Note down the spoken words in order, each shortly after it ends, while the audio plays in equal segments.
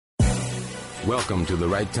Welcome to the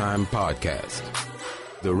Right Time Podcast.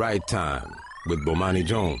 The Right Time with Bomani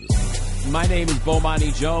Jones. My name is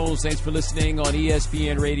Bomani Jones. Thanks for listening on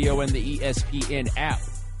ESPN Radio and the ESPN app.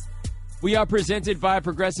 We are presented by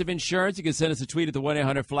Progressive Insurance. You can send us a tweet at the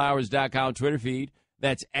 1-800-Flowers.com Twitter feed.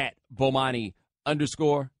 That's at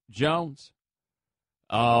Bomani_Jones.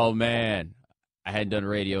 Oh, man. I hadn't done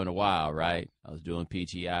radio in a while, right? I was doing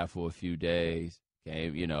PTI for a few days.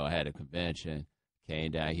 I had a convention.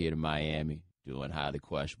 Came down here to Miami, doing highly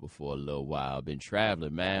questionable for a little while. Been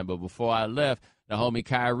traveling, man. But before I left, the homie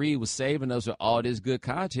Kyrie was saving us with all this good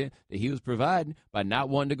content that he was providing by not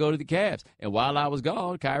wanting to go to the Cavs. And while I was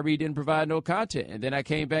gone, Kyrie didn't provide no content. And then I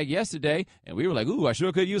came back yesterday, and we were like, ooh, I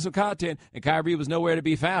sure could use some content. And Kyrie was nowhere to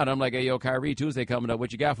be found. I'm like, hey, yo, Kyrie, Tuesday coming up.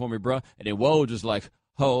 What you got for me, bro? And then Woj was like,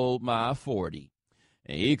 hold my 40.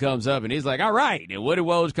 And he comes up, and he's like, all right. And what did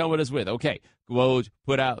Woj come with us with? Okay, Woj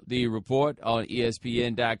put out the report on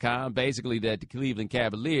ESPN.com, basically that the Cleveland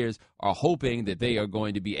Cavaliers are hoping that they are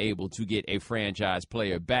going to be able to get a franchise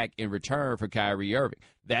player back in return for Kyrie Irving.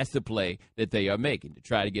 That's the play that they are making, to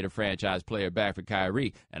try to get a franchise player back for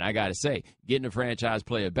Kyrie. And I got to say, getting a franchise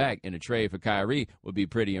player back in a trade for Kyrie would be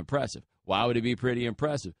pretty impressive. Why would it be pretty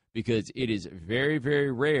impressive? Because it is very,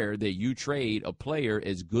 very rare that you trade a player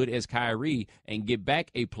as good as Kyrie and get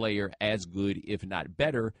back a player as good, if not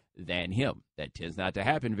better, than him. That tends not to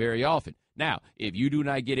happen very often. Now, if you do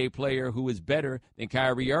not get a player who is better than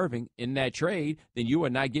Kyrie Irving in that trade, then you are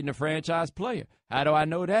not getting a franchise player. How do I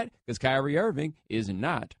know that? Because Kyrie Irving is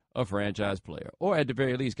not a franchise player. Or at the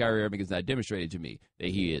very least, Kyrie Irving has not demonstrated to me that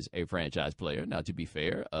he is a franchise player. Now, to be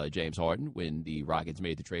fair, James Harden, when the Rockets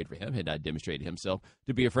made the trade for him, had not demonstrated himself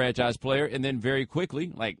to be a franchise player. And then very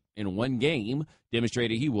quickly, like in one game,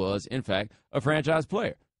 demonstrated he was, in fact, a franchise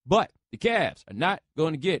player. But the Cavs are not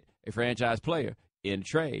going to get a franchise player in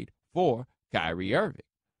trade for Kyrie Irving.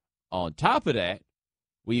 On top of that,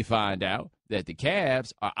 we find out that the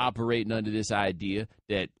Cavs are operating under this idea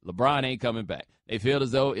that LeBron ain't coming back. They feel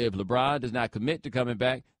as though if LeBron does not commit to coming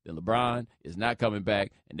back, then LeBron is not coming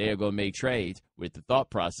back, and they are going to make trades, with the thought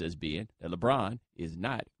process being that LeBron is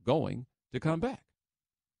not going to come back.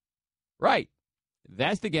 Right.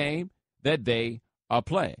 That's the game that they are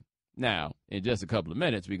playing. Now, in just a couple of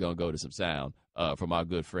minutes, we're going to go to some sound from our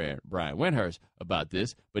good friend Brian Windhurst about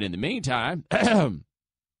this. But in the meantime,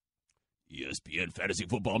 ESPN Fantasy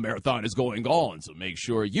Football Marathon is going on, so make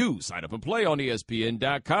sure you sign up and play on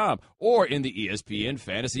ESPN.com or in the ESPN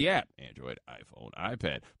Fantasy app, Android, iPhone,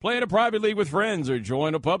 iPad. Play in a private league with friends or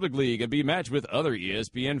join a public league and be matched with other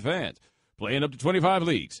ESPN fans. Playing up to 25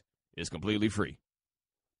 leagues is completely free.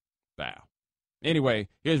 Bow. Anyway,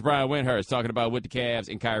 here's Brian Windhurst talking about what the Cavs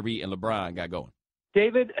and Kyrie and LeBron got going.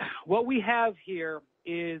 David, what we have here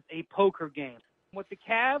is a poker game. What the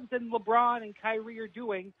Cavs and LeBron and Kyrie are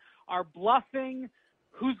doing are bluffing,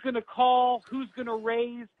 who's going to call, who's going to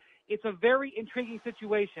raise. It's a very intriguing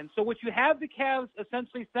situation. So what you have the Cavs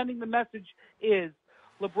essentially sending the message is,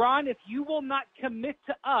 LeBron, if you will not commit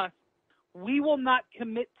to us, we will not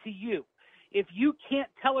commit to you. If you can't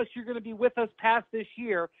tell us you're going to be with us past this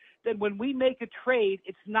year, then when we make a trade,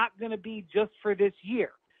 it's not going to be just for this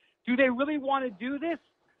year. Do they really want to do this?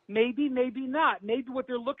 Maybe, maybe not. Maybe what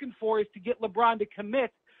they're looking for is to get LeBron to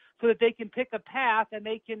commit so that they can pick a path and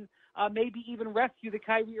they can maybe even rescue the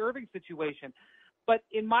Kyrie Irving situation. But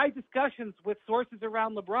in my discussions with sources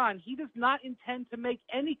around LeBron, he does not intend to make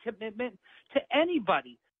any commitment to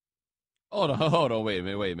anybody. Hold on, wait a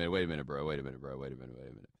minute, bro.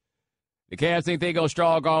 The Cavs think they're going to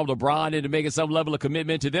strong-arm LeBron into making some level of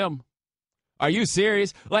commitment to them. Are you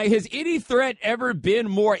serious? Like, has any threat ever been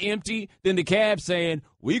more empty than the Cavs saying,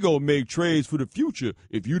 we going to make trades for the future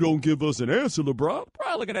if you don't give us an answer, LeBron?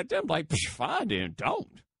 Probably looking at them like, fine then, don't.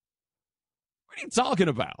 What are you talking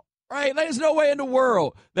about? Right? There's no way in the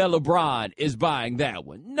world that LeBron is buying that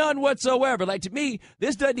one. None whatsoever. Like, to me,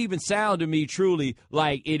 this doesn't even sound to me truly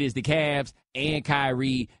like it is the Cavs and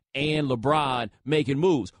Kyrie and LeBron making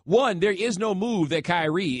moves. One, there is no move that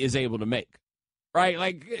Kyrie is able to make. Right?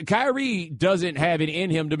 Like, Kyrie doesn't have it in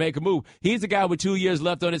him to make a move. He's the guy with 2 years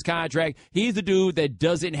left on his contract. He's the dude that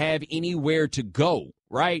doesn't have anywhere to go.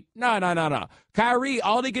 Right? No. Kyrie,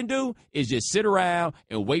 all he can do is just sit around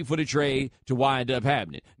and wait for the trade to wind up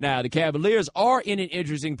happening. Now, the Cavaliers are in an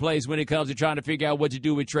interesting place when it comes to trying to figure out what to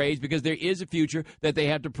do with trades, because there is a future that they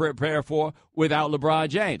have to prepare for without LeBron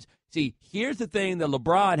James. See, here's the thing that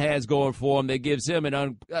LeBron has going for him that gives him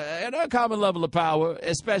an uncommon level of power,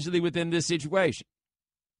 especially within this situation.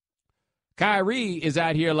 Kyrie is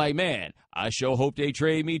out here like, man, I sure hope they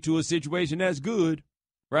trade me to a situation that's good,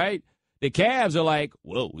 right? The Cavs are like,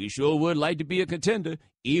 well, we sure would like to be a contender,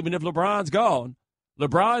 even if LeBron's gone.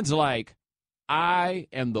 LeBron's like, I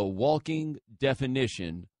am the walking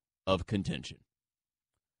definition of contention.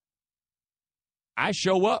 I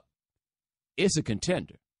show up, it's a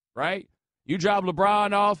contender, right? You drop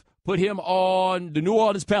LeBron off, put him on the New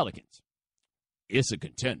Orleans Pelicans. It's a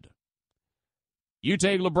contender. You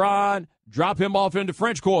take LeBron, drop him off in the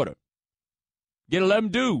French Quarter. Get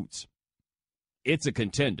 11 dudes. It's a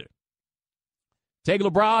contender. Take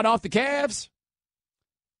LeBron off the Cavs.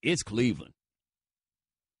 It's Cleveland.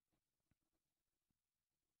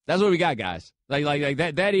 That's what we got, guys. Like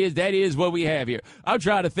that. That is what we have here. I'm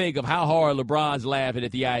trying to think of how hard LeBron's laughing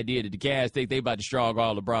at the idea that the Cavs think they about to strong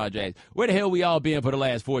arm LeBron James. Where the hell we all been for the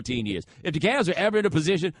last 14 years? If the Cavs are ever in a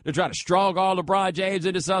position to try to strong arm LeBron James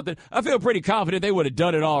into something, I feel pretty confident they would have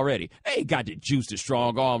done it already. They ain't got the juice to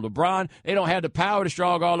strong arm LeBron. They don't have the power to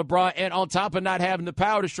strong arm LeBron. And on top of not having the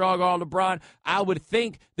power to strong arm LeBron, I would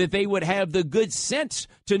think that they would have the good sense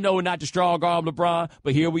to know not to strong arm LeBron.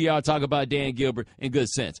 But here we are talking about Dan Gilbert and good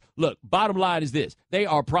sense. Look, bottom line is this. They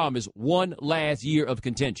are promised one last year of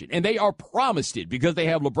contention. And they are promised it because they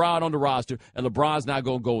have LeBron on the roster, and LeBron's not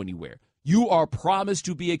going to go anywhere. You are promised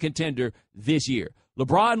to be a contender this year.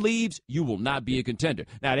 LeBron leaves, you will not be a contender.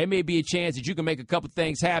 Now, there may be a chance that you can make a couple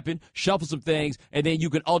things happen, shuffle some things, and then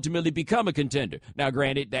you can ultimately become a contender. Now,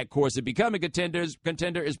 granted, that course of becoming a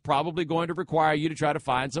contender is probably going to require you to try to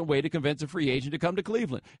find some way to convince a free agent to come to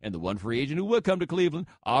Cleveland. And the one free agent who would come to Cleveland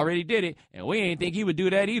already did it, and we ain't think he would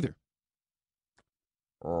do that either.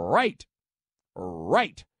 Right.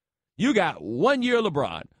 You got 1 year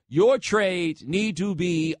LeBron. Your trades need to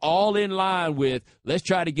be all in line with, let's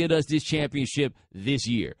try to get us this championship this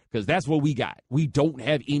year, because that's what we got. We don't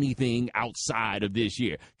have anything outside of this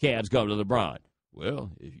year. Cavs come to LeBron.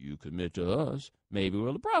 Well, if you commit to us, maybe.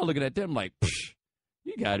 Well, LeBron looking at them like,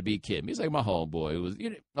 you got to be kidding me. He's like my homeboy. It was,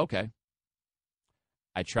 okay.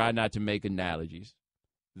 I try not to make analogies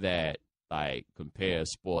that, like, compare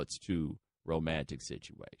sports to romantic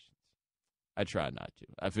situations. I try not to.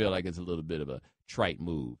 I feel like it's a little bit of a trite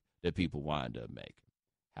move that people wind up making.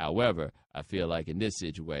 However, I feel like in this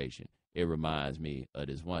situation, it reminds me of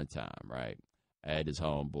this one time, right? I had this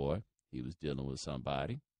homeboy. He was dealing with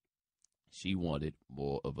somebody. She wanted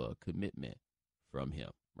more of a commitment from him,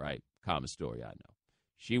 right? Common story, I know.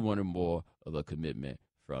 She wanted more of a commitment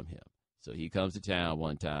from him. So he comes to town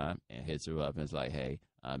one time and hits her up and is like, hey,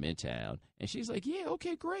 I'm in town. And she's like, yeah,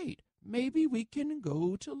 okay, great. Maybe we can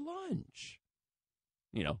go to lunch.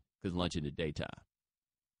 Because lunch in the daytime.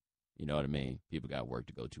 You know what I mean? People got work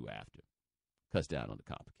to go to after. Cuts down on the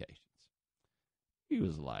complications. He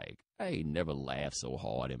was like, I ain't never laughed so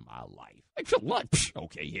hard in my life. Like, for lunch?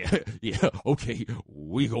 Okay, yeah, okay,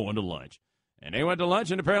 we going to lunch. And they went to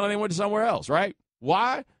lunch, and apparently they went to somewhere else, right?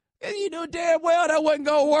 Why? And you know damn well that wasn't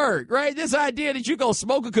going to work, right? This idea that you going to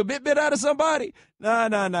smoke a commitment out of somebody? No,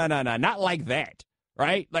 not like that,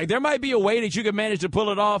 right? Like, there might be a way that you can manage to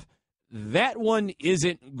pull it off. That one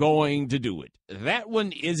isn't going to do it. That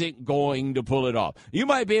one isn't going to pull it off. You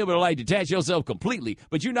might be able to, like, detach yourself completely,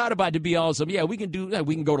 but you're not about to be on some, yeah, we can do that.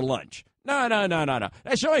 We can go to lunch. No.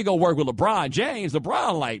 That sure ain't going to work with LeBron James.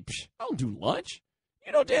 LeBron, like, I don't do lunch.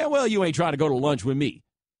 You know damn well you ain't trying to go to lunch with me.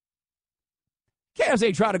 Cavs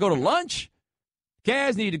ain't trying to go to lunch.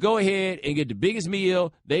 Cavs need to go ahead and get the biggest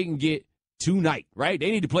meal they can get tonight, right?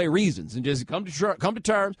 They need to play reasons and just come to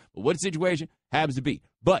terms with what the situation happens to be.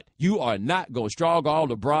 But you are not going to strong arm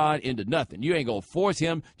LeBron into nothing. You ain't going to force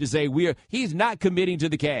him to say he's not committing to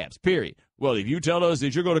the Cavs, period. Well, if you tell us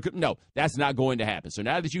that you're going to, no, that's not going to happen. So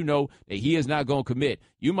now that you know that he is not going to commit,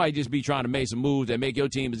 you might just be trying to make some moves that make your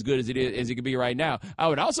team as good as it can be right now. I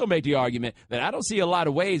would also make the argument that I don't see a lot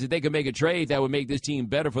of ways that they could make a trade that would make this team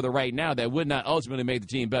better for the right now that would not ultimately make the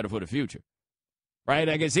team better for the future. Right?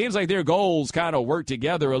 Like, it seems like their goals kind of work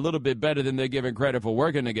together a little bit better than they're given credit for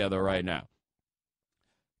working together right now.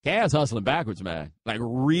 Cavs hustling backwards, man. Like,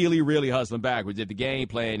 really, really hustling backwards. If the game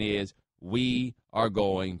plan is we are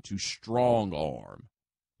going to strong arm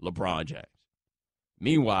LeBron James.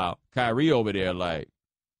 Meanwhile, Kyrie over there like,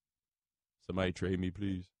 somebody trade me,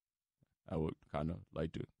 please. I would kind of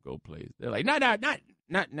like to go play. They're like, not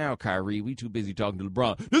now, Kyrie. We too busy talking to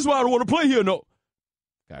LeBron. This is why I don't want to play here, no.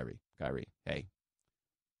 Kyrie, hey.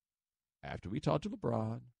 After we talk to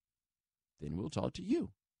LeBron, then we'll talk to you.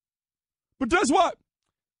 But that's what?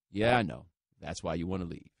 Yeah, I know. That's why you want to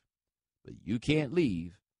leave. But you can't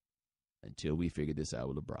leave until we figure this out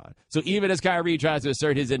with LeBron. So even as Kyrie tries to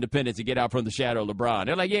assert his independence and get out from the shadow of LeBron,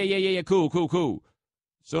 they're like, yeah, cool.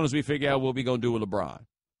 As soon as we figure out what we're going to do with LeBron.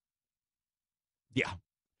 Yeah.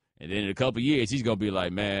 And then in a couple of years, he's going to be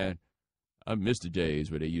like, man, I miss the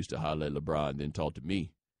days where they used to holler at LeBron and then talk to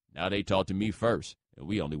me. Now they talk to me first, and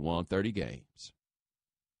we only won 30 games.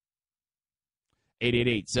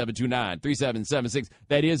 888-729-3776.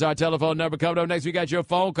 That is our telephone number. Coming up next, we got your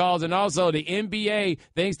phone calls. And also, the NBA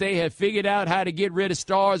thinks they have figured out how to get rid of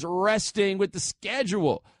stars resting with the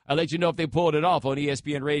schedule. I'll let you know if they pulled it off on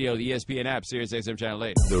ESPN Radio, the ESPN app, Sirius XM Channel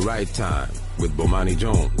 8. The Right Time with Bomani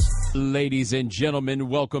Jones. Ladies and gentlemen,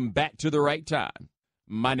 welcome back to The Right Time.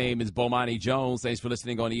 My name is Bomani Jones. Thanks for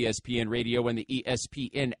listening on ESPN Radio and the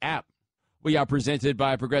ESPN app. We are presented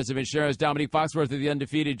by Progressive Insurance. Domonique Foxworth of the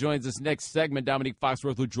Undefeated joins us next segment. Domonique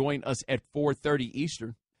Foxworth will join us at 4:30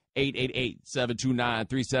 Eastern.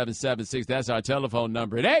 888-729-3776. That's our telephone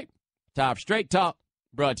number. And hey, Top Straight Talk,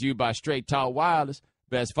 brought to you by Straight Talk Wireless.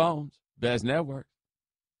 Best phones, best network,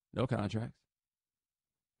 no contracts.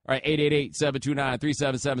 All right,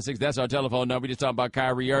 888-729-3776. That's our telephone number. We're just talking about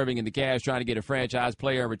Kyrie Irving and the Cavs trying to get a franchise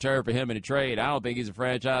player in return for him in a trade. I don't think he's a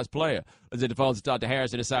franchise player. Let's hit the phones to talk to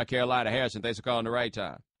Harrison in South Carolina. Harrison, thanks for calling The Right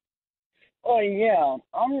Time. Oh, yeah.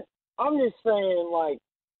 I'm just saying, like,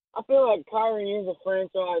 I feel like Kyrie is a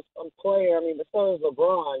franchise player. I mean, but so is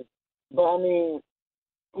LeBron. But, I mean,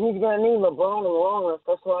 he's going to need LeBron in the long run.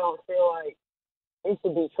 That's why I don't feel like he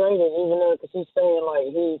should be traded, even though because he's saying, like,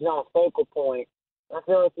 he's not a focal point. I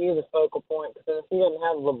feel like he is a focal point because if he doesn't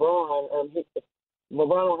have LeBron, if LeBron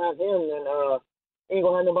don't have him, then he ain't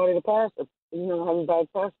going to have nobody to pass him. He's going to have anybody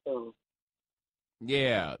to pass to him.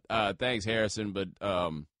 Yeah, thanks, Harrison, but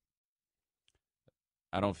I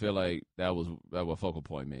don't feel like that was what focal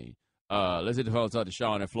point mean. Let's hit the phone and talk to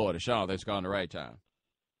Sean in Florida. Sean, thanks for calling The Right Time.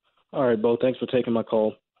 All right, Bo, thanks for taking my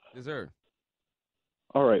call. Yes, sir.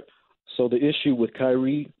 All right, so the issue with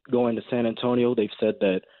Kyrie going to San Antonio, they've said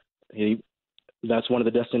that that's one of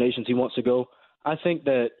the destinations he wants to go. I think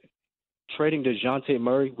that trading DeJounte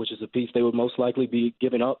Murray, which is a piece they would most likely be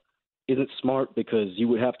giving up, isn't smart because you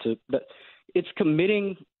would have to – it's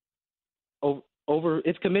committing to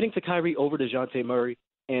Kyrie over DeJounte Murray,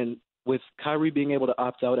 and with Kyrie being able to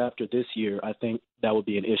opt out after this year, I think that would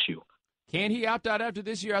be an issue. Can he opt out after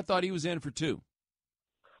this year? I thought he was in for 2.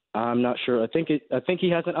 I'm not sure. I think he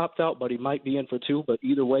hasn't opted out, but he might be in for 2. But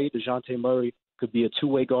either way, DeJounte Murray could be a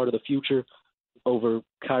two-way guard of the future over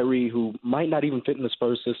Kyrie, who might not even fit in the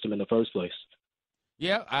Spurs system in the first place.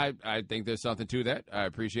 Yeah, I think there's something to that. I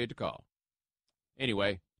appreciate the call.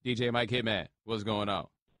 Anyway, DJ Mike Hitman, what's going on?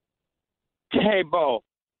 Hey, Bo,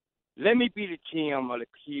 let me be the GM of the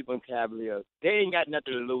Cleveland Cavaliers. They ain't got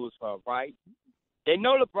nothing to lose for, right? They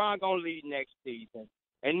know LeBron going to lead next season,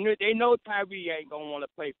 and they know Kyrie ain't going to want to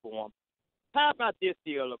play for him. How about this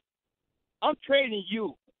deal? I'm trading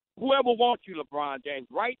you, whoever wants you, LeBron James,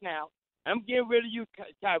 right now. I'm getting rid of you,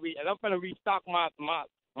 Kyrie, and I'm going to restock my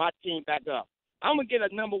team back up. I'm going to get a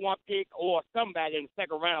number 1 pick or somebody in the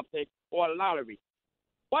second-round pick or a lottery.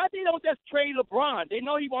 Why they don't just trade LeBron? They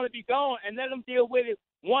know he want to be gone and let him deal with it.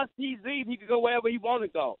 Once he leaves, he can go wherever he want to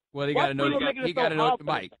go. Well, he got to know. He got to know,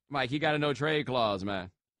 Mike. He got a no trade clause,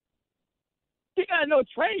 man. He got a no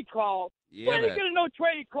trade clause. Yeah, where did he get a no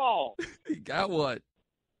trade clause? He got one.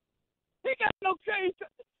 He got no trade.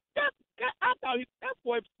 I thought that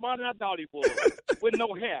boy was smarter than I thought he was with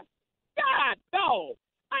no hair. God, no.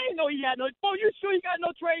 I didn't know he had no. Bo, you sure he got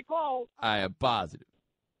no trade clause? I am positive.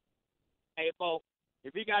 Hey, Bo,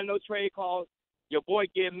 if he got no trade clause, your boy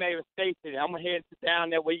getting married with Stacey. I'm going to head and sit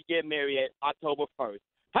down there where you get married at October 1st.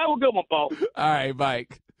 Have a good one, Bo. All right,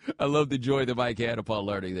 Mike. I love the joy that Mike had upon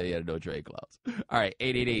learning that he had a no trade clause. All right,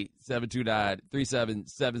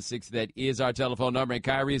 888-729-3776. That is our telephone number. And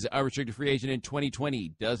Kyrie is an unrestricted free agent in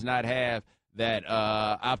 2020. Does not have that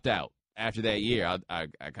opt-out after that year. I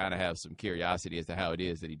kind of have some curiosity as to how it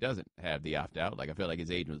is that he doesn't have the opt-out. Like, I feel like his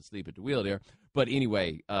agent was asleep at the wheel there. But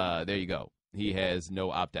anyway, there you go. He has no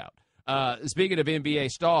opt-out. Speaking of NBA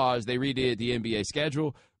stars, they redid the NBA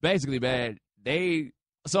schedule. Basically, man,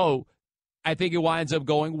 so I think it winds up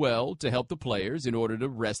going well to help the players in order to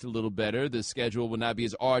rest a little better. The schedule will not be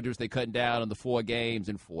as arduous. They're cutting down on the 4 games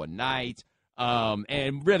and 4 nights.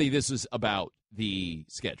 And really, this is about the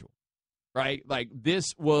schedule, right? Like,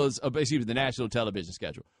 this was the national television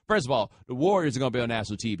schedule. First of all, the Warriors are going to be on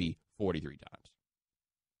national TV 43 times.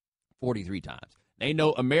 43 times. They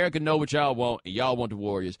know America know what y'all want, and y'all want the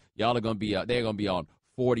Warriors. Y'all are going to be they're going to be on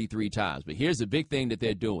 43 times. But here's the big thing that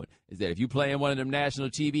they're doing is that if you play in one of them national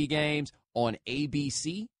TV games on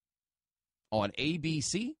ABC,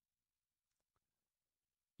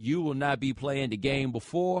 you will not be playing the game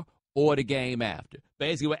before or the game after.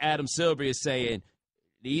 Basically what Adam Silver is saying,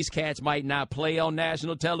 these cats might not play on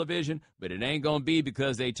national television, but it ain't going to be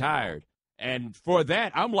because they tired And for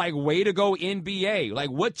that, I'm like, way to go, NBA. Like,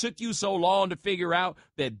 what took you so long to figure out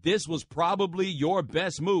that this was probably your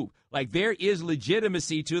best move? Like, there is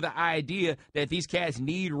legitimacy to the idea that these cats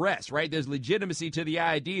need rest, right? There's legitimacy to the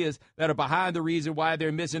ideas that are behind the reason why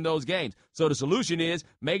they're missing those games. So the solution is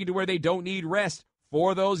make it to where they don't need rest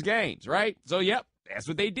for those games, right? So, yep. That's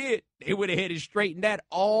what they did. They went ahead and straightened that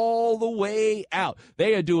all the way out.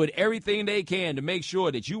 They are doing everything they can to make sure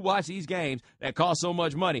that you watch these games that cost so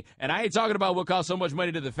much money. And I ain't talking about what costs so much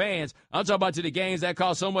money to the fans. I'm talking about to the games that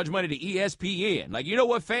cost so much money to ESPN. Like, you know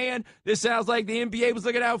what fan this sounds like the NBA was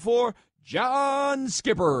looking out for? John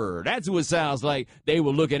Skipper. That's who it sounds like they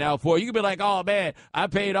were looking out for. You could be like, oh, man, I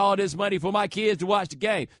paid all this money for my kids to watch the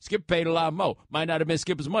game. Skipper paid a lot more. Might not have been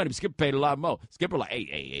Skipper's money, but Skipper paid a lot more. Skipper like,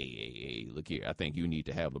 hey, look here. I think you need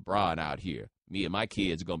to have LeBron out here. Me and my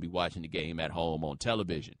kids are going to be watching the game at home on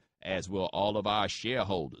television, as will all of our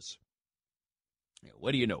shareholders.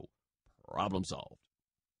 What do you know? Problem solved.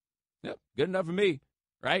 Yep, good enough for me.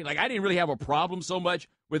 Right? Like, I didn't really have a problem so much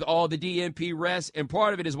with all the DNP rest. And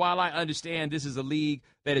part of it is, while I understand this is a league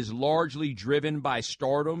that is largely driven by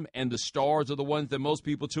stardom and the stars are the ones that most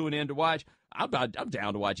people tune in to watch, I'm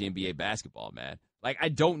down to watch NBA basketball, man. Like, I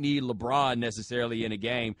don't need LeBron necessarily in a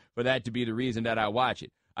game for that to be the reason that I watch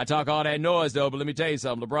it. I talk all that noise, though, but let me tell you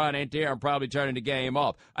something. LeBron ain't there. I'm probably turning the game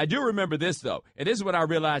off. I do remember this, though, and this is when I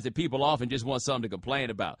realized that people often just want something to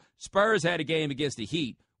complain about. Spurs had a game against the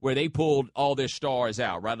Heat where they pulled all their stars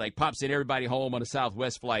out, right? Like, Pop sent everybody home on a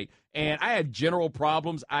Southwest flight. And I have general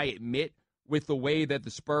problems, I admit, with the way that the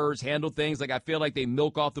Spurs handle things. Like, I feel like they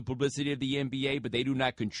milk off the publicity of the NBA, but they do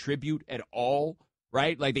not contribute at all,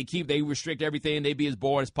 right? Like, they restrict everything. They be as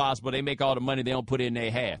boring as possible. They make all the money. They don't put it in their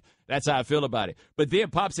half. That's how I feel about it. But then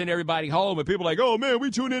Pop sent everybody home, and people are like, oh, man, we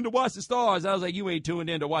tuned in to watch the stars. I was like, you ain't tuned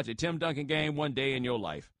in to watch a Tim Duncan game one day in your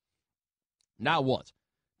life. Not once.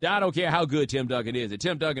 I don't care how good Tim Duncan is.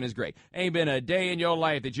 Tim Duncan is great. Ain't been a day in your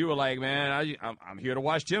life that you were like, man, I'm here to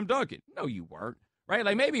watch Tim Duncan. No, you weren't, right?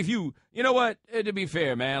 Like, maybe if you know what, to be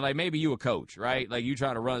fair, man, like, maybe you a coach, right? Like, you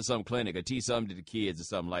trying to run some clinic or teach something to the kids or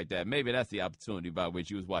something like that. Maybe that's the opportunity by which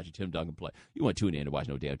you was watching Tim Duncan play. You weren't tuning in to watch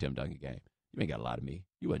no damn Tim Duncan game. You ain't got a lot of me.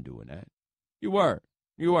 You wasn't doing that. You weren't.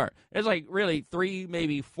 There's like really 3,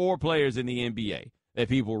 maybe 4 players in the NBA that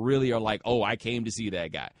people really are like, oh, I came to see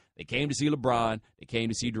that guy. They came to see LeBron. They came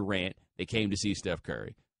to see Durant. They came to see Steph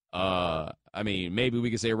Curry. I mean, maybe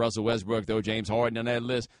we could say Russell Westbrook, though, James Harden on that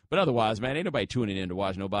list. But otherwise, man, ain't nobody tuning in to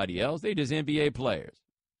watch nobody else. They just NBA players.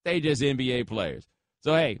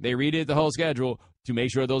 So, hey, they redid the whole schedule to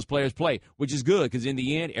make sure those players play, which is good because in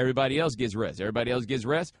the end, everybody else gets rest.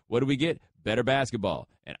 What do we get? Better basketball.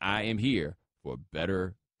 And I am here for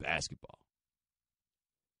better basketball.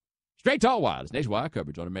 Straight Talk Wireless, nationwide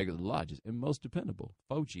coverage on America's largest and most dependable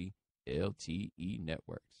 4G LTE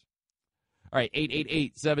networks. All right,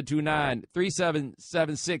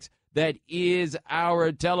 888-729-3776. That is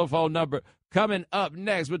our telephone number. Coming up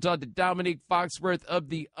next, we'll talk to Domonique Foxworth of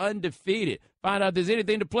the Undefeated. Find out if there's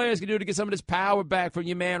anything the players can do to get some of this power back from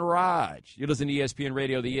your man Raj. You're listening to ESPN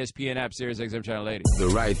Radio, the ESPN app, Sirius XM Channel 80. The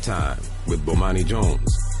Right Time with Bomani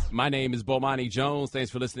Jones. My name is Bomani Jones.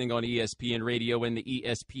 Thanks for listening on ESPN Radio and the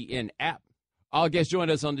ESPN app. Our guest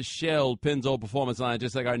joined us on the Shell Pennzoil Performance Line,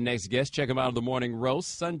 just like our next guest. Check him out on the Morning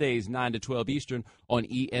Roast, Sundays 9 to 12 Eastern on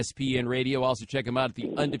ESPN Radio. Also check him out at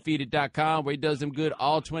theundefeated.com, where he does them good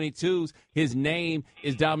all 22s. His name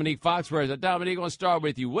is Domonique Foxworth. Domonique, I want to start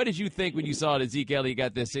with you. What did you think when you saw that Zeke Elliott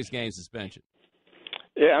got this 6-game suspension?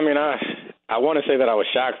 Yeah, I mean, I want to say that I was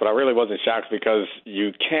shocked, but I really wasn't shocked because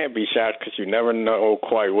you can't be shocked because you never know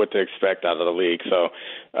quite what to expect out of the league. So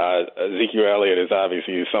Zeke Elliott is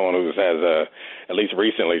obviously someone who has, at least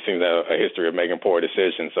recently, seems to have a history of making poor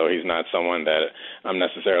decisions. So he's not someone that I'm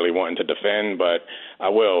necessarily wanting to defend, but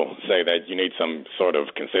I will say that you need some sort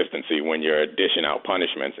of consistency when you're dishing out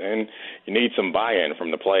punishments, and you need some buy-in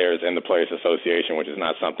from the players and the Players Association, which is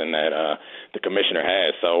not something that the commissioner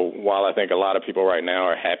has. So while I think a lot of people right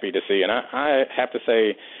now are happy to see, and I have to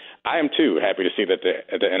say I am too happy to see that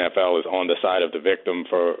the NFL is on the side of the victim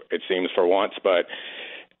it seems for once, but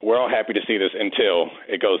we're all happy to see this until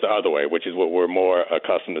it goes the other way, which is what we're more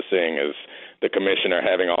accustomed to seeing, is the commissioner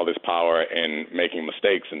having all this power and making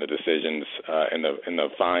mistakes in the decisions and the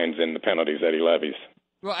fines and the penalties that he levies.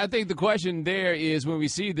 Well, I think the question there is, when we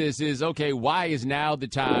see this, is, okay, why is now the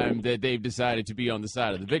time that they've decided to be on the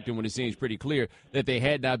side of the victim when it seems pretty clear that they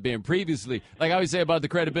had not been previously? Like I always say about the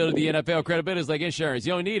credibility of the NFL, credibility is like insurance.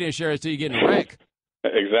 You don't need insurance till you get in a wreck.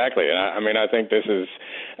 Exactly. I mean, I think this is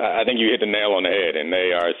I think you hit the nail on the head, and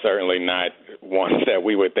they are certainly not ones that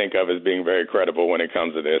we would think of as being very credible when it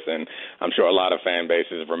comes to this. And I'm sure a lot of fan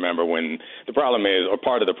bases remember when the problem is, or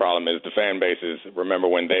part of the problem is, the fan bases remember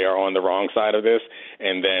when they are on the wrong side of this,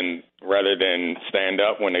 and then rather than stand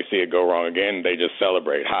up when they see it go wrong again, they just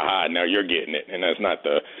celebrate. Ha ha! Now you're getting it, and that's not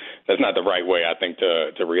the right way, I think,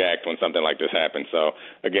 to react when something like this happens. So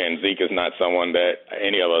again, Zeke is not someone that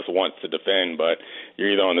any of us wants to defend, but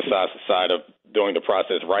you're either on the side of doing the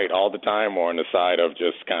process right all the time, or on the side of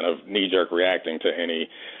just kind of knee-jerk reacting to any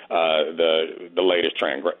the latest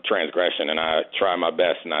transgression. And I try my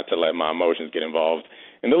best not to let my emotions get involved.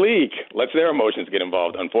 And the league lets their emotions get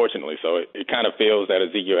involved, unfortunately. So it kind of feels that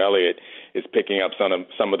Ezekiel Elliott is picking up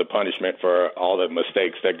some of the punishment for all the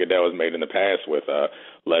mistakes that Goodell has made in the past with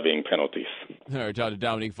levying penalties. All right, talking to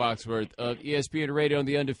Domonique Foxworth of ESPN Radio on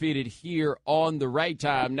the Undefeated here on the Right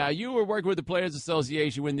Time. Now, you were working with the Players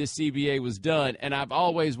Association when this CBA was done, and I've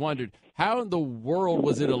always wondered, how in the world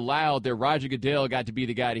was it allowed that Roger Goodell got to be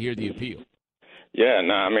the guy to hear the appeal? Yeah,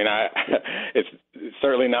 no, I mean, it's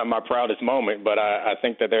certainly not my proudest moment, but I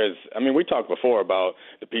think that we talked before about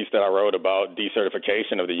the piece that I wrote about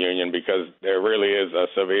decertification of the union, because there really is a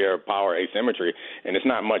severe power asymmetry, and it's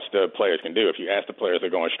not much the players can do. If you ask the players to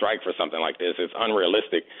go on strike for something like this, it's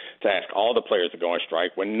unrealistic to ask all the players to go on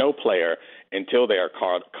strike when no player, until they are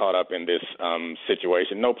caught up in this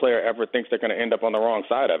situation, no player ever thinks they're going to end up on the wrong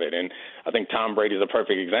side of it. And I think Tom Brady is a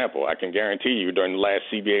perfect example. I can guarantee you during the last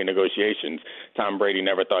CBA negotiations, Tom Brady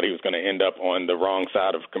never thought he was going to end up on the wrong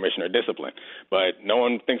side of commissioner discipline. But no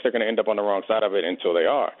one thinks they're going to end up on the wrong side of it until they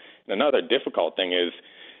are. And another difficult thing is,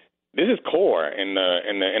 this is core in the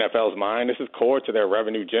NFL's mind. This is core to their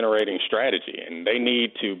revenue-generating strategy, and they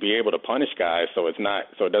need to be able to punish guys so it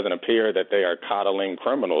doesn't appear that they are coddling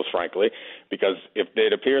criminals, frankly, because if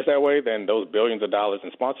it appears that way, then those billions of dollars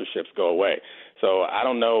in sponsorships go away. So I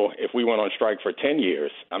don't know if we went on strike for 10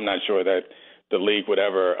 years. I'm not sure that the league would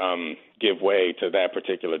ever give way to that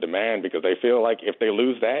particular demand, because they feel like if they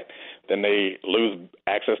lose that, then they lose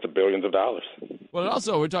access to billions of dollars. Well,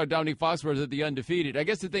 also, we're talking Domonique Foxworth of the Undefeated. I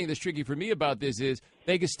guess the thing that's tricky for me about this is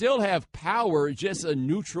they can still have power, just a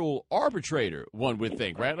neutral arbitrator, one would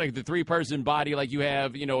think, right? Like the three-person body like you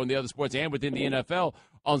have, in the other sports and within the NFL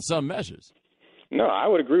on some measures. No, I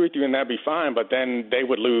would agree with you, and that'd be fine, but then they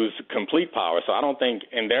would lose complete power. So I don't think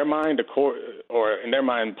in their mind the court, or in their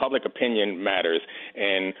mind, public opinion matters,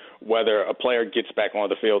 and whether a player gets back on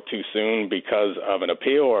the field too soon because of an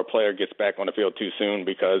appeal, or a player gets back on the field too soon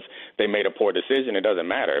because they made a poor decision, it doesn't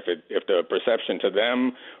matter. If the perception to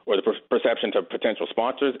them, or the perception to potential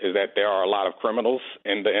sponsors, is that there are a lot of criminals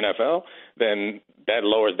in the NFL, then that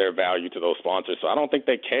lowers their value to those sponsors. So I don't think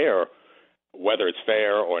they care whether it's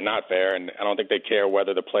fair or not fair, and I don't think they care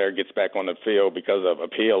whether the player gets back on the field because of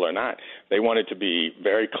appeal or not. They want it to be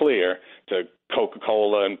very clear to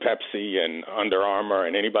Coca-Cola and Pepsi and Under Armour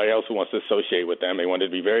and anybody else who wants to associate with them. They want it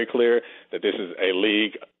to be very clear that this is a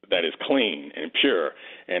league that is clean and pure.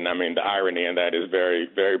 And, I mean, the irony in that is very,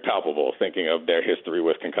 very palpable, thinking of their history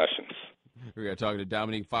with concussions. We're talking to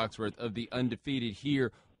Domonique Foxworth of the Undefeated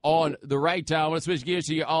here on the Right Time. I want to switch gears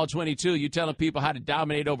to your All-22. You're telling people how to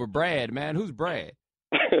dominate over Brad, man. Who's Brad?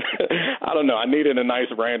 I don't know. I needed a nice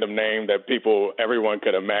random name that everyone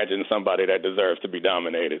could imagine somebody that deserves to be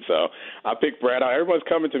dominated. So I picked Brad. Everyone's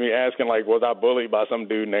coming to me asking, like, was I bullied by some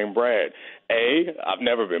dude named Brad? A, I've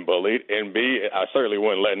never been bullied. And B, I certainly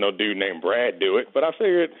wouldn't let no dude named Brad do it. But I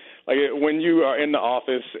figured, like, when you are in the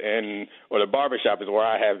office or the barbershop is where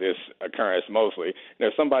I have this occurrence mostly,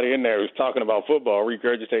 there's somebody in there who's talking about football,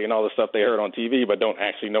 regurgitating all the stuff they heard on TV but don't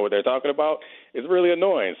actually know what they're talking about. It's really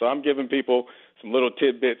annoying. So I'm giving people some little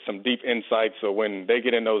tidbits, some deep insights, so when they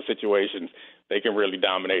get in those situations, they can really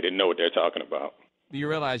dominate and know what they're talking about. You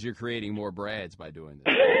realize you're creating more Brads by doing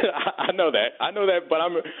this. I know that, but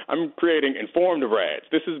I'm creating informed Brads.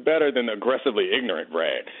 This is better than aggressively ignorant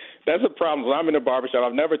Brad. That's a problem. When I'm in a barbershop,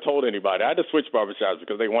 I've never told anybody. I had to switch barbershops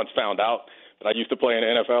because they once found out that I used to play in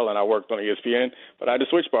the NFL and I worked on ESPN, but I had to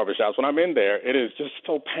switch barbershops. When I'm in there, it is just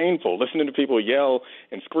so painful listening to people yell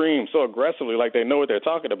and scream so aggressively like they know what they're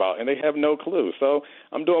talking about, and they have no clue. So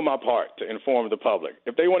I'm doing my part to inform the public.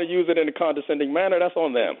 If they want to use it in a condescending manner, that's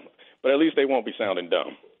on them. But at least they won't be sounding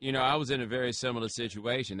dumb. I was in a very similar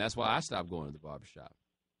situation. That's why I stopped going to the barbershop.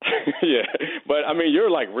 Yeah, but, I mean, you're,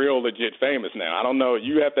 like, real legit famous now. I don't know.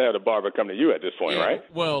 You have to have the barber come to you at this point, right?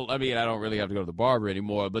 Well, I mean, I don't really have to go to the barber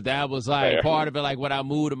anymore, but that was, like, part of it. Like, when I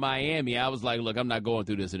moved to Miami, I was like, look, I'm not going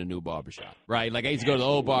through this in a new barbershop, right? Like, I used to go to the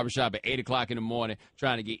old barbershop at 8 o'clock in the morning,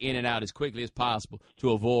 trying to get in and out as quickly as possible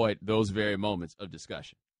to avoid those very moments of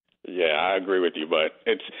discussion. Yeah, I agree with you, but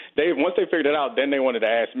once they figured it out, then they wanted to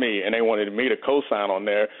ask me, and they wanted me to co-sign on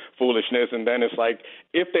their foolishness, and then it's like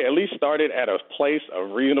if they at least started at a place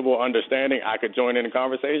of reasonable understanding, I could join in the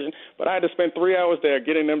conversation, but I had to spend 3 hours there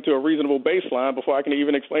getting them to a reasonable baseline before I can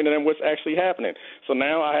even explain to them what's actually happening. So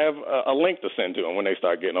now I have a link to send to them when they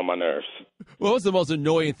start getting on my nerves. Well, what's the most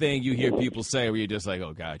annoying thing you hear people say where you're just like,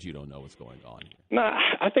 oh, God, you don't know what's going on here? Nah,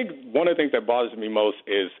 I think one of the things that bothers me most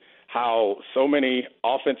is how so many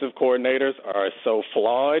offensive coordinators are so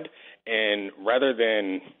flawed, and rather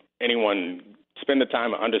than anyone spend the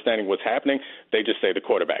time understanding what's happening, they just say the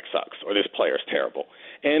quarterback sucks or this player's terrible.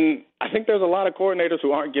 And I think there's a lot of coordinators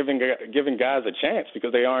who aren't giving guys a chance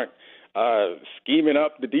because they aren't scheming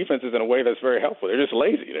up the defenses in a way that's very helpful. They're just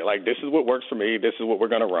lazy. They're like, this is what works for me. This is what we're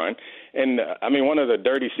going to run. And, one of the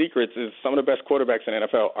dirty secrets is some of the best quarterbacks in the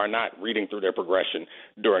NFL are not reading through their progression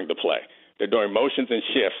during the play. They're doing motions and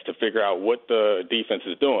shifts to figure out what the defense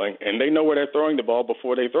is doing, and they know where they're throwing the ball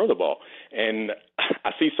before they throw the ball. And I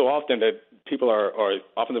see so often that people or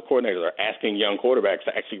offensive coordinators are asking young quarterbacks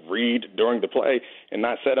to actually read during the play and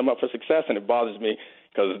not set them up for success, and it bothers me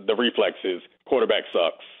because the reflex is quarterback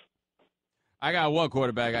sucks. I got one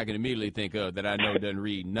quarterback I can immediately think of that I know doesn't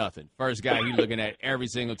read nothing. First guy he's looking at every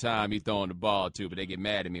single time he's throwing the ball to, but they get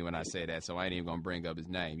mad at me when I say that, so I ain't even going to bring up his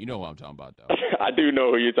name. You know who I'm talking about, though. I do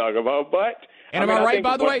know who you're talking about, but... And am I right,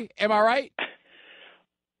 by the way? Am I right?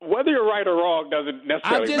 Whether you're right or wrong doesn't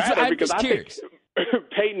necessarily matter because I think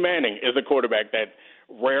Peyton Manning is a quarterback that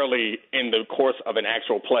rarely in the course of an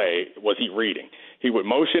actual play was he reading. He would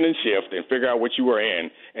motion and shift and figure out what you were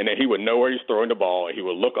in, and then he would know where he's throwing the ball. He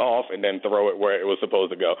would look off and then throw it where it was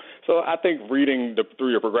supposed to go. So I think reading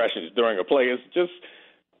through your progressions during a play is just,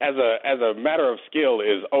 as a matter of skill,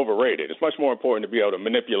 is overrated. It's much more important to be able to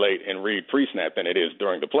manipulate and read pre-snap than it is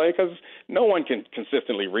during the play because no one can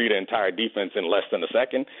consistently read an entire defense in less than a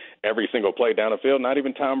second every single play down the field, not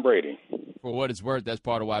even Tom Brady. For what it's worth, that's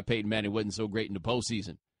part of why Peyton Manning wasn't so great in the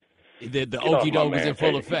postseason. The okey-doke was in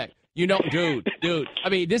full effect. You know, dude. I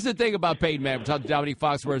mean, this is the thing about Peyton Manning. We're talking to Domonique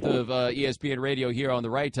Foxworth of ESPN Radio here on the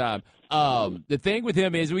right time. The thing with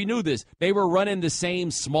him is, we knew this, they were running the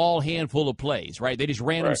same small handful of plays, right? They just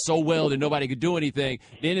ran them so well that nobody could do anything.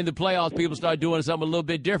 Then in the playoffs, people started doing something a little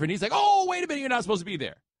bit different. He's like, oh, wait a minute, you're not supposed to be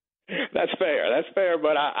there. That's fair,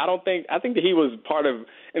 but I think that he was part of,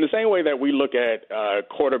 in the same way that we look at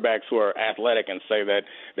quarterbacks who are athletic and say that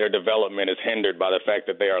their development is hindered by the fact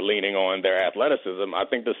that they are leaning on their athleticism. I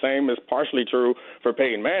think the same is partially true for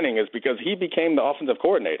Peyton Manning, is because he became the offensive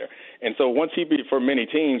coordinator. And so for many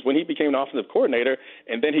teams, when he became the offensive coordinator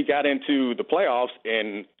and then he got into the playoffs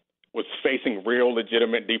and was facing real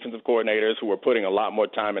legitimate defensive coordinators who were putting a lot more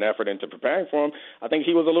time and effort into preparing for him, I think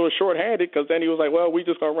he was a little short-handed because then he was like, well, we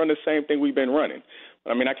just going to run the same thing we've been running.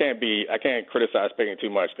 I mean, I can't criticize Peyton too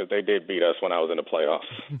much because they did beat us when I was in the playoffs.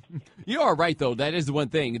 You are right, though. That is the one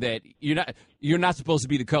thing that you're not supposed to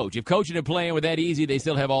be the coach. If coaching and playing were that easy, they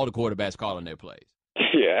still have all the quarterbacks calling their plays.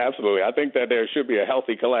 Yeah, absolutely. I think that there should be a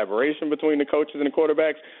healthy collaboration between the coaches and the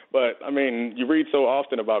quarterbacks. But, I mean, you read so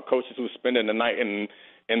often about coaches who spending the night in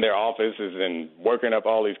their offices and working up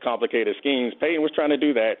all these complicated schemes. Peyton was trying to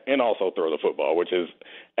do that and also throw the football, which is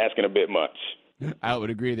asking a bit much. I would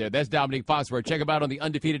agree there. That's Domonique Foxworth. Check him out on the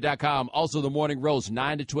undefeated.com. Also, the Morning Roast,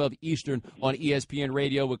 9 to 12 Eastern on ESPN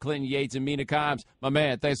Radio with Clinton Yates and Mina Kimes. My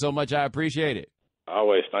man, thanks so much. I appreciate it.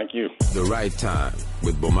 Always. Thank you. The Right Time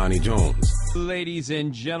with Bomani Jones. Ladies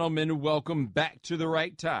and gentlemen, welcome back to The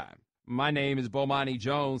Right Time. My name is Bomani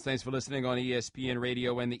Jones. Thanks for listening on ESPN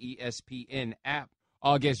Radio and the ESPN app.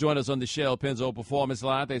 All guests join us on the Shell Pennzoil Performance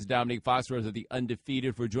Line. Thanks to Domonique Foxworth of the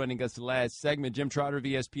Undefeated for joining us the last segment. Jim Trotter of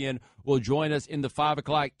ESPN will join us in the 5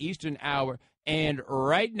 o'clock Eastern hour. And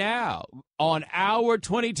right now, on hour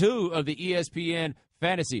 22 of the ESPN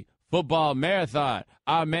Fantasy Football Marathon,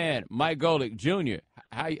 our man, Mike Golick Jr.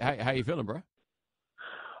 How you feeling, bro?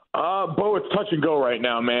 Bo, it's touch and go right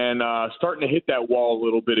now, man. Starting to hit that wall a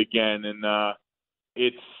little bit again, and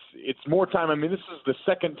it's more time. I mean, this is the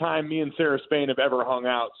second time me and Sarah Spain have ever hung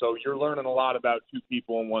out, so you're learning a lot about two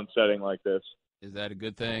people in one setting like this. Is that a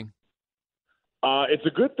good thing? It's a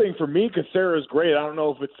good thing for me because Sarah's great. I don't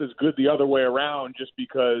know if it's as good the other way around just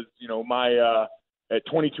because, you know, my at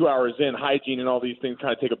 22 hours in, hygiene and all these things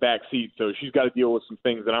kind of take a back seat, so she's got to deal with some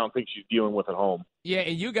things that I don't think she's dealing with at home. Yeah,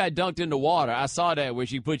 and you got dunked in the water. I saw that where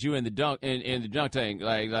she put you in the dunk in the dunk tank.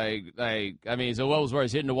 Like, I mean, so what was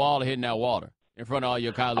worse, hitting the wall or hitting that water in front of all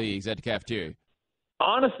your colleagues at the cafeteria?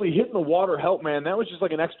 Honestly, hitting the water helped, man. That was just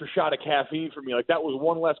like an extra shot of caffeine for me. Like, that was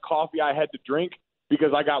one less coffee I had to drink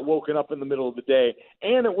because I got woken up in the middle of the day.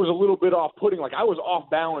 And it was a little bit off-putting. Like, I was off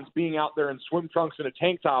balance being out there in swim trunks and a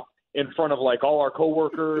tank top in front of like all our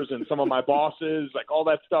coworkers and some of my bosses, like all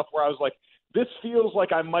that stuff where I was like, this feels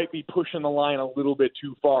like I might be pushing the line a little bit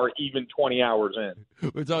too far, even 20 hours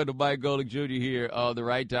in. We're talking to Mike Golick Jr. here on The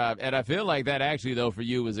Right Time. And I feel like that actually, though, for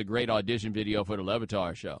you was a great audition video for the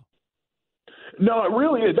Levitar show. No, it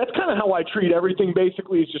really is. That's kind of how I treat everything,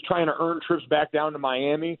 basically, is just trying to earn trips back down to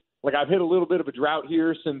Miami. Like, I've hit a little bit of a drought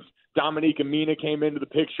here since Domonique and Mina came into the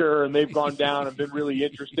picture, and they've gone down and been really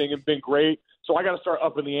interesting and been great. So I got to start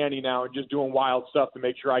upping the ante now and just doing wild stuff to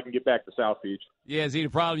make sure I can get back to South Beach. Yeah, see, the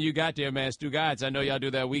problem you got there, man, Stu Gatz, I know y'all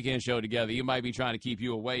do that weekend show together. You might be trying to keep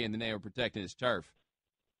you away in the name of protecting his turf.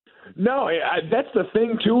 No, that's the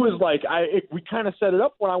thing, too, is like we kind of set it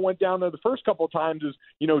up when I went down there the first couple of times is,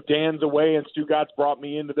 you know, Dan's away and Stu Gatz brought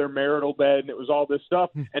me into their marital bed and it was all this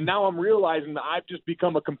stuff. And now I'm realizing that I've just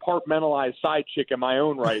become a compartmentalized side chick in my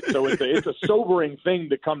own right. So it's a sobering thing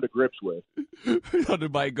to come to grips with. Under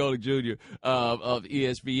Mike Golick Jr. Of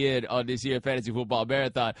ESPN on this year Fantasy Football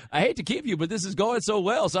Marathon. I hate to keep you, but this is going so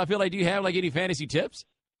well. So I feel like, do you have like any fantasy tips?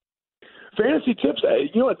 Fantasy tips,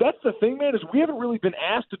 you know what, that's the thing, man, is we haven't really been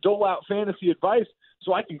asked to dole out fantasy advice,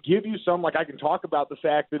 so I can give you some, like I can talk about the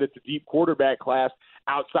fact that it's a deep quarterback class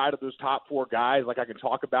outside of those top four guys. Like I can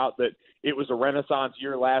talk about that it was a renaissance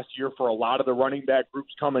year last year for a lot of the running back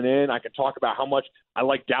groups coming in. I can talk about how much I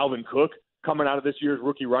like Dalvin Cook coming out of this year's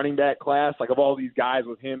rookie running back class. Like of all these guys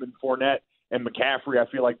with him and Fournette and McCaffrey, I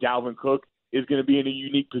feel like Dalvin Cook is going to be in a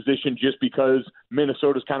unique position just because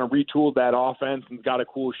Minnesota's kind of retooled that offense and got a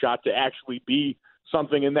cool shot to actually be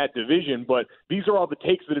something in that division. But these are all the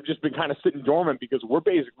takes that have just been kind of sitting dormant because we're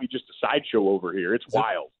basically just a sideshow over here. It's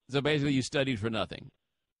wild. So basically you studied for nothing.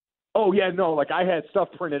 Oh, yeah, no, like I had stuff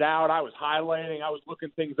printed out. I was highlighting. I was looking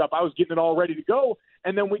things up. I was getting it all ready to go.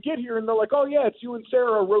 And then we get here and they're like, oh, yeah, it's you and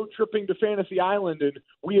Sarah road tripping to Fantasy Island. And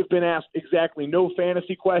we have been asked exactly no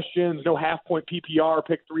fantasy questions, no half-point PPR,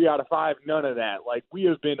 pick 3 out of 5, none of that. Like we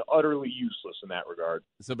have been utterly useless in that regard.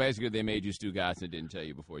 So basically they made you Stu Gatz and didn't tell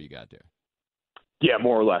you before you got there. Yeah,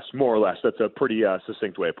 more or less. More or less. That's a pretty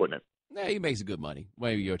succinct way of putting it. Yeah, he makes good money.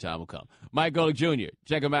 Maybe your time will come. Mike Golick Jr.,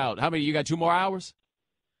 check him out. How many? You got 2 more hours?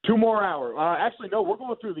 2 more hours. Actually, no, we're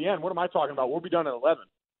going through the end. What am I talking about? We'll be done at 11.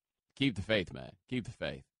 Keep the faith, man. Keep the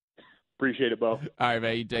faith. Appreciate it, Bo. All right,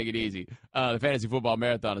 man. You take it easy. The Fantasy Football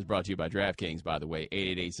Marathon is brought to you by DraftKings, by the way.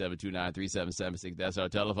 888-729-3776. That's our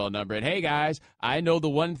telephone number. And, hey, guys, I know the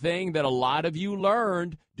one thing that a lot of you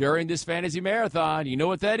learned during this Fantasy Marathon. You know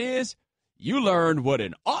what that is? You learned what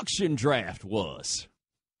an auction draft was.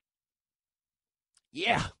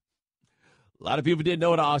 Yeah. A lot of people didn't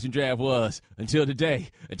know what an auction draft was until today,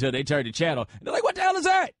 until they turned the channel. And they're like, what the hell is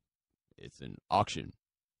that? It's an auction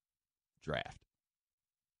draft.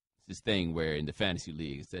 It's this thing where in the fantasy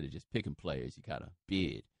league, instead of just picking players, you kind of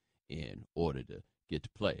bid in order to get to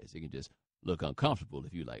players. It can just look uncomfortable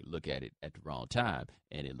if you like look at it at the wrong time,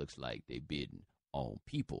 and it looks like they bidding on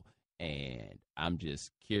people. And I'm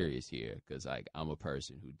just curious here because like I'm a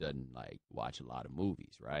person who doesn't like watch a lot of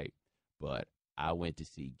movies, right? But I went to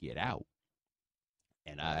see Get Out.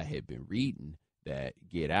 And I had been reading that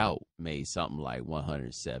Get Out made something like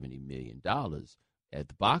 $170 million at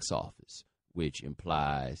the box office, which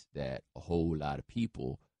implies that a whole lot of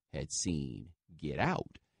people had seen Get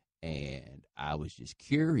Out. And I was just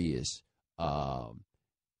curious,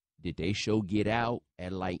 did they show Get Out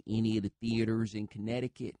at like any of the theaters in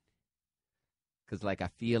Connecticut? Because like I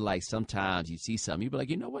feel like sometimes you see something, you be like,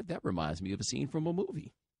 you know what, that reminds me of a scene from a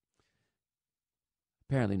movie.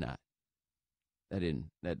 Apparently not.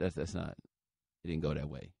 That's not, it didn't go that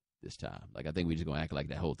way this time. Like, I think we just going to act like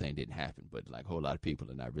that whole thing didn't happen, but like a whole lot of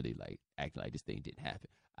people are not really like acting like this thing didn't happen.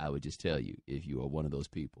 I would just tell you, if you are one of those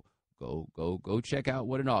people, go check out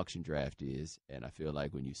what an auction draft is. And I feel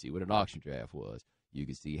like when you see what an auction draft was, you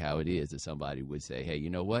can see how it is that somebody would say, hey, you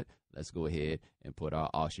know what? Let's go ahead and put our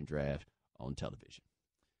auction draft on television.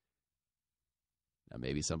 Now,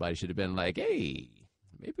 maybe somebody should have been like, hey,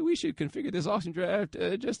 maybe we should configure this auction draft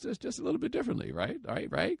just a little bit differently, right? All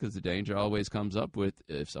right? Because the danger always comes up with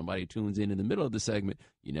if somebody tunes in the middle of the segment,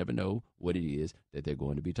 you never know what it is that they're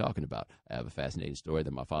going to be talking about. I have a fascinating story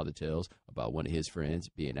that my father tells about one of his friends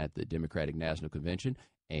being at the Democratic National Convention,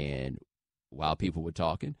 and while people were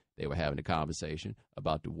talking, they were having a conversation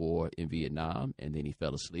about the war in Vietnam, and then he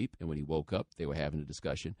fell asleep, and when he woke up, they were having a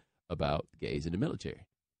discussion about gays in the military.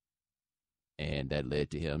 And that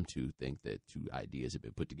led to him to think that 2 ideas had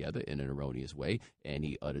been put together in an erroneous way, and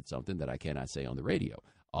he uttered something that I cannot say on the radio.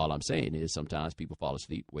 All I'm saying is sometimes people fall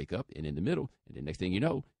asleep, wake up, and in the middle, and the next thing you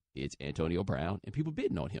know, it's Antonio Brown and people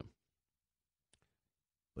bidding on him.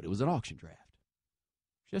 But it was an auction draft.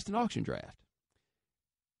 Just an auction draft.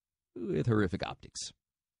 With horrific optics.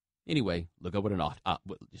 Anyway, look up what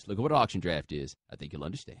just look up what an auction draft is. I think you'll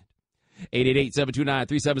understand.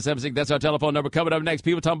 888-729-3776. That's our telephone number. Coming up next,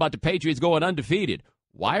 people talking about the Patriots going undefeated.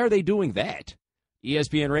 Why are they doing that?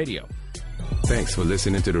 ESPN Radio. Thanks for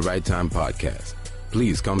listening to the Right Time Podcast.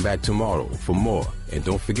 Please come back tomorrow for more. And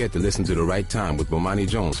don't forget to listen to The Right Time with Bomani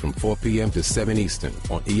Jones from 4 p.m. to 7 Eastern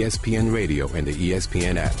on ESPN Radio and the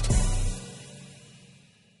ESPN app.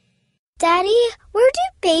 Daddy, where do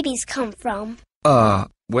babies come from? Honey?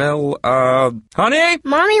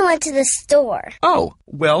 Mommy went to the store. Oh,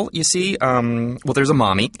 well, you see, there's a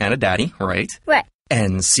mommy and a daddy, right? Right.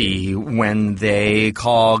 And see, when they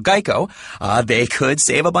call Geico, they could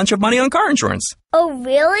save a bunch of money on car insurance. Oh,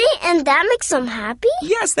 really? And that makes them happy?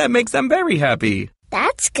 Yes, that makes them very happy.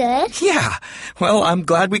 That's good. Yeah. Well, I'm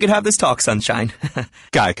glad we could have this talk, sunshine.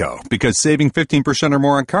 Geico, because saving 15% or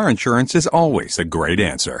more on car insurance is always a great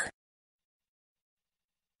answer.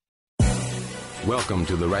 Welcome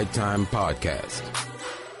to the Right Time Podcast.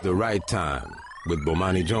 The Right Time with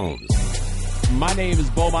Bomani Jones. My name is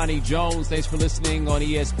Bomani Jones. Thanks for listening on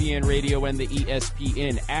ESPN Radio and the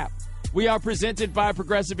ESPN app. We are presented by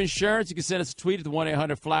Progressive Insurance. You can send us a tweet at the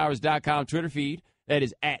 1-800-Flowers.com Twitter feed. That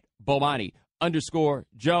is at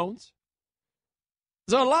Bomani_Jones.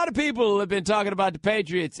 So a lot of people have been talking about the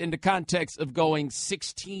Patriots in the context of going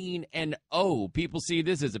 16-0. People see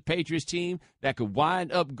this as a Patriots team that could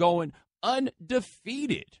wind up going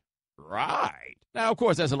undefeated. Right. Now, of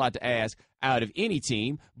course, that's a lot to ask out of any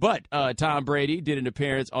team, but Tom Brady did an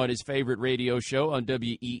appearance on his favorite radio show on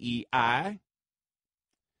WEEI.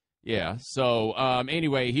 Yeah, so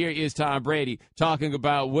anyway, here is Tom Brady talking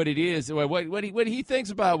about what it is, what he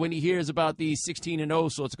thinks about when he hears about these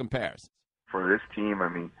 16-0 sorts of comparisons. For this team, I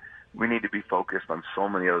mean, we need to be focused on so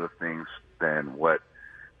many other things than what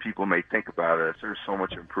people may think about us. There's so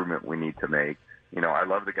much improvement we need to make. You know, I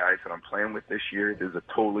love the guys that I'm playing with this year. There's a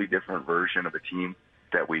totally different version of a team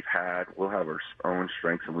that we've had. We'll have our own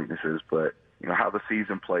strengths and weaknesses, but, you know, how the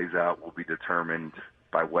season plays out will be determined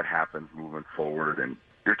by what happens moving forward. And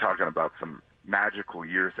you're talking about some magical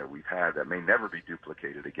years that we've had that may never be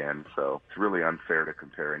duplicated again. So it's really unfair to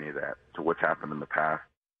compare any of that to what's happened in the past.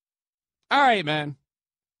 All right, man.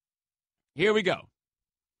 Here we go.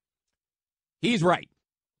 He's right.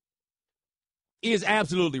 He is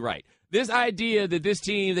absolutely right. This idea that this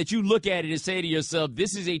team, that you look at it and say to yourself,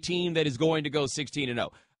 this is a team that is going to go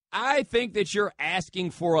 16-0. I think that you're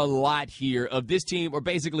asking for a lot here of this team or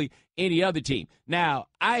basically any other team. Now,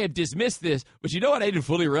 I have dismissed this, but you know what? I didn't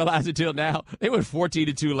fully realize until now. They went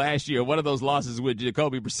 14-2 last year. One of those losses with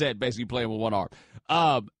Jacoby Brissett basically playing with one arm.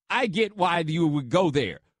 I get why you would go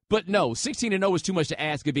there. But no, 16-0 is too much to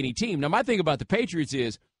ask of any team. Now, my thing about the Patriots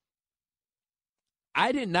is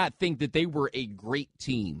I did not think that they were a great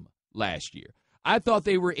team last year. I thought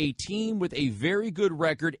they were a team with a very good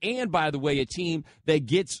record and, by the way, a team that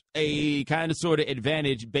gets a kind of sort of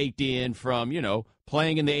advantage baked in from, you know,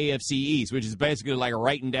 playing in the AFC East, which is basically like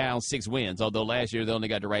writing down 6 wins, although last year they only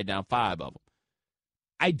got to write down 5 of them.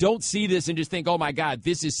 I don't see this and just think, oh, my God,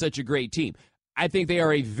 this is such a great team. I think they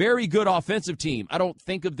are a very good offensive team. I don't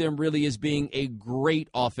think of them really as being a great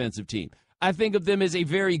offensive team. I think of them as a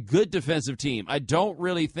very good defensive team. I don't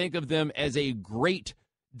really think of them as a great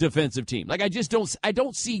defensive team. Like, I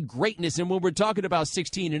don't see greatness. And when we're talking about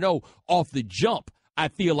 16-0 off the jump, I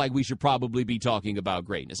feel like we should probably be talking about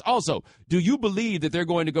greatness. Also, do you believe that they're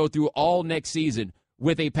going to go through all next season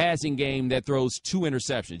with a passing game that throws 2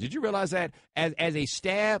 interceptions? Did you realize that as a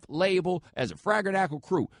staff label, as a Fraggernackle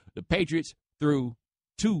crew, the Patriots threw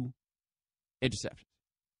 2 interceptions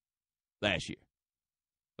last year?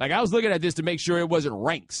 Like, I was looking at this to make sure it wasn't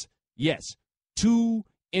ranks. Yes, 2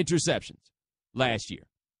 interceptions last year.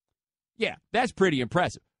 Yeah, that's pretty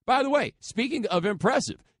impressive. By the way, speaking of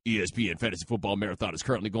impressive, ESPN Fantasy Football Marathon is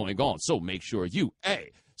currently going on, so make sure you,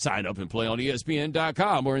 sign up and play on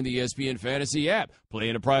ESPN.com or in the ESPN Fantasy app. Play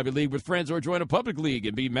in a private league with friends or join a public league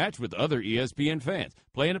and be matched with other ESPN fans.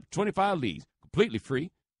 Play in 25 leagues, completely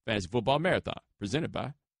free. Fantasy Football Marathon, presented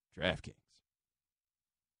by DraftKings.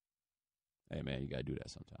 Hey, man, you got to do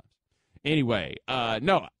that sometimes. Anyway,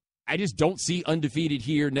 no, I just don't see undefeated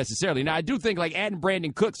here necessarily. Now, I do think, like, adding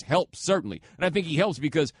Brandon Cooks helps, certainly. And I think he helps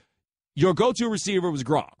because your go-to receiver was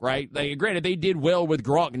Gronk, right? Like, granted, they did well with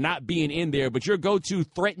Gronk not being in there, but your go-to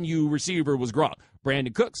threaten you receiver was Gronk.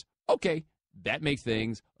 Brandon Cooks, okay, that makes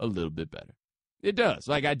things a little bit better. It does.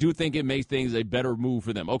 Like, I do think it makes things a better move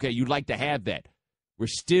for them. Okay, you'd like to have that. We're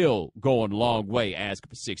still going a long way asking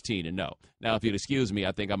for 16-0. Now, if you'd excuse me,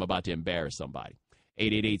 I think I'm about to embarrass somebody.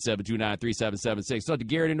 888-729-3776. Talk to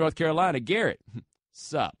Garrett in North Carolina. Garrett,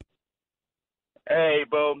 sup? Hey,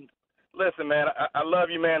 Bo. Listen, man, I love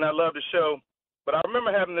you, man. I love the show. but I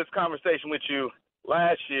remember having this conversation with you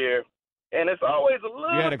last year, and it's always a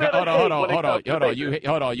little bit of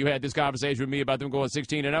Hold on. You had this conversation with me about them going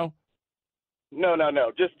 16-0? No.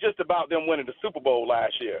 Just about them winning the Super Bowl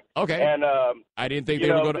last year. Okay. And I didn't think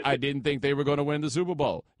they were going to win the Super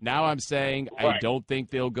Bowl. Now I'm saying I don't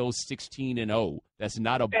think they'll go 16-0. That's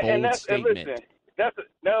not a bold statement. And listen,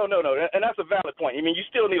 no, and that's a valid point. I mean, you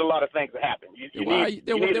still need a lot of things to happen.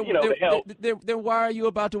 Then why are you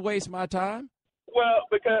about to waste my time? Well,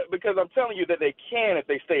 because I'm telling you that they can if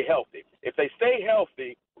they stay healthy. If they stay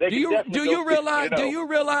healthy, they can definitely do you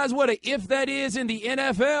realize what a if that is in the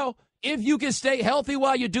NFL? If you can stay healthy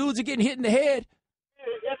while your dudes are getting hit in the head.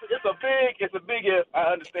 It's a big if.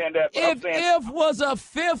 I understand that. If was a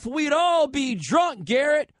fifth, we'd all be drunk,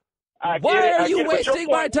 Garrett. Why are you wasting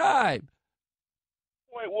my time?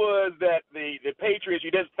 Point was that the Patriots,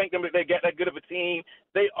 you didn't think them that they got that good of a team.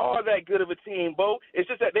 They are that good of a team, Bo. It's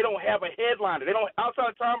just that they don't have a headliner. They don't, outside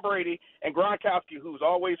of Tom Brady and Gronkowski, who's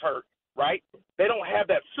always hurt, right? They don't have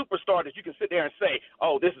that superstar that you can sit there and say,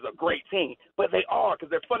 "Oh, this is a great team." But they are, because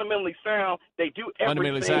they're fundamentally sound. They do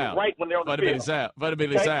everything right when they're on the field.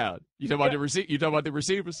 Fundamentally sound. You talking about the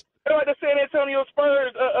receivers? They're like the San Antonio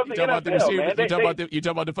Spurs of the NFL, man. You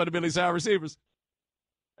talking about the fundamentally sound receivers?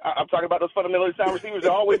 I'm talking about those fundamentally sound receivers that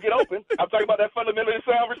always get open. I'm talking about that fundamentally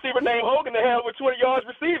sound receiver named Hogan that had over 20 yards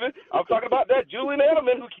receiving. I'm talking about that Julian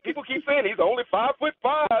Edelman, who people keep saying he's only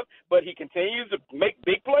 5'5", but he continues to make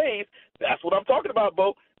big plays. That's what I'm talking about,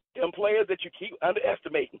 Bo. Them players that you keep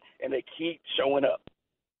underestimating, and they keep showing up.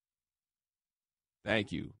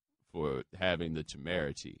 Thank you for having the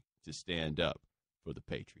temerity to stand up for the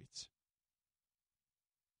Patriots.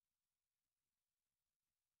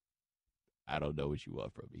 I don't know what you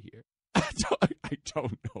want from me here. I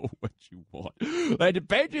don't know what you want. Like the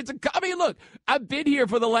Patriots look, I've been here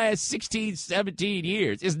for the last 16, 17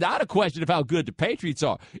 years. It's not a question of how good the Patriots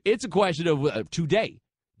are. It's a question of today.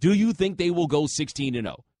 Do you think they will go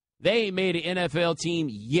 16-0? They ain't made an NFL team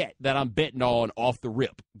yet that I'm betting on off the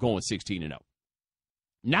rip going 16-0.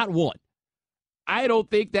 Not one. I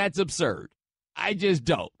don't think that's absurd. I just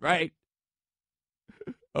don't, right?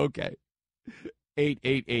 Okay.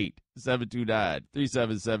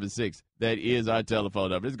 888-729-3776. That is our telephone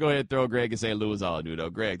number. Let's go ahead and throw Greg in St. Louis on,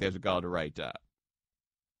 dude. Greg, thanks for calling the right time.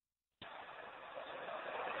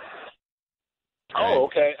 Oh,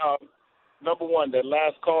 okay. Number one, that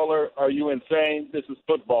last caller, are you insane? This is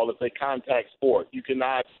football. It's a contact sport. You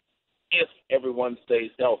cannot if everyone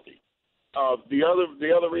stays healthy. The other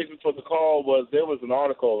reason for the call was there was an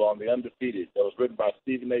article on the Undefeated that was written by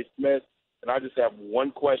Stephen A. Smith. And I just have one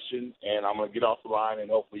question, and I'm going to get off the line, and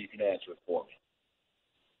hopefully you can answer it for me.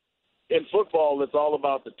 In football, it's all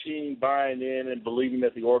about the team buying in and believing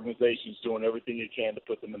that the organization is doing everything it can to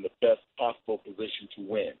put them in the best possible position to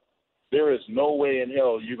win. There is no way in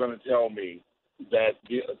hell you're going to tell me that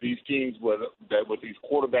these teams with these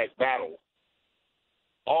quarterback battles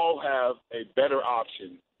all have a better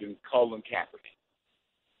option than Colin Kaepernick.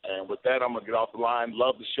 And with that, I'm going to get off the line.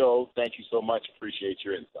 Love the show. Thank you so much. Appreciate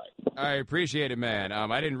your insight. I appreciate it, man.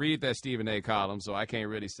 I didn't read that Stephen A. column, so I can't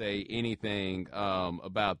really say anything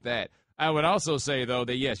about that. I would also say, though,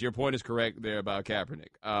 that, yes, your point is correct there about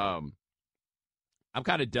Kaepernick. I'm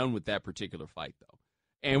kind of done with that particular fight, though.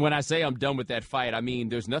 And when I say I'm done with that fight, I mean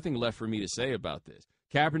there's nothing left for me to say about this.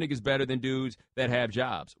 Kaepernick is better than dudes that have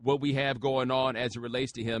jobs. What we have going on as it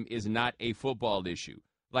relates to him is not a football issue.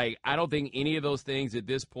 Like, I don't think any of those things at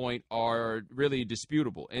this point are really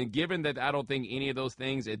disputable. And given that I don't think any of those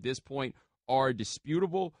things at this point are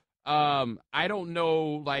disputable, I don't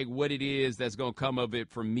know, like, what it is that's going to come of it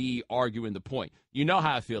from me arguing the point. You know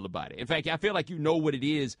how I feel about it. In fact, I feel like you know what it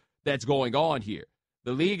is that's going on here.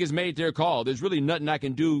 The league has made their call. There's really nothing I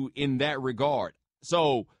can do in that regard.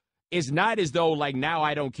 So it's not as though, like, now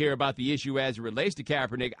I don't care about the issue as it relates to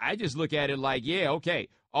Kaepernick. I just look at it like, yeah, okay.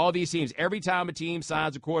 All these teams, every time a team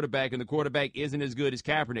signs a quarterback and the quarterback isn't as good as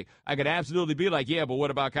Kaepernick, I could absolutely be like, yeah, but what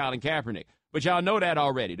about Colin Kaepernick? But y'all know that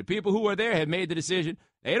already. The people who are there have made the decision.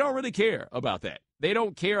 They don't really care about that. They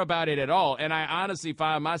don't care about it at all. And I honestly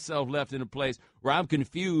find myself left in a place where I'm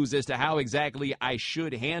confused as to how exactly I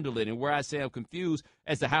should handle it. And where I say I'm confused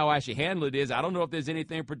as to how I should handle it is I don't know if there's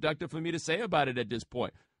anything productive for me to say about it at this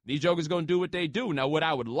point. These jokers going to do what they do. Now, what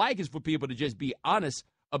I would like is for people to just be honest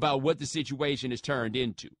about what the situation is turned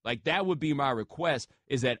into. Like, that would be my request,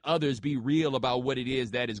 is that others be real about what it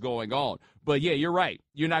is that is going on. But, yeah, you're right.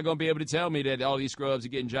 You're not going to be able to tell me that all these scrubs are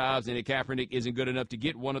getting jobs and that Kaepernick isn't good enough to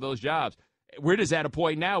get one of those jobs. We're just at a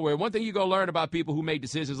point now where one thing you're going to learn about people who make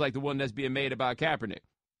decisions like the one that's being made about Kaepernick,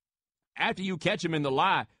 after you catch them in the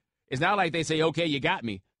lie, it's not like they say, okay, you got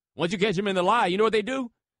me. Once you catch them in the lie, you know what they do?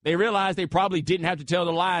 They realize they probably didn't have to tell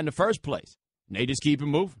the lie in the first place. And they just keep it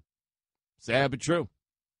moving. Sad but true.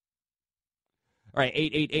 All right,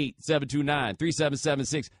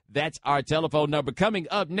 888-729-3776. That's our telephone number. Coming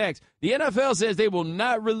up next, the NFL says they will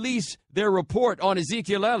not release their report on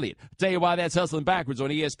Ezekiel Elliott. I'll tell you why that's hustling backwards on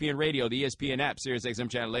ESPN Radio, the ESPN app, Sirius XM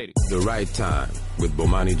Channel 80. The Right Time with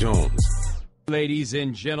Bomani Jones. Ladies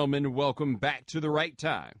and gentlemen, welcome back to The Right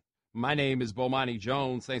Time. My name is Bomani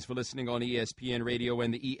Jones. Thanks for listening on ESPN Radio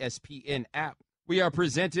and the ESPN app. We are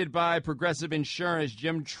presented by Progressive Insurance.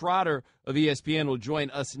 Jim Trotter of ESPN will join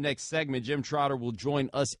us next segment. Jim Trotter will join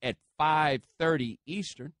us at 5:30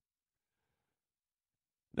 Eastern.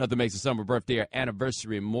 Nothing makes a summer birthday or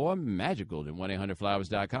anniversary more magical than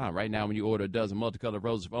 1-800-Flowers.com. Right now, when you order a dozen multicolored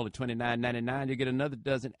roses for only $29.99, you get another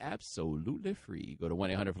dozen absolutely free. Go to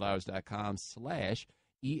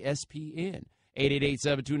 1-800-Flowers.com/ESPN.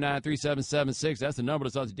 888-729-3776. That's the number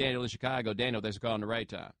to talk to Daniel in Chicago. Daniel, thanks for calling The Right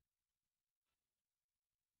Time.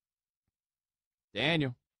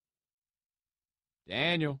 Daniel.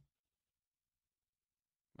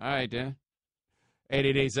 All right, Dan.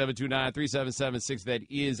 888-729-3776. That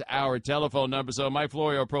is our telephone number. So Mike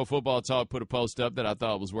Florio, Pro Football Talk, put a post up that I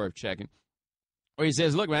thought was worth checking, where he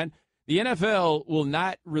says, look, man, the NFL will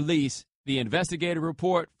not release the investigative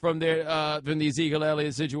report from the Ezekiel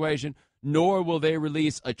Elliott situation, nor will they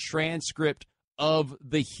release a transcript of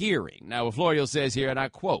the hearing. Now, what Florio says here, and I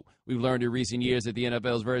quote, we've learned in recent years that the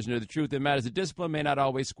NFL's version of the truth in matters of discipline may not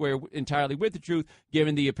always square entirely with the truth,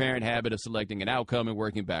 given the apparent habit of selecting an outcome and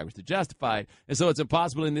working backwards to justify it. And so it's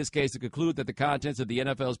impossible in this case to conclude that the contents of the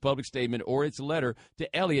NFL's public statement or its letter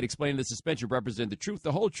to Elliott explaining the suspension represent the truth,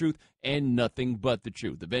 the whole truth, and nothing but the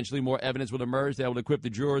truth. Eventually, more evidence will emerge that will equip the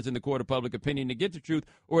jurors in the court of public opinion to get the truth,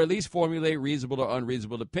 or at least formulate reasonable or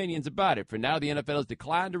unreasonable opinions about it. For now, the NFL has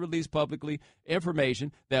declined to release publicly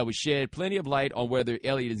information that would shed plenty of light on whether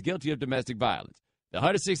Elliott is guilty of domestic violence. The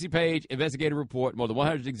 160-page investigative report, more than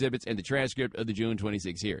 100 exhibits, and the transcript of the June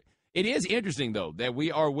 26 hearing. It is interesting, though, that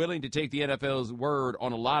we are willing to take the NFL's word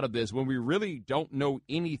on a lot of this when we really don't know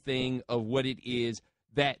anything of what it is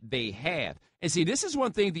that they have. And see, this is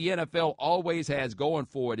one thing the NFL always has going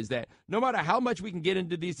for it, is that no matter how much we can get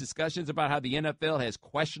into these discussions about how the NFL has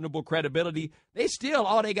questionable credibility,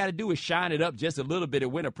 all they got to do is shine it up just a little bit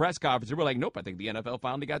and win a press conference. And we're like, nope, I think the NFL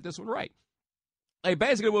finally got this one right. Like,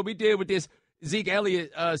 basically what we did with this Zeke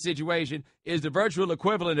Elliott situation is the virtual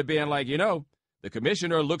equivalent of being like, the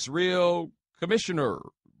commissioner looks real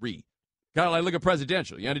commissioner-y. Kind of like look at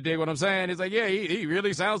presidential. You understand what I'm saying? It's like, yeah, he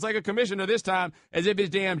really sounds like a commissioner this time, as if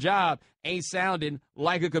his damn job ain't sounding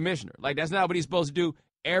like a commissioner. Like, that's not what he's supposed to do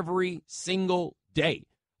every single day.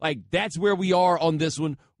 Like, that's where we are on this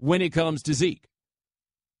one when it comes to Zeke.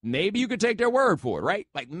 Maybe you could take their word for it, right?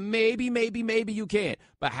 Like, maybe you can.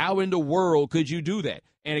 But how in the world could you do that?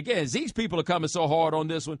 And again, Zeke's people are coming so hard on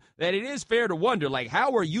this one that it is fair to wonder, like,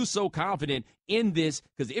 how are you so confident in this?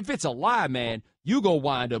 Because if it's a lie, man, you going to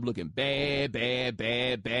wind up looking bad.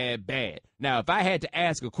 Now, if I had to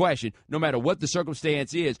ask a question, no matter what the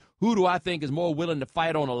circumstance is, who do I think is more willing to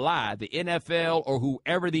fight on a lie, the NFL or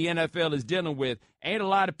whoever the NFL is dealing with? Ain't a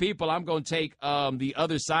lot of people I'm going to take the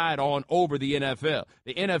other side on over the NFL.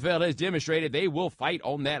 The NFL has demonstrated they will fight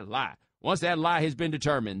on that lie. Once that lie has been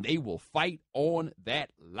determined, they will fight on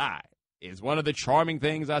that lie. It's one of the charming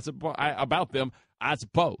things about them, I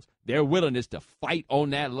suppose. Their willingness to fight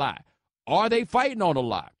on that lie. Are they fighting on a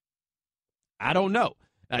lie? I don't know.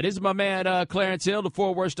 Now, this is my man Clarence Hill, the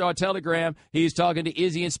Fort Worth Star-Telegram. He's talking to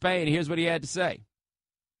Izzy in Spain. Here's what he had to say.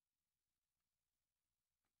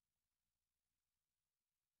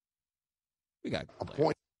 We got a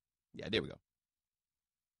point. Yeah, there we go.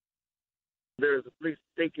 There's at least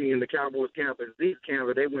thinking in the Cowboys camp and Zeke's camp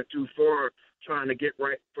that they went too far trying to get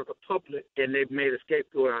right for the public, and they've made a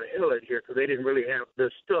scapegoat out of Elliott here because they didn't really have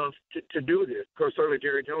the stuff to do this. Of course, certainly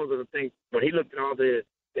Jerry Jones doesn't think, when he looked at all the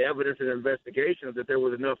evidence and investigations, that there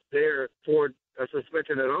was enough there for a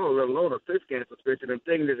suspension at all, let alone a fifth-game suspension. And the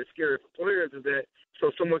thing that is scary for players is that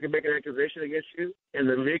so someone can make an accusation against you, and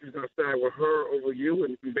the league is going to side with her over you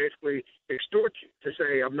and basically extort you to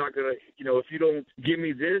say, I'm not going to, if you don't give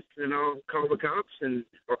me this, then I'll call the cops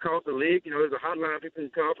or call the league. There's a hotline people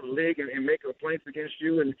can call for the league and make complaints against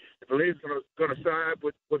you. And if the league's going to side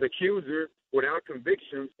with accuser without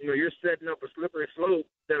conviction, you're setting up a slippery slope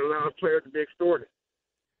that allows players to be extorted.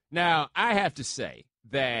 Now, I have to say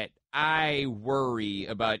that I worry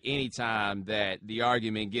about any time that the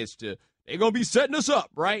argument gets to, they're going to be setting us up,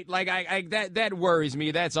 right? Like, that worries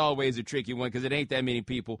me. That's always a tricky one because it ain't that many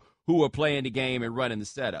people who are playing the game and running the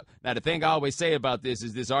setup. Now, the thing I always say about this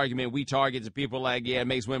is this argument we target to people like, yeah, it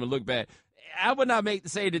makes women look bad. I would not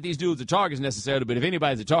say that these dudes are targets necessarily, but if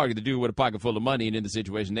anybody's a target, the dude with a pocket full of money and in the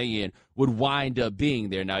situation they in would wind up being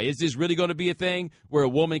there. Now, is this really going to be a thing where a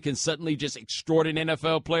woman can suddenly just extort an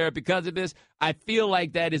NFL player because of this? I feel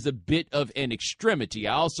like that is a bit of an extremity.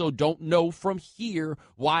 I also don't know from here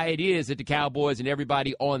why it is that the Cowboys and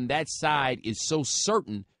everybody on that side is so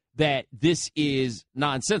certain that this is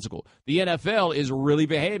nonsensical. The NFL is really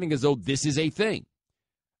behaving as though this is a thing.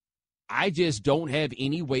 I just don't have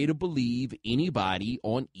any way to believe anybody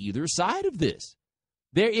on either side of this.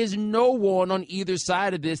 There is no one on either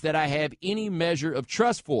side of this that I have any measure of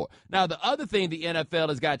trust for. Now, the other thing the NFL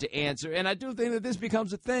has got to answer, and I do think that this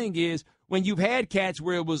becomes a thing, is when you've had cats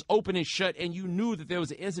where it was open and shut and you knew that there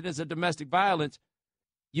was an incidence of domestic violence,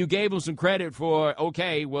 you gave them some credit for,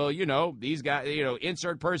 okay, well, these guys,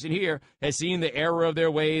 insert person here has seen the error of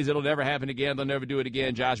their ways. It'll never happen again. They'll never do it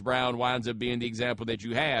again. Josh Brown winds up being the example that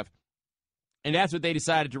you have. And that's what they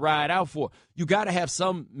decided to ride out for. You got to have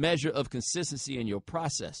some measure of consistency in your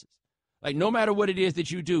processes. Like, no matter what it is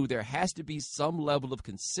that you do, there has to be some level of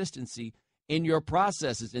consistency in your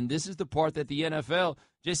processes. And this is the part that the NFL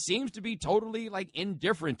just seems to be totally,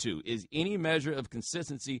 indifferent to, is any measure of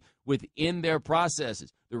consistency within their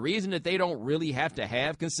processes. The reason that they don't really have to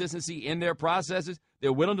have consistency in their processes,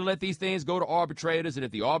 they're willing to let these things go to arbitrators, and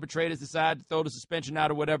if the arbitrators decide to throw the suspension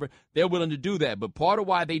out or whatever, they're willing to do that. But part of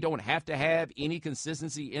why they don't have to have any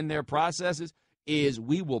consistency in their processes is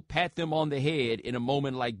we will pat them on the head in a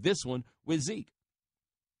moment like this one with Zeke.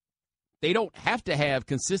 They don't have to have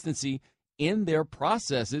consistency in their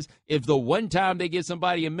processes. If the one time they give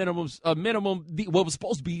somebody a minimum, what was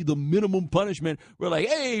supposed to be the minimum punishment, we're like,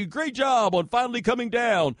 hey, great job on finally coming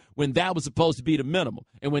down, when that was supposed to be the minimum.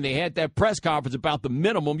 And when they had that press conference about the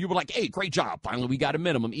minimum, you were like, hey, great job, finally we got a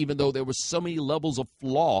minimum, even though there were so many levels of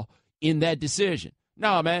flaw in that decision.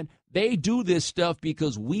 No, man, they do this stuff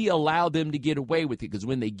because we allow them to get away with it, because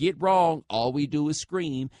when they get wrong, all we do is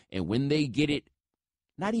scream, and when they get it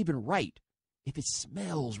not even right, if it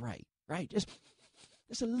smells right, just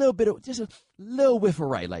a little bit of, just a little whiff of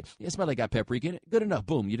right. Like, it smells like got paprika in it. Good enough.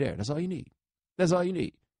 Boom, you're there. That's all you need. That's all you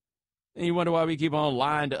need. And you wonder why we keep on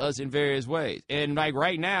lying to us in various ways. And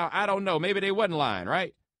right now, I don't know. Maybe they wasn't lying,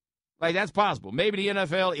 right? That's possible. Maybe the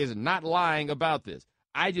NFL is not lying about this.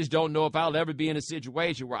 I just don't know if I'll ever be in a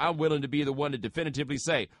situation where I'm willing to be the one to definitively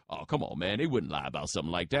say, oh, come on, man, they wouldn't lie about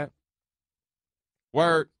something like that.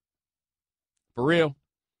 Word. For real?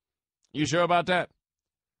 You sure about that?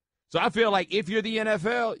 So I feel like if you're the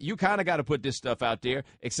NFL, you kind of got to put this stuff out there,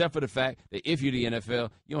 except for the fact that if you're the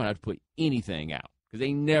NFL, you don't have to put anything out, because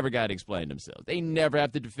they never got to explain themselves. They never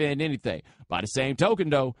have to defend anything. By the same token,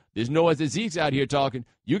 though, there's noise that Zeke's out here talking.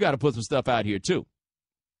 You got to put some stuff out here, too.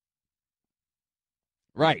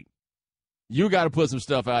 Right. You got to put some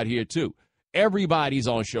stuff out here, too. Everybody's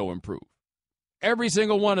on show and prove. Every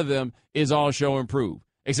single one of them is on show and prove,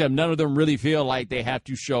 except none of them really feel like they have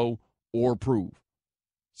to show or prove.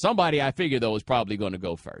 Somebody, I figure, though, is probably going to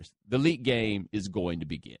go first. The league game is going to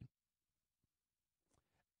begin.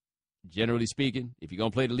 Generally speaking, if you're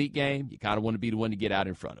going to play the league game, you kind of want to be the one to get out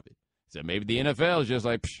in front of it. So maybe the NFL is just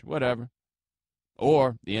like, whatever.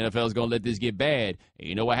 Or the NFL is going to let this get bad. And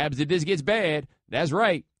you know what happens if this gets bad? That's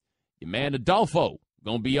right. Your man Adolfo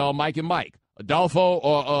going to be on Mike and Mike. Adolfo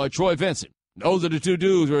or Troy Vincent. Those are the two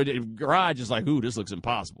dudes where the garage is like, ooh, this looks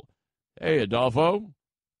impossible. Hey, Adolfo.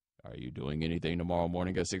 Are you doing anything tomorrow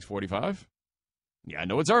morning at 6:45? Yeah, I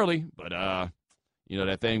know it's early, but,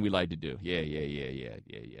 that thing we like to do. Yeah.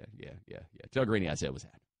 Tell Greeny I said what's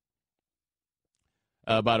happening.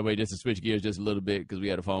 By the way, just to switch gears just a little bit, because we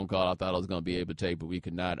had a phone call I thought I was going to be able to take, but we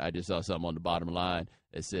could not. I just saw something on the bottom line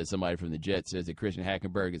that says somebody from the Jets says that Christian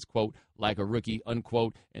Hackenberg is, quote, like a rookie,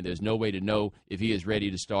 unquote, and there's no way to know if he is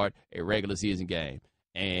ready to start a regular season game.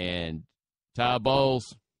 And Todd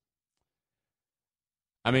Bowles,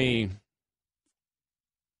 I mean,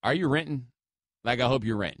 are you renting? I hope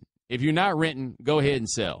you're renting. If you're not renting, go ahead and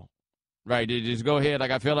sell. Right? Just go ahead.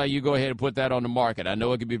 I feel like you go ahead and put that on the market. I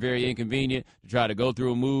know it can be very inconvenient to try to go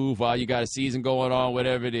through a move while you got a season going on,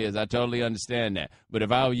 whatever it is. I totally understand that. But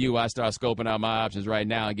if I were you, I start scoping out my options right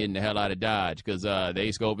now and getting the hell out of Dodge, because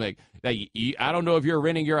they scope. I don't know if you're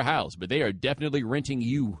renting your house, but they are definitely renting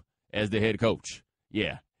you as the head coach.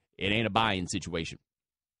 Yeah, it ain't a buying situation.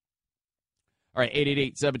 All right,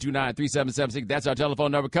 888-729-3776. That's our telephone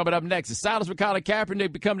number. Coming up next is silence with Colin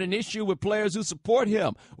Kaepernick becoming an issue with players who support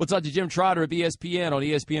him. We'll talk to Jim Trotter of ESPN on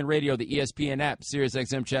ESPN Radio, the ESPN app, Sirius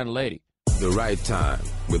XM Channel 80. The Right Time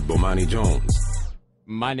with Bomani Jones.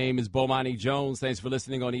 My name is Bomani Jones. Thanks for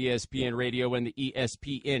listening on ESPN Radio and the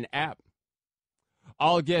ESPN app.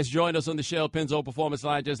 All guests join us on the Shell Pennzoil Performance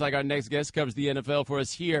Line, just like our next guest covers the NFL for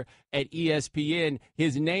us here at ESPN.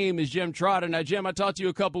 His name is Jim Trotter. Now, Jim, I talked to you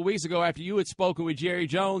a couple weeks ago after you had spoken with Jerry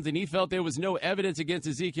Jones, and he felt there was no evidence against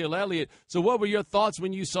Ezekiel Elliott. So what were your thoughts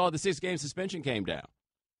when you saw the 6-game suspension came down?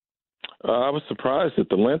 I was surprised at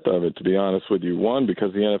the length of it, to be honest with you. One,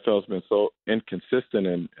 because the NFL has been so inconsistent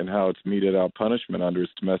in how it's meted out punishment under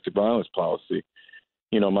its domestic violence policy.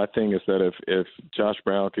 You know, my thing is that if Josh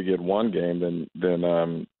Brown could get 1 game,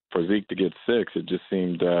 then for Zeke to get 6, it just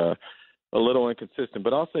seemed a little inconsistent.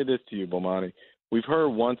 But I'll say this to you, Bomani. We've heard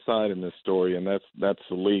one side in this story, and that's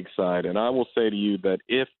the league side. And I will say to you that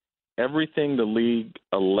if everything the league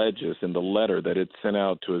alleges in the letter that it sent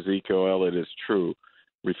out to Ezekiel Elliott is true,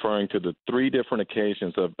 referring to the 3 different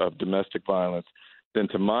occasions of domestic violence, then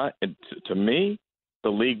to me, the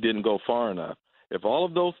league didn't go far enough. If all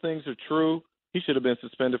of those things are true, he should have been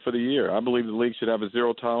suspended for the year. I believe the league should have a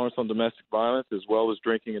zero tolerance on domestic violence as well as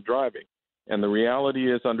drinking and driving. And the reality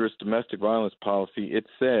is, under its domestic violence policy, it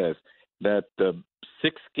says that the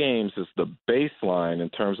 6 games is the baseline in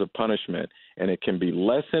terms of punishment, and it can be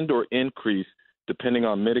lessened or increased depending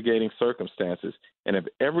on mitigating circumstances. And if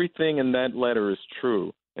everything in that letter is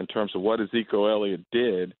true in terms of what Ezekiel Elliott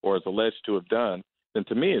did or is alleged to have done, then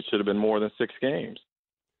to me it should have been more than 6 games.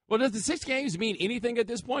 Well, does the 6 games mean anything at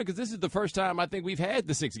this point? Because this is the first time I think we've had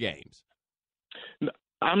the 6 games.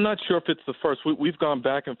 I'm not sure if it's the first. We've gone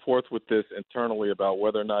back and forth with this internally about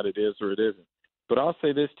whether or not it is or it isn't. But I'll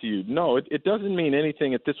say this to you. No, it doesn't mean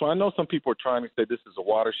anything at this point. I know some people are trying to say this is a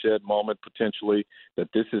watershed moment potentially, that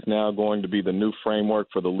this is now going to be the new framework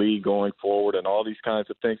for the league going forward and all these kinds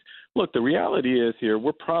of things. Look, the reality is here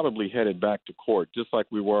we're probably headed back to court just like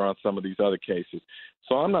we were on some of these other cases.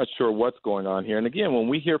 So I'm not sure what's going on here. And, again, when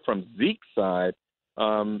we hear from Zeke's side,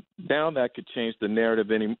 now that could change the narrative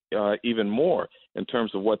even more in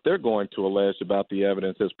terms of what they're going to allege about the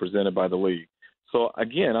evidence as presented by the league. So,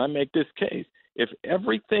 again, I make this case. If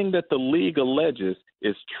everything that the league alleges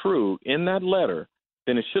is true in that letter,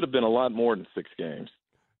 then it should have been a lot more than 6 games.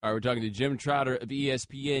 All right, we're talking to Jim Trotter of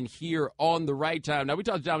ESPN here on The Right Time. Now, we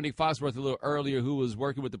talked to Domonique Foxworth a little earlier, who was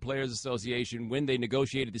working with the Players Association when they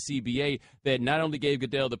negotiated the CBA that not only gave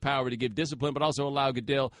Goodell the power to give discipline, but also allowed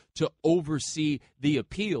Goodell to oversee the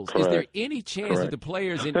appeals. Correct. Is there any chance Correct. that the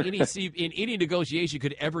players in any negotiation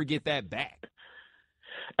could ever get that back?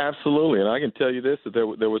 Absolutely, and I can tell you this, that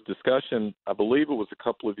there was discussion, I believe it was a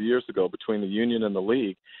couple of years ago, between the union and the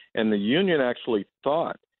league, and the union actually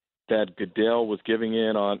thought that Goodell was giving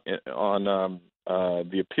in on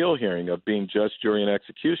the appeal hearing of being judge, jury, and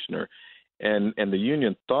executioner, and the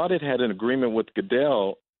union thought it had an agreement with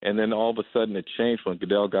Goodell, and then all of a sudden it changed when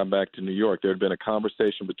Goodell got back to New York. There had been a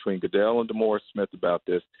conversation between Goodell and DeMaurice Smith about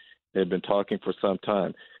this. They had been talking for some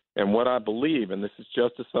time. And what I believe, and this is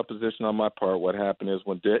just a supposition on my part, what happened is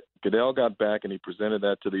when Goodell got back and he presented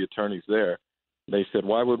that to the attorneys there, they said,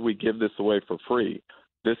 why would we give this away for free?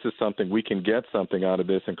 This is something we can get something out of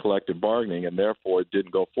this in collective bargaining, and therefore it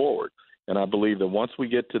didn't go forward. And I believe that once we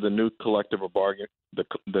get to the new collective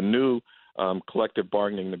collective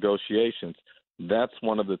bargaining negotiations, that's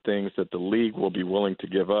one of the things that the league will be willing to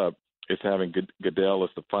give up, is having Goodell as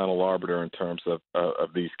the final arbiter in terms of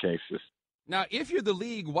these cases. Now, if you're the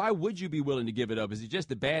league, why would you be willing to give it up? Is it just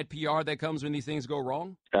the bad PR that comes when these things go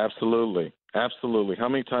wrong? Absolutely. Absolutely. How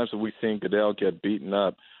many times have we seen Goodell get beaten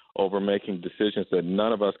up over making decisions that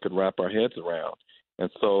none of us could wrap our heads around? And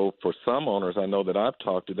so for some owners I know that I've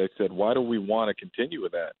talked to, they said, why do we want to continue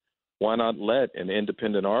with that? Why not let an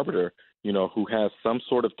independent arbiter, who has some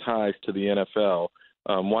sort of ties to the NFL,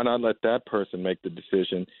 why not let that person make the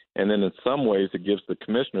decision? And then in some ways it gives the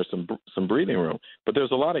commissioner some breathing room. But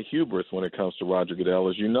there's a lot of hubris when it comes to Roger Goodell,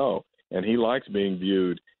 as you know, and he likes being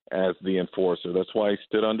viewed as the enforcer. That's why he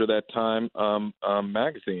stood under that Time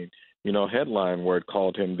magazine, headline where it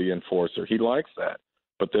called him the enforcer. He likes that.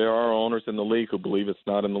 But there are owners in the league who believe it's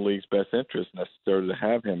not in the league's best interest necessarily to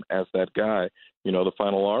have him as that guy, the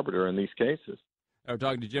final arbiter in these cases. We're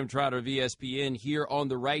talking to Jim Trotter of ESPN here on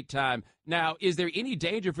The Right Time. Now, is there any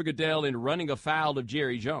danger for Goodell in running afoul of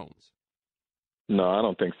Jerry Jones? No, I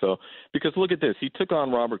don't think so. Because look at this. He took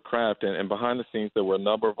on Robert Kraft, and behind the scenes there were a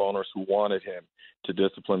number of owners who wanted him to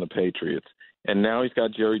discipline the Patriots. And now he's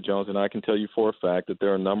got Jerry Jones, and I can tell you for a fact that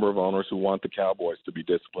there are a number of owners who want the Cowboys to be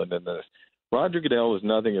disciplined in this. Roger Goodell is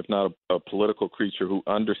nothing if not a political creature who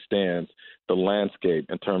understands the landscape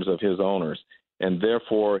in terms of his owners. And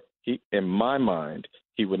therefore, in my mind,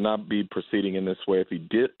 he would not be proceeding in this way if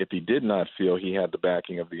he did not feel he had the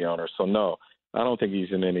backing of the owner. So no, I don't think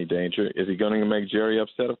he's in any danger. Is he going to make Jerry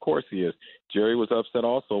upset? Of course he is. Jerry was upset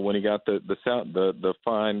also when he got the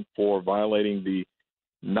fine for violating the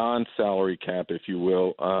non-salary cap, if you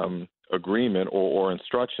will, agreement or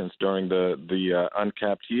instructions during the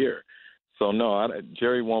uncapped year. So, no,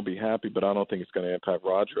 Jerry won't be happy, but I don't think it's going to impact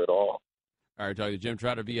Roger at all. All right, talking to Jim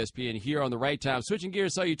Trotter of ESPN here on The Right Time. Switching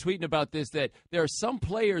gears, saw you tweeting about this, that there are some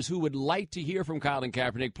players who would like to hear from Colin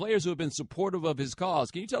Kaepernick, players who have been supportive of his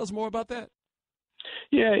cause. Can you tell us more about that?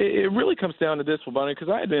 Yeah, it really comes down to this, Bomani, because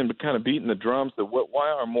I had been kind of beating the drums that why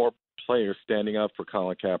aren't more players standing up for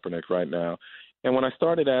Colin Kaepernick right now? And when I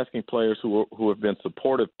started asking players who have been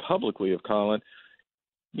supportive publicly of Colin,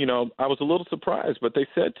 I was a little surprised, but they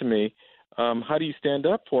said to me, how do you stand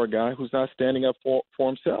up for a guy who's not standing up for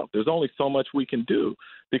himself? There's only so much we can do,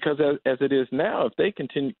 because as it is now, if they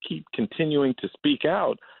keep continuing to speak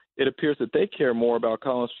out, it appears that they care more about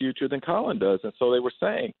Colin's future than Colin does. And so they were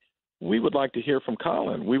saying, we would like to hear from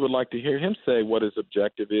Colin. We would like to hear him say what his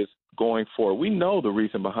objective is going forward. We know the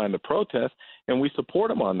reason behind the protest, and we support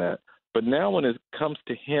him on that. But now when it comes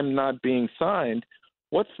to him not being signed,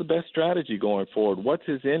 what's the best strategy going forward? What's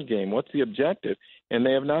his end game? What's the objective? And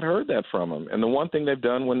they have not heard that from him. And the one thing they've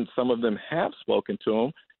done when some of them have spoken to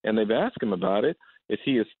him and they've asked him about it is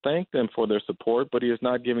he has thanked them for their support, but he is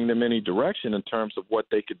not giving them any direction in terms of what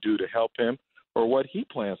they could do to help him or what he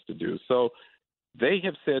plans to do. So they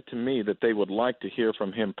have said to me that they would like to hear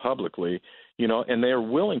from him publicly, and they're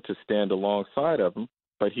willing to stand alongside of him,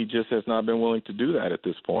 but he just has not been willing to do that at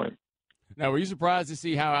this point. Now, were you surprised to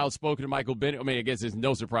see how outspoken Michael Bennett? I mean, I guess there's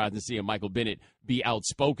no surprise to seeing Michael Bennett be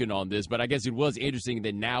outspoken on this, but I guess it was interesting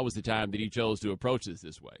that now was the time that he chose to approach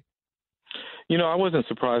this way. I wasn't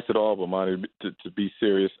surprised at all, Bomani, to be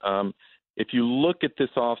serious. If you look at this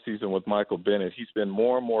offseason with Michael Bennett, he's been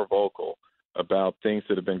more and more vocal about things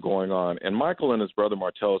that have been going on. And Michael and his brother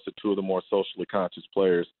Martellus are two of the more socially conscious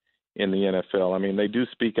players in the NFL. I mean, they do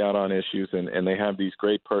speak out on issues, and they have these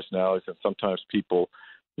great personalities, and sometimes people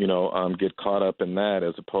get caught up in that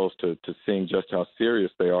as opposed to seeing just how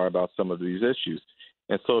serious they are about some of these issues.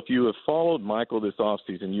 And so if you have followed Michael this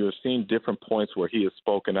offseason, you have seen different points where he has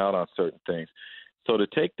spoken out on certain things. So to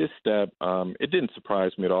take this step, it didn't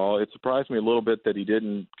surprise me at all. It surprised me a little bit that he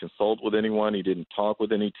didn't consult with anyone. He didn't talk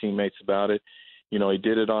with any teammates about it. He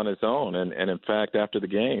did it on his own. And in fact, after the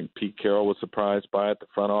game, Pete Carroll was surprised by it. The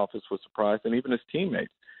front office was surprised, and even his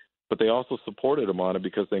teammates. But they also supported him on it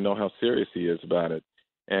because they know how serious he is about it.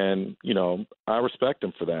 And, I respect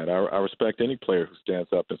him for that. I respect any player who stands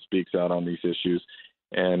up and speaks out on these issues.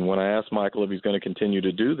 And when I asked Michael if he's going to continue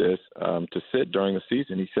to do this, to sit during the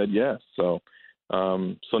season, he said yes. So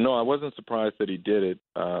no, I wasn't surprised that he did it.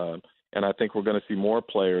 And I think we're going to see more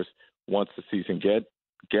players once the season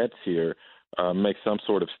gets here make some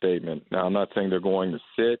sort of statement. Now, I'm not saying they're going to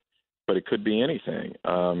sit, but it could be anything.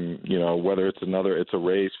 Whether it's a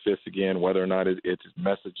raised fist again, whether or not it's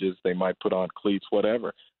messages they might put on cleats,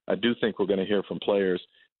 whatever. I do think we're going to hear from players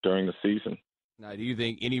during the season. Now, do you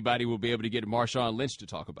think anybody will be able to get Marshawn Lynch to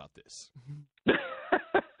talk about this?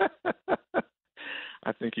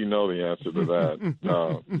 I think you know the answer to that.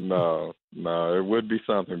 No. It would be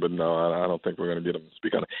something, but no, I don't think we're going to get him to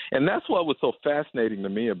speak on it. And that's what was so fascinating to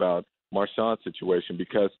me about Marshawn's situation,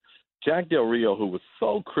 because Jack Del Rio, who was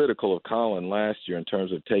so critical of Colin last year in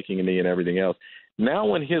terms of taking a knee and everything else, now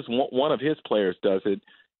when one of his players does it,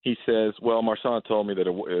 he says, well, Marshawn told me that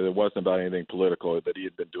it wasn't about anything political, that he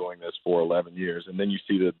had been doing this for 11 years. And then you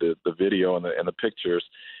see the video and the pictures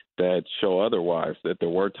that show otherwise, that there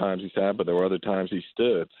were times he sat, but there were other times he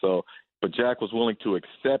stood. But Jack was willing to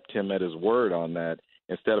accept him at his word on that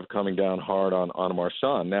instead of coming down hard on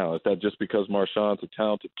Marshawn. Now, is that just because Marshawn's a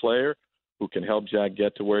talented player who can help Jack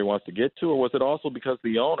get to where he wants to get to, or was it also because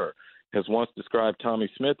the owner has once described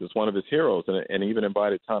Tommy Smith as one of his heroes and even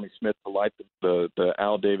invited Tommy Smith to light the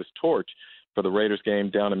Al Davis torch for the Raiders game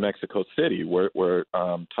down in Mexico City where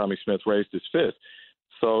Tommy Smith raised his fist?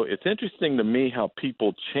 So it's interesting to me how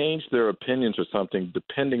people change their opinions or something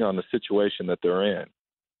depending on the situation that they're in.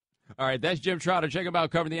 All right, that's Jim Trotter. Check him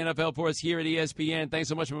out covering the NFL for us here at ESPN. Thanks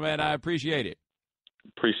so much, my man. I appreciate it.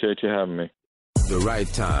 Appreciate you having me. The Right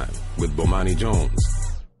Time with Bomani Jones.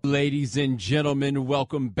 Ladies and gentlemen,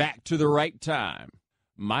 welcome back to The Right Time.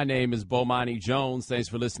 My name is Bomani Jones. Thanks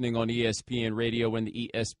for listening on ESPN Radio and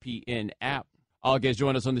the ESPN app. All guests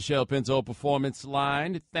join us on the Shell Pinto Performance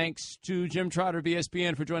Line. Thanks to Jim Trotter of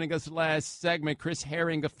ESPN for joining us last segment. Chris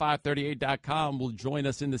Herring of 538.com will join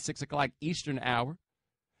us in the 6 o'clock Eastern hour.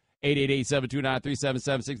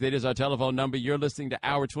 888-729-3776. That is our telephone number. You're listening to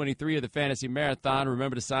Hour 23 of the Fantasy Marathon.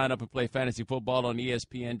 Remember to sign up and play fantasy football on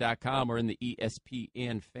ESPN.com or in the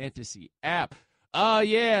ESPN Fantasy app.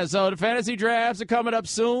 Yeah, so the fantasy drafts are coming up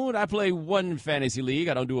soon. I play one fantasy league.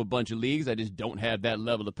 I don't do a bunch of leagues. I just don't have that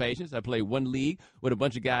level of patience. I play one league with a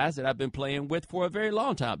bunch of guys that I've been playing with for a very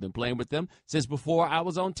long time. I've been playing with them since before I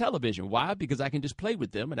was on television. Why? Because I can just play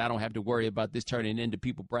with them, and I don't have to worry about this turning into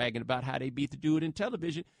people bragging about how they beat the dude in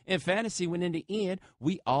television. In fantasy, when in the end,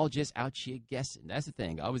 we all just out here guessing. That's the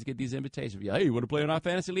thing. I always get these invitations from you. Hey, you want to play in our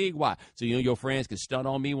fantasy league? Why? So you and your friends can stunt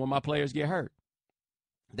on me when my players get hurt.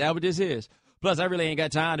 That's what this is. Plus, I really ain't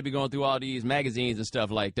got time to be going through all these magazines and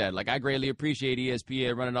stuff like that. Like, I greatly appreciate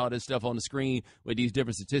ESPN running all this stuff on the screen with these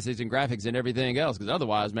different statistics and graphics and everything else, because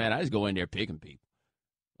otherwise, man, I just go in there picking people.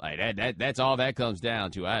 Like, that's all that comes down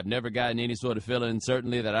to. I've never gotten any sort of feeling,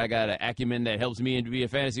 certainly, that I got an acumen that helps me to be a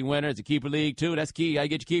fantasy winner. It's a keeper league, too. That's key. I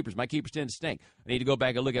get your keepers. My keepers tend to stink. I need to go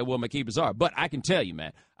back and look at what my keepers are. But I can tell you,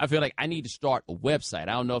 man, I feel like I need to start a website.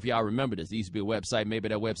 I don't know if y'all remember this. There used to be a website. Maybe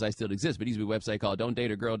that website still exists, but there used to be a website called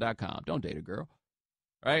don'tdateagirl.com. Don't date a girl.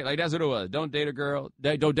 Right? Like, that's what it was. Don't date a girl.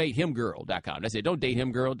 Don't date him girl.com. That's it. Don't date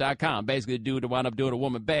him girl.com. Basically, the dude that wound up doing a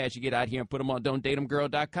woman bad, you get out here and put them on don't date him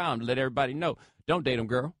girl.com to let everybody know. Don't date him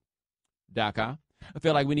girl.com. I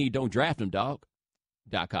feel like we need don't draft him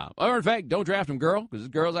dog.com. Or, in fact, don't draft him girl, because there's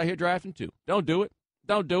girls out here drafting too. Don't do it.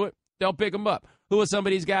 Don't do it. Don't pick them up. Who are some of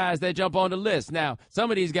these guys that jump on the list? Now, some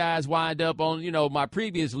of these guys wind up on, my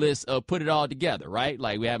previous list of put it all together, right?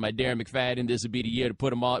 Like, we had my Darren McFadden. This would be the year to put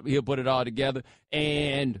them all. He'll put it all together.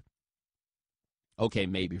 And, okay,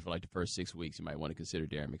 maybe for like the first 6 weeks, you might want to consider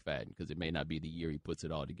Darren McFadden, because it may not be the year he puts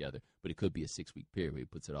it all together, but it could be a 6-week period where he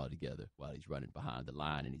puts it all together while he's running behind the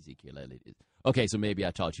line and Ezekiel Elliott is. Okay, so maybe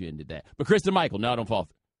I taught you into that. But Christian Michael, no, don't fall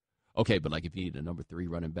for it. Okay, but like if you need a number 3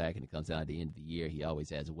 running back and it comes down to the end of the year, he always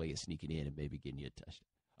has a way of sneaking in and maybe getting you a touchdown.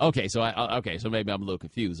 Okay, so maybe I'm a little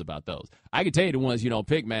confused about those. I can tell you the ones you don't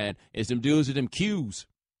pick, man, is them dudes with them Qs.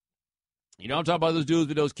 You know what I'm talking about, those dudes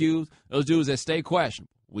with those Qs? Those dudes that stay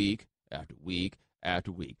questionable week after week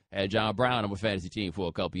after week. Had John Brown on my fantasy team for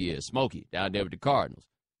a couple years. Smokey down there with the Cardinals.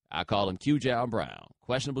 I call him Q John Brown.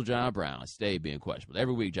 Questionable John Brown. Stayed being questionable.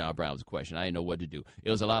 Every week John Brown was a question. I didn't know what to do. It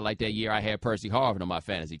was a lot like that year I had Percy Harvin on my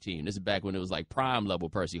fantasy team. This is back when it was like prime level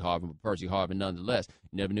Percy Harvin, but Percy Harvin nonetheless.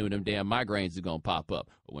 You never knew them damn migraines were going to pop up.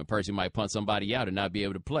 Or when Percy might punt somebody out and not be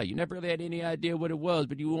able to play. You never really had any idea what it was,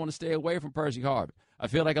 but you want to stay away from Percy Harvin. I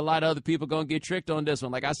feel like a lot of other people going to get tricked on this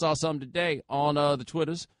one. Like I saw something today on the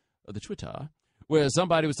Twitter, where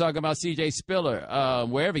somebody was talking about C.J. Spiller,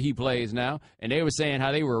 wherever he plays now, and they were saying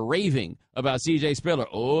how they were raving about C.J. Spiller.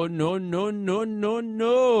 Oh, no, no, no, no,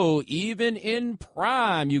 no. Even in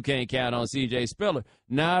prime, you can't count on C.J. Spiller.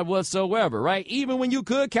 Not whatsoever, right? Even when you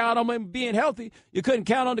could count on him being healthy, you couldn't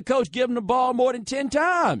count on the coach giving the ball more than 10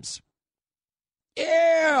 times.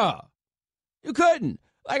 Yeah. You couldn't.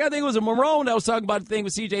 Like, I think it was a Marone that was talking about the thing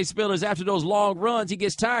with C.J. Spillers. After those long runs, he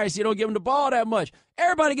gets tired, so you don't give him the ball that much.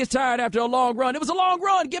 Everybody gets tired after a long run. It was a long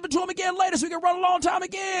run. Give it to him again later so he can run a long time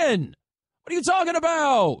again. What are you talking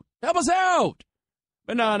about? Help us out.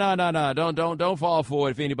 But no. Don't fall for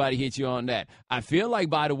it if anybody hits you on that. I feel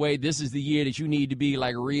like, by the way, this is the year that you need to be,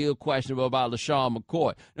 like, real questionable about LaShawn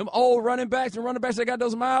McCoy. Them old running backs that got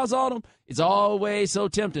those miles on them, it's always so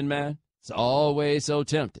tempting, man. It's always so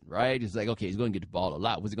tempting, right? It's like, okay, he's going to get the ball a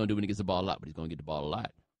lot. What's he going to do when he gets the ball a lot? But he's going to get the ball a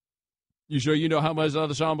lot. You sure you know how much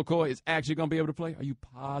LaShawn McCoy is actually going to be able to play? Are you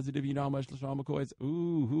positive you know how much LaShawn McCoy is?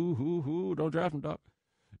 Ooh. Don't draft him, dog.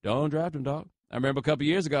 Don't draft him, dog. I remember a couple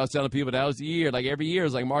years ago I was telling people that was the year. Like every year,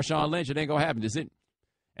 it's like Marshawn Lynch. It ain't going to happen. This isn't.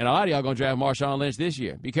 And a lot of y'all going to draft Marshawn Lynch this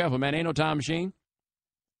year. Be careful, man. Ain't no time machine.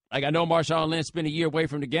 Like, I know Marshawn Lynch spent a year away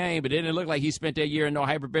from the game, but it didn't look like he spent that year in no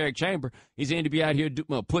hyperbaric chamber. He's going to be out here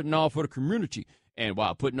putting on for the community. And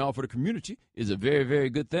while putting on for the community is a very, very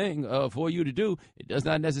good thing for you to do, it does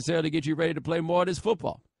not necessarily get you ready to play more of this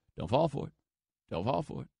football. Don't fall for it. Don't fall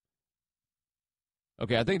for it.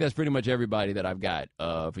 Okay, I think that's pretty much everybody that I've got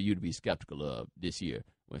for you to be skeptical of this year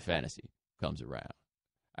when fantasy comes around.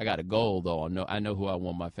 I got a goal, though. I know who I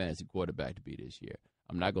want my fantasy quarterback to be this year.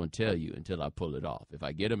 I'm not going to tell you until I pull it off. If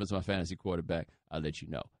I get him as my fantasy quarterback, I'll let you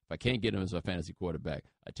know. If I can't get him as my fantasy quarterback,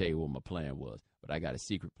 I'll tell you what my plan was. But I got a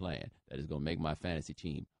secret plan that is going to make my fantasy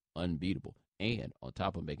team unbeatable. And on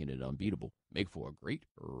top of making it unbeatable, make for a great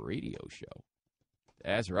radio show.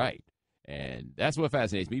 That's right. And that's what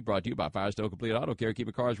fascinates me. Brought to you by Firestone Complete Auto Care.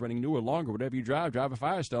 Keeping cars running newer, longer. Whatever you drive a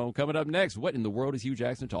Firestone. Coming up next, what in the world is Hugh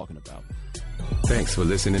Jackson talking about? Thanks for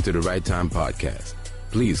listening to the Right Time Podcast.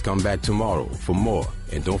 Please come back tomorrow for more.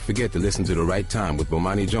 And don't forget to listen to The Right Time with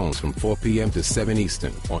Bomani Jones from 4 p.m. to 7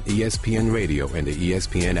 Eastern on ESPN Radio and the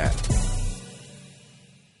ESPN app.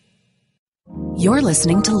 You're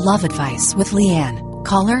listening to Love Advice with Leanne.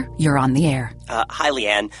 Caller, you're on the air. Hi,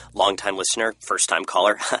 Leanne. Long-time listener, first-time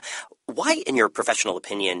caller. Why, in your professional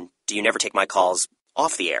opinion, do you never take my calls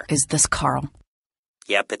off the air? Is this Carl?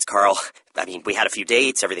 Yep, it's Carl. I mean, we had a few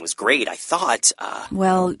dates. Everything was great. I thought,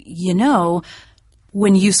 Well,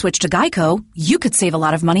 when you switch to Geico, you could save a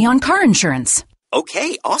lot of money on car insurance.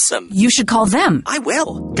 Okay, awesome. You should call them. I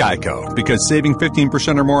will. Geico, because saving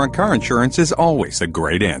 15% or more on car insurance is always a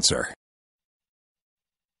great answer.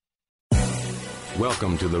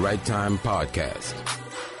 Welcome to the Right Time Podcast.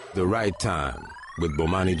 The Right Time with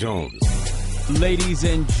Bomani Jones. Ladies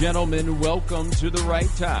and gentlemen, welcome to The Right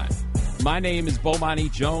Time. My name is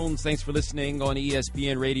Bomani Jones. Thanks for listening on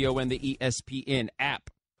ESPN Radio and the ESPN app.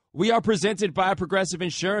 We are presented by Progressive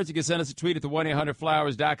Insurance. You can send us a tweet at the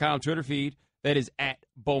 1-800-Flowers.com Twitter feed. That is at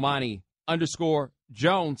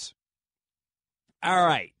Bomani_Jones. All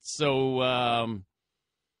right. So,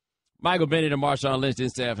 Michael Bennett and Marshawn Lynch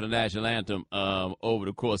didn't stand for the national anthem over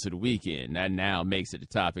the course of the weekend. That now makes it a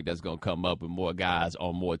topic that's going to come up with more guys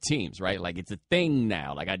on more teams, right? Like, it's a thing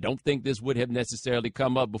now. Like, I don't think this would have necessarily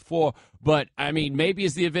come up before. But, I mean, maybe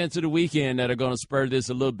it's the events of the weekend that are going to spur this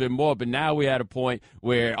a little bit more. But now we're at a point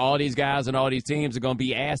where all these guys and all these teams are going to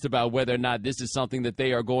be asked about whether or not this is something that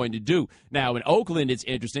they are going to do. Now, in Oakland, it's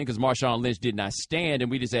interesting because Marshawn Lynch did not stand. And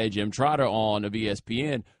we just had Jim Trotter on of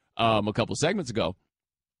ESPN a couple segments ago.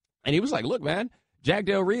 And he was like, look, man, Jack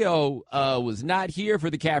Del Rio was not here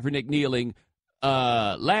for the Kaepernick kneeling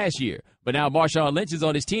last year. But now Marshawn Lynch is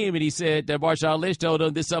on his team, and he said that Marshawn Lynch told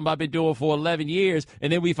him this is something I've been doing for 11 years.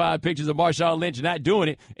 And then we find pictures of Marshawn Lynch not doing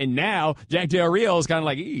it. And now Jack Del Rio is kind of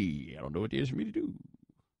like, I don't know what there is for me to do.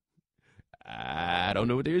 I don't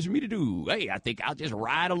know what there is for me to do. Hey, I think I'll just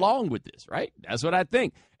ride along with this, right? That's what I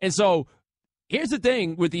think. And so here's the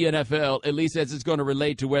thing with the NFL, at least as it's going to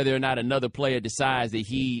relate to whether or not another player decides that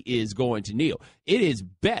he is going to kneel. It is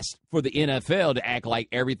best for the NFL to act like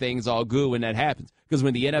everything's all good when that happens. Because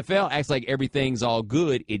when the NFL acts like everything's all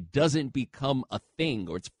good, it doesn't become a thing,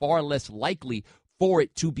 or it's far less likely for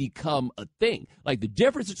it to become a thing. Like, the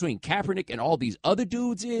difference between Kaepernick and all these other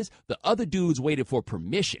dudes is the other dudes waited for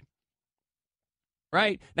permission.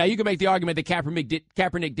 Right? Now, you can make the argument that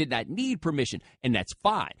Kaepernick did not need permission, and that's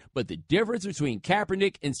fine. But the difference between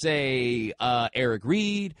Kaepernick and, say, Eric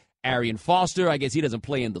Reed, Arian Foster, I guess he doesn't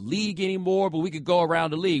play in the league anymore, but we could go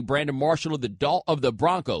around the league, Brandon Marshall of the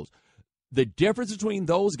Broncos. The difference between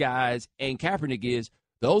those guys and Kaepernick is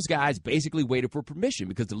those guys basically waited for permission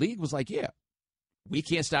because the league was like, yeah, we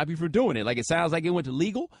can't stop you from doing it. Like, it sounds like it went to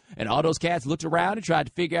legal, and all those cats looked around and tried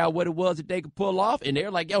to figure out what it was that they could pull off, and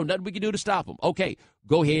they're like, yo, nothing we can do to stop them. Okay,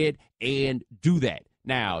 go ahead and do that.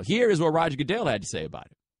 Now, here is what Roger Goodell had to say about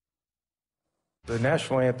it. The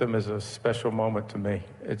national anthem is a special moment to me.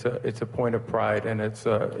 It's a point of pride, and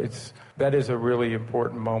that is a really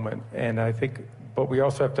important moment. And I think, but we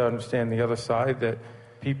also have to understand the other side, that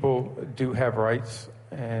people do have rights,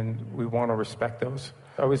 and we want to respect those.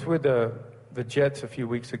 I was with the Jets a few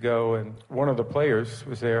weeks ago, and one of the players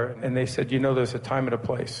was there, and they said, there's a time and a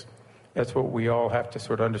place. That's what we all have to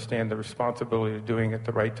sort of understand, the responsibility of doing it at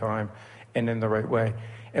the right time and in the right way.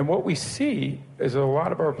 And what we see is a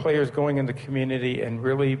lot of our players going in the community and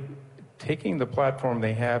really taking the platform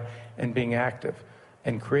they have and being active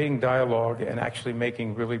and creating dialogue and actually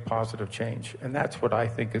making really positive change. And that's what I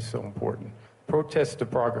think is so important. Protest to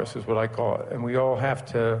progress is what I call it. And we all have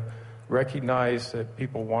to recognize that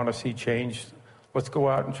people want to see change. Let's go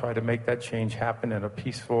out and try to make that change happen in a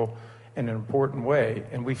peaceful and an important way.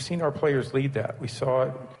 And we've seen our players lead that. We saw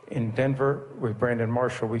it in Denver with Brandon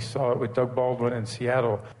Marshall. We saw it with Doug Baldwin in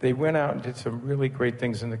Seattle. They went out and did some really great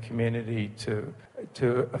things in the community to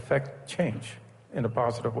affect change in a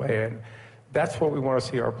positive way. And that's what we want to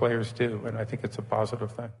see our players do. And I think it's a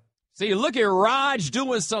positive thing. So you look at Raj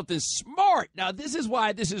doing something smart. Now, this is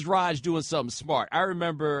why this is Raj doing something smart. I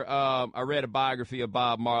remember I read a biography of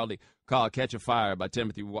Bob Marley called Catch a Fire by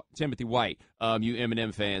Timothy White. You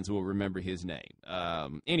Eminem fans will remember his name.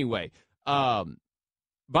 Anyway, Bob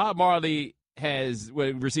Marley has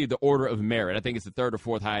received the Order of Merit. I think it's the third or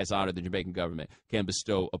fourth highest honor the Jamaican government can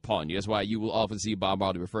bestow upon you. That's why you will often see Bob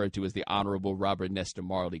Marley referred to as the Honorable Robert Nesta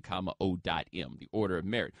Marley, O.M, the Order of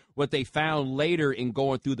Merit. What they found later in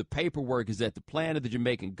going through the paperwork is that the plan of the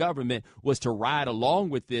Jamaican government was to ride along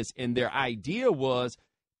with this, and their idea was,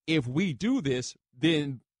 if we do this,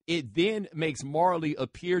 then it then makes Marley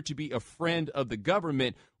appear to be a friend of the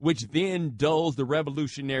government, which then dulls the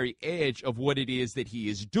revolutionary edge of what it is that he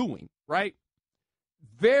is doing, right?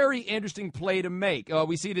 Very interesting play to make.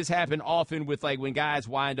 We see this happen often with, like, when guys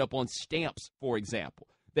wind up on stamps, for example,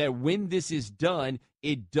 that when this is done,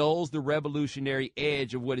 it dulls the revolutionary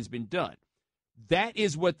edge of what has been done. That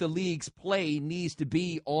is what the league's play needs to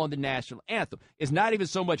be on the national anthem. It's not even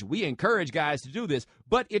so much we encourage guys to do this,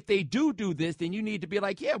 but if they do this, then you need to be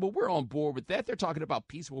like, yeah, well, we're on board with that. They're talking about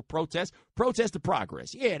peaceful protest to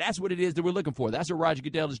progress. Yeah, that's what it is that we're looking for. That's what Roger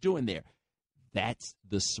Goodell is doing there. That's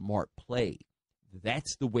the smart play.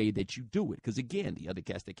 That's the way that you do it. Because, again, the other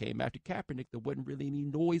cats that came after Kaepernick, there wasn't really any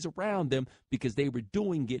noise around them because they were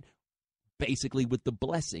doing it basically with the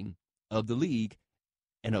blessing of the league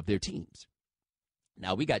and of their teams.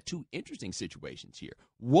 Now, we got two interesting situations here.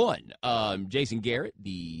 One, Jason Garrett,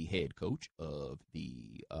 the head coach of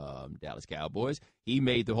the Dallas Cowboys, he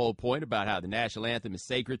made the whole point about how the national anthem is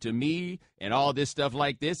sacred to me and all this stuff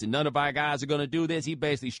like this, and none of our guys are going to do this. He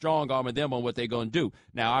basically strong-arming them on what they're going to do.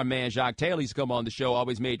 Now, our man Jacques Taylor's come on the show,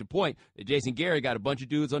 always made the point that Jason Garrett got a bunch of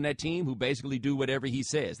dudes on that team who basically do whatever he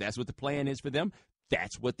says. That's what the plan is for them.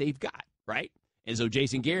 That's what they've got, right? And so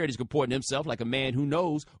Jason Garrett is comporting himself like a man who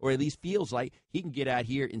knows, or at least feels like, he can get out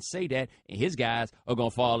here and say that, and his guys are going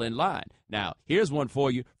to fall in line. Now, here's one for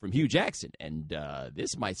you from Hugh Jackson, and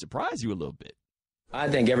this might surprise you a little bit. I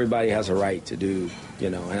think everybody has a right to do,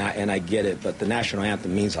 and I get it, but the national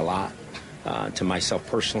anthem means a lot to myself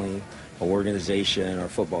personally, an organization, or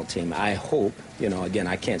football team. I hope, again,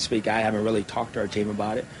 I can't speak. I haven't really talked to our team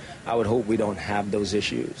about it. I would hope we don't have those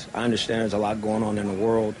issues. I understand there's a lot going on in the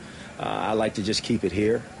world. I like to just keep it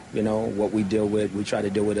here. What we deal with, we try to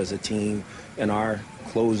deal with as a team in our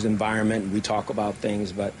closed environment. We talk about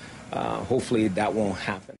things, but hopefully that won't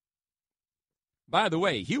happen. By the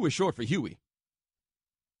way, Hugh is short for Huey.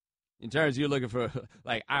 In terms of you're looking for,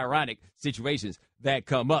 like, ironic situations that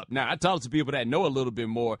come up. Now, I talk to people that know a little bit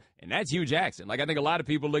more, and that's Hugh Jackson. Like, I think a lot of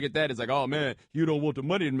people look at that as like, oh, man, you don't want the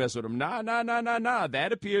money to mess with him. Nah.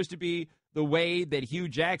 That appears to be the way that Hugh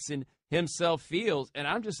Jackson himself feels. And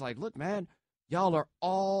I'm just like, look, man, y'all are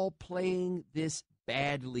all playing this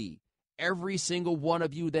badly. Every single one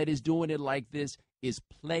of you that is doing it like this is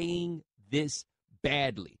playing this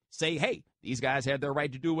badly. Say, hey, these guys have their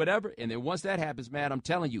right to do whatever. And then once that happens, man, I'm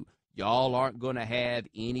telling you, y'all aren't going to have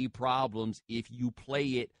any problems if you play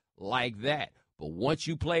it like that. But once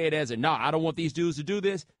you play it as a, I don't want these dudes to do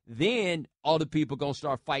this, then all the people going to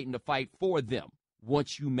start fighting the fight for them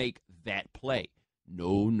once you make that play.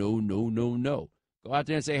 No. Go out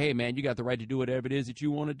there and say, hey, man, you got the right to do whatever it is that you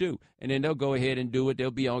want to do. And then they'll go ahead and do it.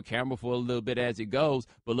 They'll be on camera for a little bit as it goes.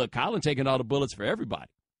 But look, Colin taking all the bullets for everybody.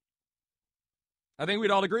 I think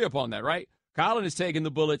we'd all agree upon that, right? Colin is taking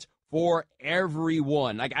the bullets for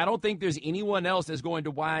everyone. Like, I don't think there's anyone else that's going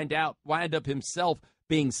to wind up himself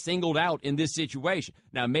being singled out in this situation.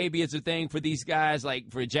 Now, maybe it's a thing for these guys,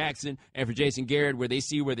 like for Jackson and for Jason Garrett, where they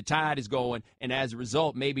see where the tide is going, and as a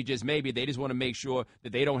result, maybe, just maybe, they just want to make sure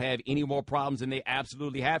that they don't have any more problems than they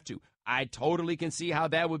absolutely have to. I totally can see how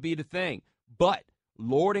that would be the thing. But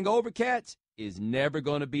lording over cats is never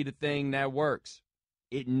going to be the thing that works.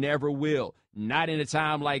 It never will. Not in a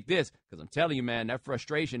time like this, because I'm telling you, man, that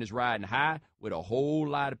frustration is riding high with a whole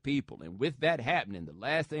lot of people. And with that happening, the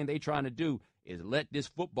last thing they're trying to do is let this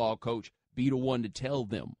football coach be the one to tell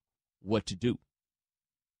them what to do.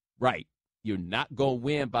 Right. You're not going to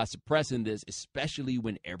win by suppressing this, especially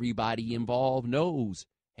when everybody involved knows,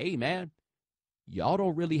 hey, man, y'all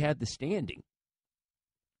don't really have the standing.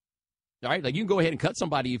 All right? Like, you can go ahead and cut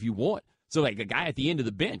somebody if you want. So, like, a guy at the end of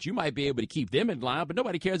the bench, you might be able to keep them in line, but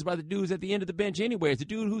nobody cares about the dudes at the end of the bench anyway. It's the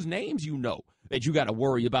dude whose names you know that you got to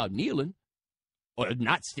worry about kneeling or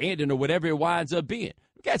not standing or whatever it winds up being.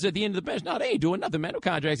 The guys at the end of the bench, no, they ain't doing nothing, man. No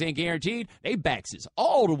contracts ain't guaranteed. They backs is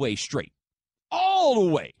all the way straight. All the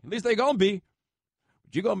way. At least they going to be.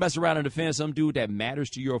 But you're going to mess around and defend some dude that matters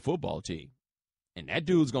to your football team. And that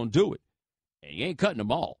dude's going to do it. And you ain't cutting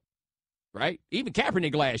them all. Right? Even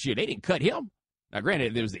Kaepernick last year, they didn't cut him. Now,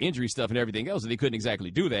 granted, there was the injury stuff and everything else, and they couldn't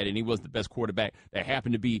exactly do that, and he wasn't the best quarterback that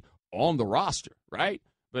happened to be on the roster, right?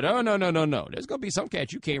 But no. There's going to be some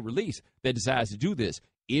cat you can't release that decides to do this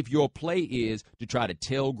if your play is to try to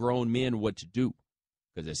tell grown men what to do.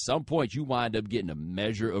 Because at some point, you wind up getting a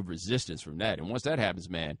measure of resistance from that. And once that happens,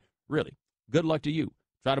 man, really, good luck to you.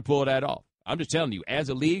 Try to pull that off. I'm just telling you, as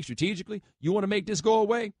a league, strategically, you want to make this go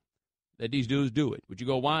away? Let these dudes do it. What you're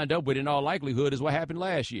going to wind up with, in all likelihood, is what happened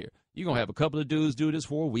last year. You're going to have a couple of dudes do this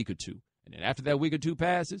for a week or two. And then after that week or two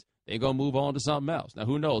passes, they're going to move on to something else. Now,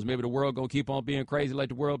 who knows? Maybe the world going to keep on being crazy like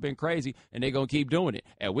the world been crazy, and they're going to keep doing it.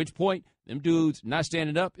 At which point, them dudes not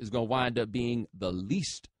standing up is going to wind up being the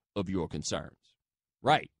least of your concerns.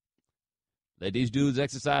 Right. Let these dudes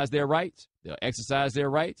exercise their rights. They'll exercise their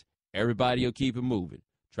rights. Everybody will keep it moving.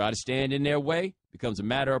 Try to stand in their way. Becomes a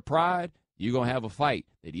matter of pride. You're going to have a fight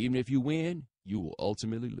that even if you win, you will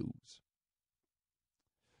ultimately lose.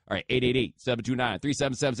 All right,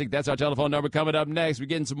 888-729-3776. That's our telephone number. Coming up next, we're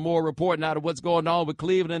getting some more reporting out of what's going on with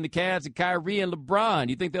Cleveland and the Cavs and Kyrie and LeBron.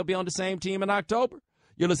 You think they'll be on the same team in October?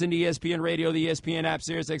 You're listening to ESPN Radio, the ESPN app,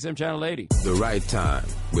 Sirius XM Channel 80. The Right Time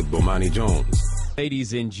with Bomani Jones.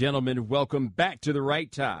 Ladies and gentlemen, welcome back to The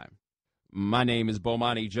Right Time. My name is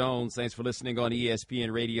Bomani Jones. Thanks for listening on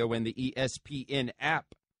ESPN Radio and the ESPN app.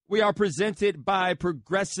 We are presented by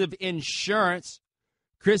Progressive Insurance.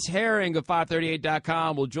 Chris Herring of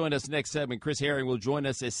 538.com will join us next segment. Chris Herring will join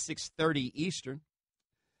us at 6:30 Eastern.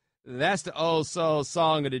 That's the old soul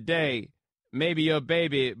song of the day, Maybe Your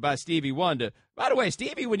Baby by Stevie Wonder. By the way,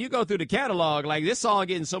 Stevie, when you go through the catalog, like this song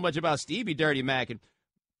getting so much about Stevie Dirty Mackin',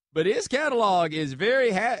 but his catalog is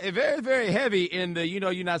very, very heavy in the,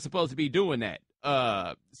 you're not supposed to be doing that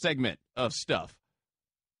segment of stuff.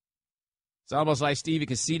 It's almost like Stevie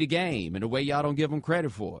can see the game in a way y'all don't give him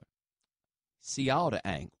credit for it. See all the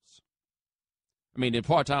angles. I mean, in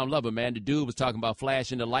Part-Time Lover, man, the dude was talking about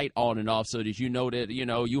flashing the light on and off so that you know that,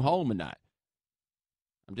 you home or not.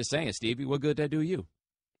 I'm just saying, Stevie, what good that do you?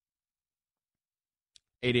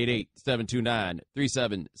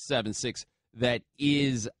 888-729-3776. That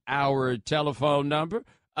is our telephone number.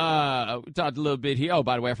 We talked a little bit here. Oh,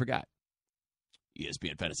 by the way, I forgot.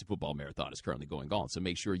 ESPN Fantasy Football Marathon is currently going on, so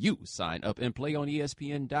make sure you sign up and play on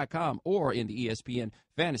ESPN.com or in the ESPN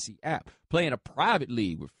Fantasy app. Play in a private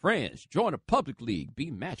league with friends. Join a public league.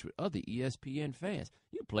 Be matched with other ESPN fans.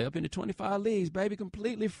 You can play up into 25 leagues, baby,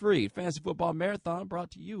 completely free. Fantasy Football Marathon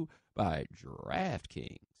brought to you by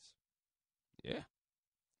DraftKings. Yeah.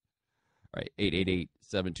 All right,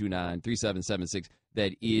 888-729-3776.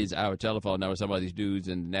 That is our telephone number. Some of these dudes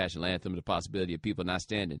in the national anthem, the possibility of people not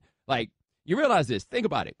standing. Like, you realize this. Think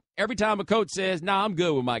about it. Every time a coach says, I'm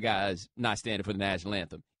good with my guys not standing for the national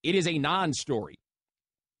anthem, it is a non-story.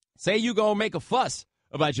 Say you going to make a fuss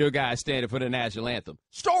about your guys standing for the national anthem.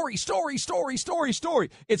 Story.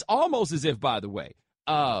 It's almost as if, by the way,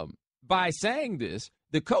 by saying this,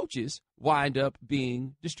 the coaches wind up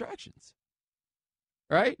being distractions.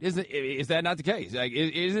 Right? Is that not the case? Like,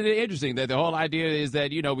 isn't it interesting that the whole idea is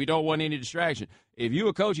that, we don't want any distraction? If you're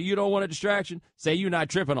a coach and you don't want a distraction, say you're not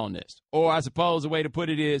tripping on this. Or I suppose the way to put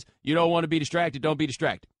it is, you don't want to be distracted, don't be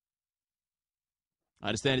distracted. I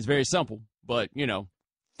understand it's very simple, but,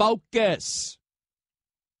 focus.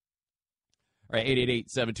 All right,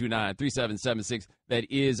 888-729-3776. That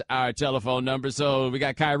is our telephone number. So we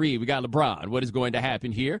got Kyrie, we got LeBron. What is going to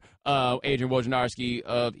happen here? Adrian Wojnarowski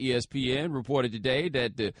of ESPN reported today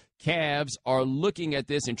that the Cavs are looking at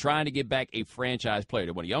this and trying to get back a franchise player.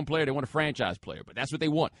 They want a young player, they want a franchise player, but that's what they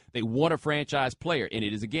want. They want a franchise player, and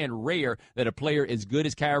it is, again, rare that a player as good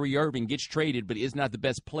as Kyrie Irving gets traded but is not the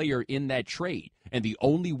best player in that trade. And the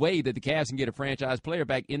only way that the Cavs can get a franchise player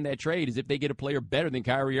back in that trade is if they get a player better than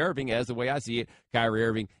Kyrie Irving. As the way I see it, Kyrie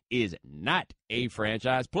Irving is not a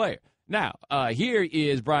franchise player. Now, here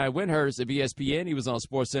is Brian Windhurst of ESPN. He was on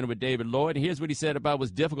SportsCenter with David Lloyd, and here's what he said about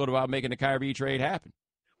what's difficult about making the Kyrie trade happen.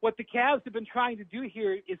 What the Cavs have been trying to do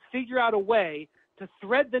here is figure out a way to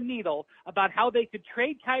thread the needle about how they could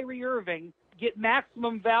trade Kyrie Irving, get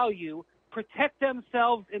maximum value, protect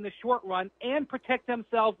themselves in the short run, and protect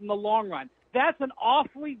themselves in the long run. That's an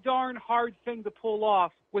awfully darn hard thing to pull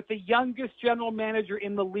off with the youngest general manager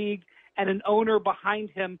in the league and an owner behind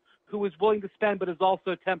him who is willing to spend but is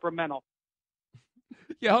also temperamental.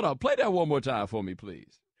 Yeah, hold on. Play that one more time for me,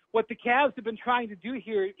 please. What the Cavs have been trying to do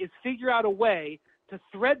here is figure out a way to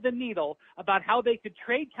thread the needle about how they could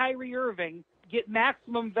trade Kyrie Irving, get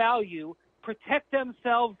maximum value, protect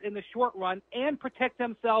themselves in the short run, and protect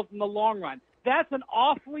themselves in the long run. That's an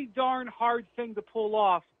awfully darn hard thing to pull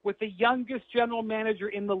off with the youngest general manager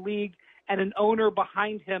in the league and an owner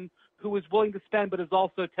behind him who is willing to spend but is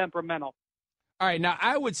also temperamental. All right, now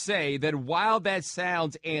I would say that while that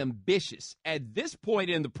sounds ambitious, at this point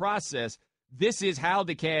in the process, this is how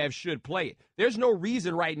the Cavs should play it. There's no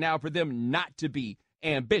reason right now for them not to be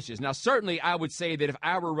ambitious. Now, certainly I would say that if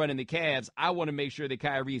I were running the Cavs, I want to make sure that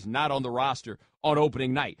Kyrie's not on the roster on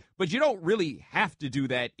opening night. But you don't really have to do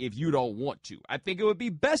that if you don't want to. I think it would be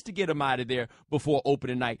best to get him out of there before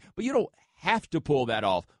opening night, but you don't have to pull that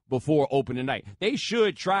off before opening night. They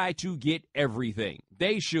should try to get everything.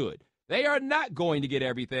 They should. They are not going to get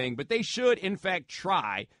everything, but they should, in fact,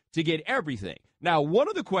 try to get everything. Now, one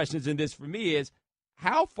of the questions in this for me is,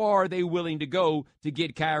 how far are they willing to go to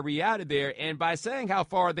get Kyrie out of there? And by saying how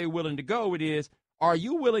far are they willing to go, it is, are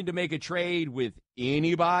you willing to make a trade with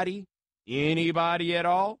anybody at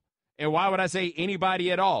all? And why would I say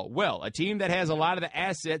anybody at all? Well, a team that has a lot of the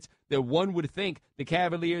assets that one would think the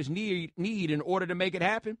Cavaliers need in order to make it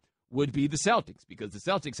happen would be the Celtics, because the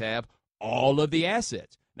Celtics have all of the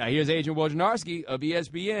assets. Now, here's Adrian Wojnarowski of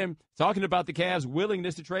ESPN talking about the Cavs'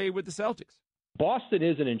 willingness to trade with the Celtics. Boston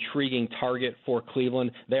is an intriguing target for Cleveland.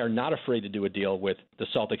 They are not afraid to do a deal with the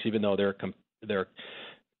Celtics, even though they're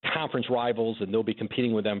conference rivals, and they'll be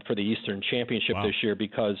competing with them for the Eastern Championship this year,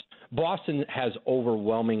 because Boston has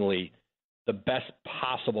overwhelmingly the best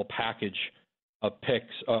possible package of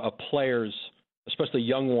picks, of players, especially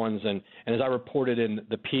young ones. And as I reported in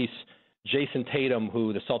the piece, Jason Tatum,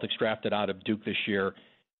 who the Celtics drafted out of Duke this year,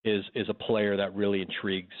 is a player that really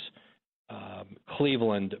intrigues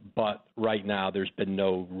Cleveland. But right now, there's been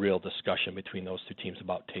no real discussion between those two teams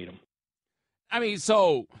about Tatum. I mean,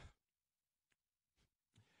 so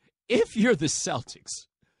if you're the Celtics,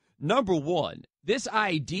 number one, this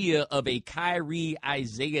idea of a Kyrie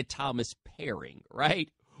Isaiah Thomas pairing, right?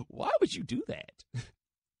 Why would you do that?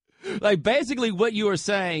 Like, basically what you are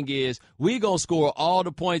saying is we're going to score all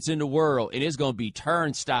the points in the world, and it's going to be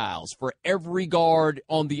turnstiles for every guard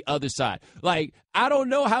on the other side. Like, I don't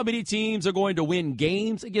know how many teams are going to win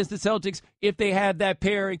games against the Celtics if they have that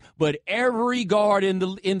pairing, but every guard in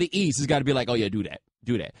the East has got to be like, oh, yeah, do that.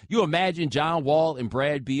 Do that. You imagine John Wall and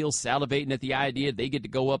Brad Beal salivating at the idea they get to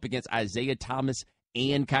go up against Isaiah Thomas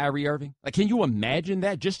and Kyrie Irving? Like, can you imagine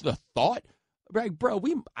that? Just the thought? Like, bro,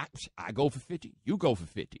 I go for 50. You go for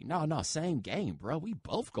 50. No, same game, bro. We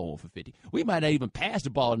both going for 50. We might not even pass the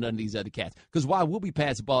ball to none of these other cats. Because why would we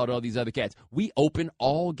pass the ball to all these other cats? We open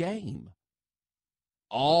all game.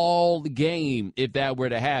 All the game if that were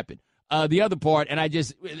to happen. The other part, and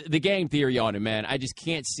the game theory on it, man, I just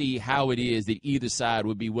can't see how it is that either side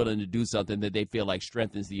would be willing to do something that they feel like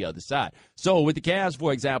strengthens the other side. So with the Cavs,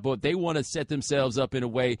 for example, if they want to set themselves up in a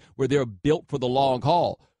way where they're built for the long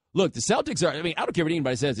haul. Look, the Celtics I don't care what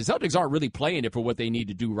anybody says, the Celtics aren't really playing it for what they need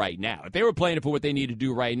to do right now. If they were playing it for what they need to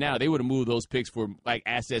do right now, they would have moved those picks for like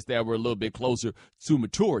assets that were a little bit closer to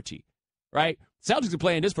maturity, right? Celtics are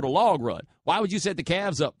playing this for the long run. Why would you set the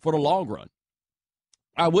Cavs up for the long run?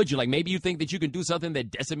 Or would you? Like, maybe you think that you can do something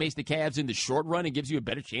that decimates the Cavs in the short run and gives you a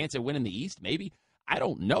better chance at winning the East? Maybe. I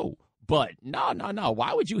don't know. But no.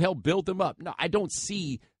 Why would you help build them up? No, I don't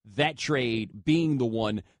see that trade being the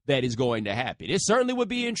one that is going to happen. It certainly would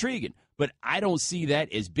be intriguing, but I don't see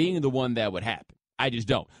that as being the one that would happen. I just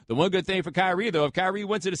don't. The one good thing for Kyrie, though, if Kyrie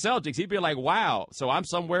went to the Celtics, he'd be like, wow, so I'm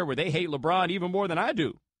somewhere where they hate LeBron even more than I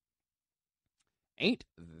do. Ain't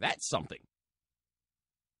that something?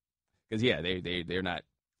 Because, yeah, they're not.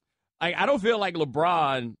 I don't feel like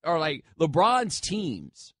LeBron or like LeBron's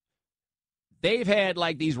teams, they've had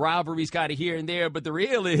like these rivalries kind of here and there, but the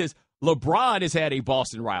real is LeBron has had a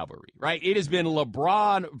Boston rivalry, right? It has been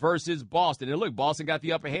LeBron versus Boston. And look, Boston got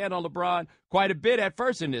the upper hand on LeBron quite a bit at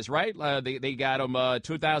first in this, right? They got him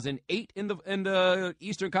 2008 in the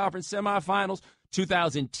Eastern Conference semifinals.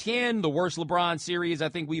 2010, the worst LeBron series I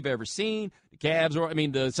think we've ever seen. The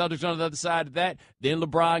Celtics on the other side of that. Then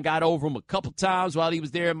LeBron got over him a couple times while he was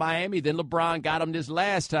there in Miami. Then LeBron got him this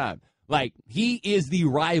last time. Like, he is the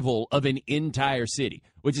rival of an entire city,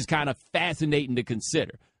 which is kind of fascinating to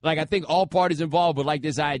consider. Like, I think all parties involved with, like,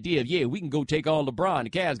 this idea of, yeah, we can go take on LeBron. The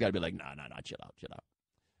Cavs got to be like, nah, chill out.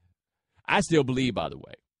 I still believe, by the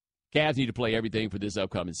way, Cavs need to play everything for this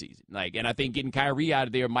upcoming season. Like, and I think getting Kyrie out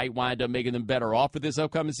of there might wind up making them better off for this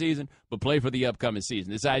upcoming season, but play for the upcoming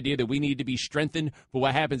season. This idea that we need to be strengthened for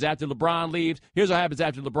what happens after LeBron leaves. Here's what happens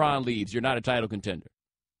after LeBron leaves. You're not a title contender.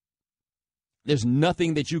 There's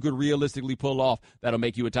nothing that you could realistically pull off that'll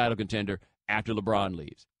make you a title contender after LeBron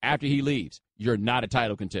leaves. After he leaves, you're not a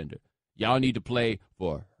title contender. Y'all need to play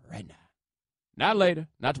for right now. Not later,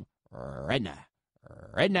 not right now.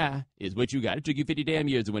 Right now is what you got. It took you 50 damn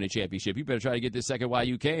years to win a championship. You better try to get this second while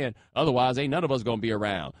you can. Otherwise, ain't none of us going to be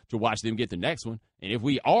around to watch them get the next one. And if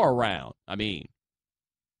we are around,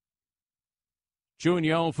 chewing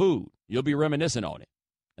your own food, you'll be reminiscing on it.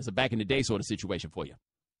 That's a back-in-the-day sort of situation for you.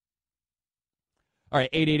 All right,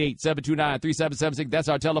 888-729-3776. That's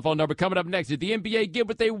our telephone number. Coming up next, did the NBA get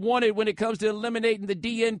what they wanted when it comes to eliminating the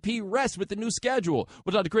DNP rest with the new schedule?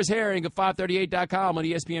 We'll talk to Chris Herring of 538.com on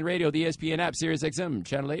ESPN Radio, the ESPN app, Sirius XM,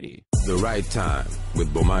 Channel 80. The Right Time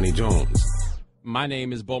with Bomani Jones. My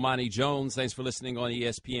name is Bomani Jones. Thanks for listening on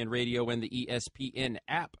ESPN Radio and the ESPN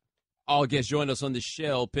app. All guests join us on the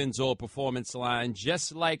Shell Pennzoil Performance Line,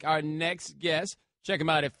 just like our next guest. Check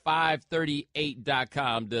him out at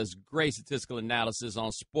 538.com. Does great statistical analysis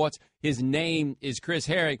on sports. His name is Chris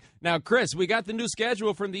Herring. Now, Chris, we got the new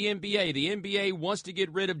schedule from the NBA. The NBA wants to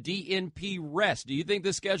get rid of DNP rest. Do you think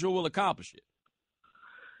this schedule will accomplish it?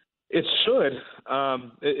 It should.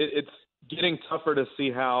 It's getting tougher to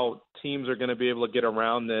see how teams are going to be able to get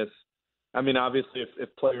around this. Obviously,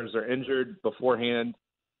 if players are injured beforehand,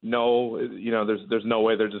 there's no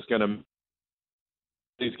way they're just going to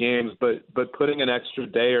these games, but putting an extra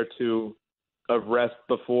day or two of rest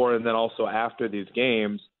before and then also after these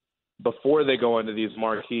games, before they go into these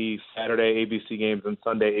marquee Saturday ABC games and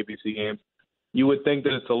Sunday ABC games, you would think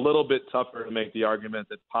that it's a little bit tougher to make the argument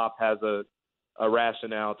that Pop has a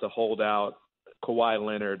rationale to hold out Kawhi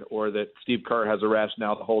Leonard, or that Steve Kerr has a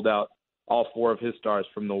rationale to hold out all four of his stars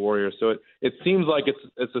from the Warriors. So it seems like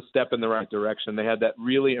it's a step in the right direction. They had that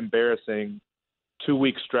really embarrassing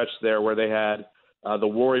 2-week stretch there where they had the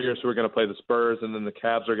Warriors who were going to play the Spurs, and then the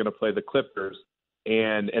Cavs are going to play the Clippers.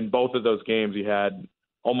 And in both of those games, you had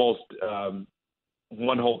almost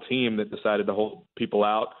one whole team that decided to hold people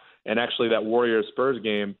out. And actually that Warriors-Spurs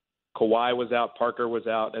game, Kawhi was out, Parker was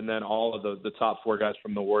out, and then all of the top four guys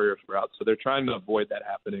from the Warriors were out. So they're trying to avoid that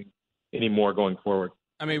happening anymore going forward.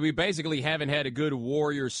 I mean, we basically haven't had a good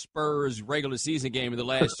Warriors-Spurs regular season game in the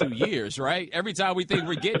last 2 years, right? Every time we think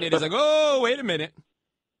we're getting it, it's like, oh, wait a minute.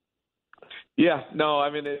 Yeah, no,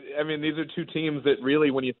 I mean, these are two teams that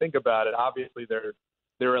really, when you think about it, obviously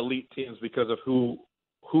they're elite teams because of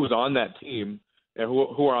who's on that team and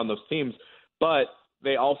who are on those teams. But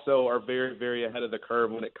they also are very, very ahead of the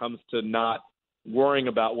curve when it comes to not worrying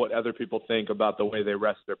about what other people think about the way they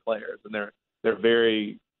rest their players. And they're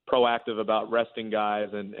very proactive about resting guys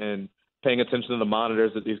and paying attention to the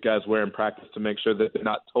monitors that these guys wear in practice to make sure that they're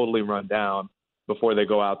not totally run down before they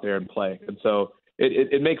go out there and play. And so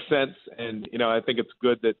it makes sense. And, I think it's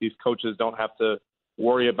good that these coaches don't have to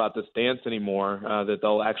worry about this dance anymore, that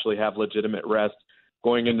they'll actually have legitimate rest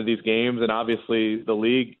going into these games. And obviously the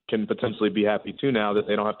league can potentially be happy too now that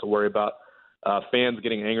they don't have to worry about fans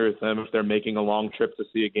getting angry with them if they're making a long trip to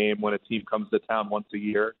see a game when a team comes to town once a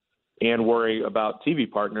year, and worry about TV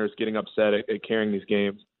partners getting upset at carrying these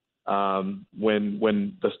games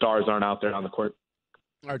when the stars aren't out there on the court.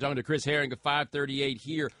 All right, talking to Chris Herring at 5:38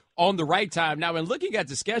 here on the right time. Now, in looking at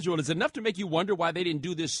the schedule, is it enough to make you wonder why they didn't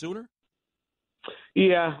do this sooner?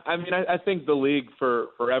 Yeah, I mean, I think the league for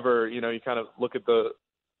forever, you kind of look at the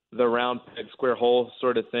round peg square hole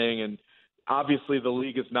sort of thing, and obviously the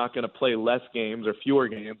league is not going to play less games or fewer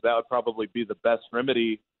games. That would probably be the best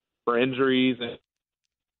remedy for injuries and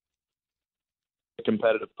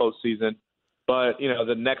competitive postseason. But,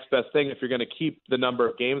 the next best thing, if you're going to keep the number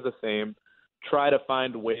of games the same, try to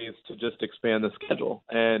find ways to just expand the schedule.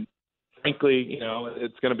 And frankly,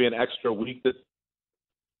 it's going to be an extra week this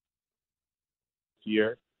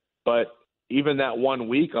year, but even that 1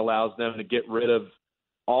 week allows them to get rid of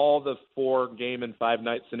all the 4-game and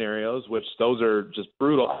 5-night scenarios, which those are just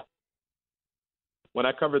brutal. When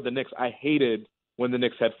I covered the Knicks, I hated when the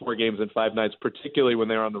Knicks had 4 games and 5 nights, particularly when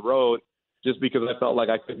they were on the road, just because I felt like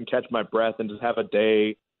I couldn't catch my breath and just have a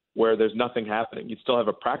day where there's nothing happening. You still have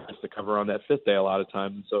a practice to cover on that 5th day a lot of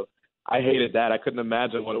times. So I hated that. I couldn't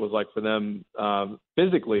imagine what it was like for them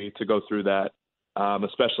physically to go through that,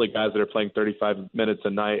 especially guys that are playing 35 minutes a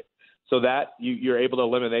night. So that you're able to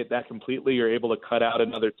eliminate that completely. You're able to cut out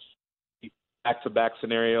another back-to-back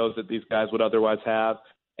scenarios that these guys would otherwise have.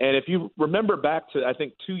 And if you remember back to, I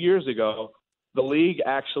think, 2 years ago, the league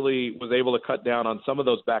actually was able to cut down on some of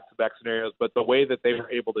those back-to-back scenarios, but the way that they were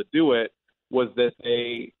able to do it was that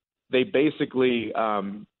they basically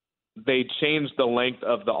they changed the length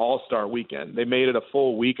of the All-Star weekend. They made it a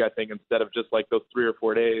full week, I think, instead of just like those 3 or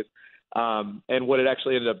 4 days. And what it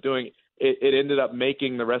actually ended up doing, it ended up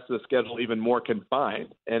making the rest of the schedule even more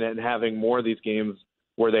confined and having more of these games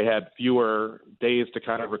where they had fewer days to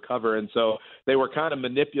kind of recover. And so they were kind of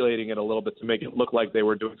manipulating it a little bit to make it look like they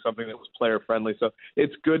were doing something that was player-friendly. So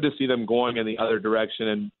it's good to see them going in the other direction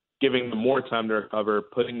and giving them more time to recover,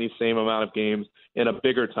 putting the same amount of games in a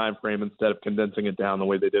bigger time frame instead of condensing it down the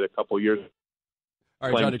way they did a couple years,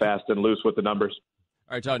 playing fast and loose with the numbers.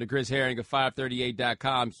 All right, talking to Chris Herring of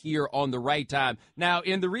 538.com here on the right time. Now,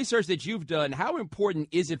 in the research that you've done, how important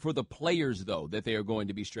is it for the players, though, that they are going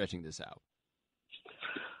to be stretching this out?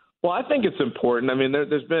 Well, I think it's important. I mean,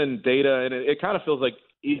 there's been data, and it kind of feels like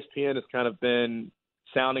ESPN has kind of been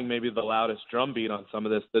sounding maybe the loudest drumbeat on some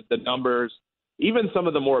of this, the numbers, even some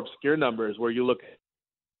of the more obscure numbers where you look at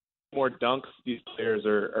more dunks these players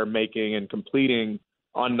are making and completing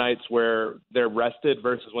on nights where they're rested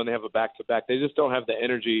versus when they have a back-to-back. They just don't have the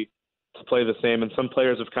energy to play the same. And some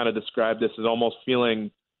players have kind of described this as almost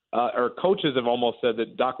feeling or coaches have almost said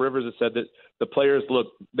that Doc Rivers has said that the players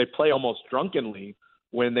they play almost drunkenly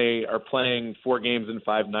when they are playing 4 games in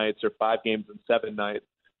 5 nights or 5 games in 7 nights.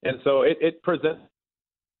 And so it presents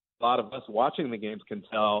a lot of us watching the games can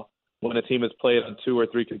tell when a team has played on 2 or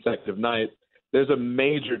 3 consecutive nights. There's a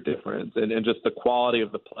major difference in just the quality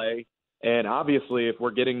of the play. And obviously, if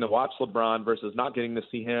we're getting to watch LeBron versus not getting to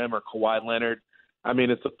see him or Kawhi Leonard, I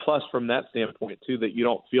mean, it's a plus from that standpoint, too, that you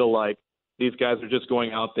don't feel like these guys are just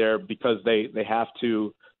going out there because they have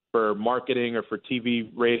to, for marketing or for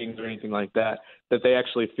TV ratings or anything like that, that they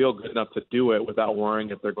actually feel good enough to do it without worrying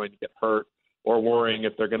if they're going to get hurt or worrying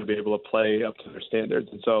if they're going to be able to play up to their standards.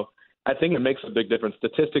 And so I think it makes a big difference.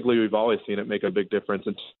 Statistically, we've always seen it make a big difference.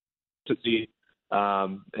 And to see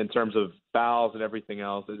in terms of fouls and everything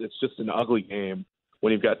else, it's just an ugly game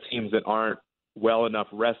when you've got teams that aren't well enough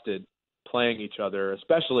rested playing each other,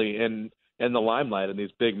 especially in the limelight in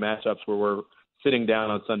these big matchups where we're sitting down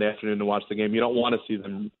on Sunday afternoon to watch the game. You don't want to see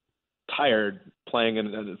them tired playing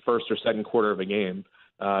in the first or second quarter of a game.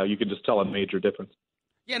 You can just tell a major difference.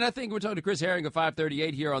 Yeah, and I think we're talking to Chris Herring of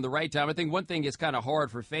 538 here on the Right Time. I think one thing that's kind of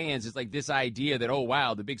hard for fans is like this idea that, oh,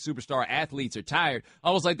 wow, the big superstar athletes are tired.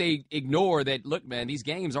 Almost like they ignore that, look, man, these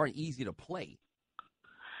games aren't easy to play.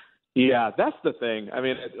 Yeah, that's the thing. I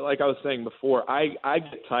mean, like I was saying before, I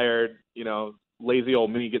get tired, lazy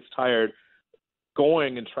old me gets tired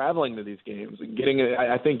going and traveling to these games and getting –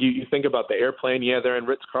 I think you think about the airplane. Yeah, they're in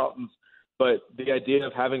Ritz-Carltons, but the idea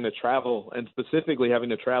of having to travel and specifically having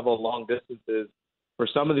to travel long distances for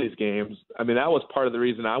some of these games, I mean, that was part of the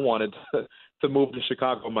reason I wanted to move to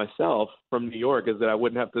Chicago myself from New York, is that I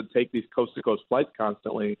wouldn't have to take these coast-to-coast flights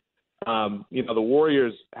constantly. The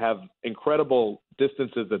Warriors have incredible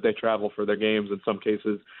distances that they travel for their games in some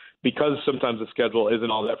cases because sometimes the schedule isn't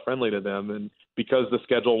all that friendly to them and because the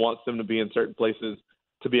schedule wants them to be in certain places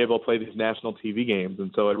to be able to play these national TV games.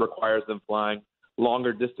 And so it requires them flying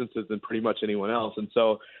longer distances than pretty much anyone else. And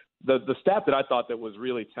so the stat that I thought that was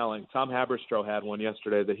really telling, Tom Haberstroh had one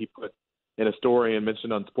yesterday that he put in a story and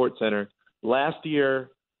mentioned on SportsCenter. Last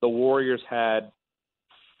year, the Warriors had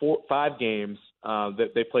 5 games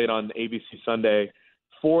that they played on ABC Sunday.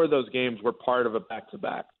 4 of those games were part of a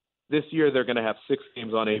back-to-back. This year, they're going to have 6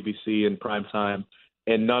 games on ABC in prime time,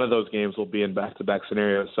 and none of those games will be in back-to-back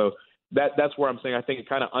scenarios. So that's where I'm saying I think it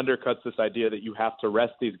kind of undercuts this idea that you have to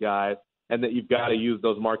rest these guys and that you've got to use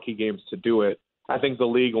those marquee games to do it. I think the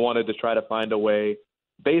league wanted to try to find a way,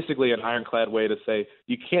 basically an ironclad way to say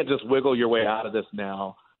you can't just wiggle your way out of this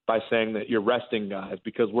now by saying that you're resting guys,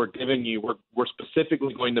 because we're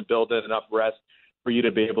specifically going to build in enough rest for you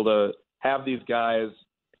to be able to have these guys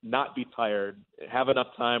not be tired, have enough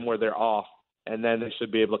time where they're off, and then they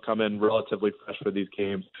should be able to come in relatively fresh for these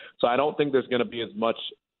games. So I don't think there's going to be as much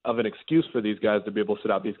of an excuse for these guys to be able to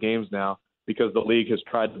sit out these games now, because the league has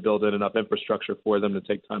tried to build in enough infrastructure for them to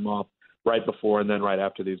take time off right before and then right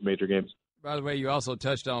after these major games. By the way, you also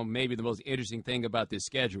touched on maybe the most interesting thing about this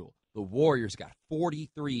schedule. The Warriors got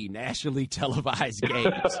 43 nationally televised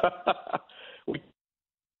games.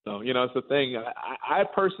 So, it's the thing. I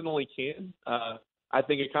personally can. I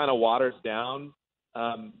think it kind of waters down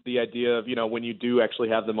the idea of, when you do actually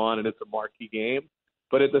have them on and it's a marquee game.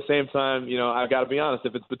 But at the same time, I've got to be honest,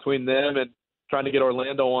 if it's between them and trying to get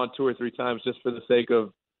Orlando on 2 or 3 times just for the sake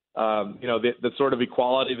of, the sort of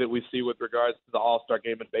equality that we see with regards to the All-Star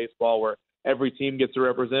game in baseball where every team gets a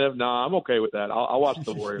representative, I'm okay with that. I'll watch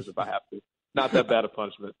the Warriors if I have to. Not that bad a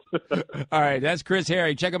punishment. All right, that's Chris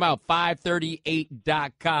Herring. Check him out,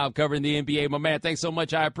 538.com, covering the NBA. My man, thanks so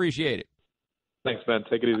much. I appreciate it. Thanks, man.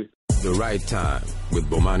 Take it easy. The Right Time with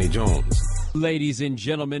Bomani Jones. Ladies and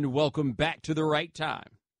gentlemen, welcome back to The Right Time.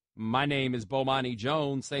 My name is Bomani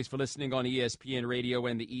Jones. Thanks for listening on ESPN Radio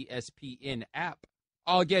and the ESPN app.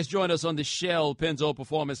 All guests join us on the Shell Pennzoil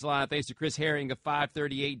Performance Line. Thanks to Chris Herring of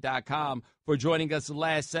 538.com for joining us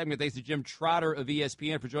last segment. Thanks to Jim Trotter of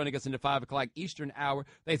ESPN for joining us in the 5 o'clock Eastern hour.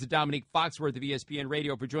 Thanks to Domonique Foxworth of ESPN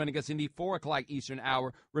Radio for joining us in the 4 o'clock Eastern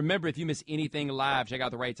hour. Remember, if you miss anything live, check out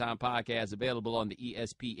the Right Time podcast available on the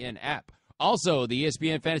ESPN app. Also, the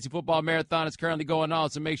ESPN Fantasy Football Marathon is currently going on,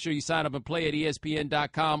 so make sure you sign up and play at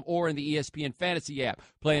ESPN.com or in the ESPN Fantasy app.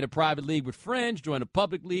 Play in a private league with friends, join a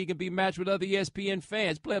public league, and be matched with other ESPN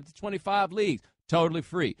fans. Play up to 25 leagues, totally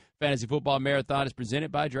free. Fantasy Football Marathon is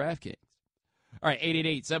presented by DraftKings. All right,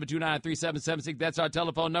 888-729-3776. That's our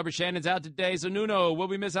telephone number. Shannon's out today, so Nuno, what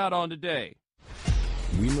we miss out on today?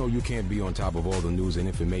 We know you can't be on top of all the news and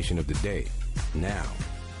information of the day. Now,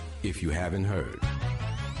 if you haven't heard.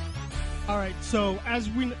 All right, so as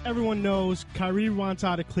everyone knows, Kyrie wants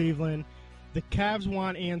out of Cleveland. The Cavs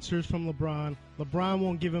want answers from LeBron. LeBron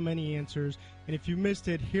won't give him any answers. And if you missed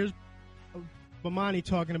it, here's Bomani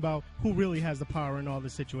talking about who really has the power in all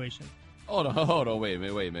this situation. Hold on. Wait a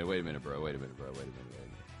minute, bro.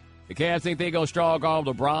 The Cavs think they're going to strong-arm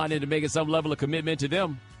LeBron into making some level of commitment to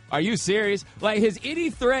them. Are you serious? Like, has any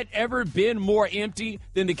threat ever been more empty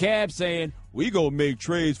than the Cavs saying, we going to make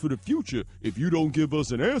trades for the future if you don't give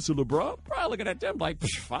us an answer, LeBron? Probably looking at them like,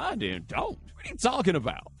 fine then, don't. What are you talking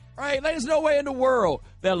about? Right? Like, there's no way in the world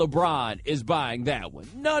that LeBron is buying that one.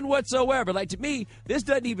 None whatsoever. Like, to me, this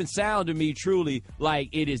doesn't even sound to me truly like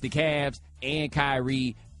it is the Cavs and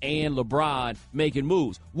Kyrie and LeBron making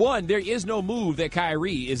moves. One, there is no move that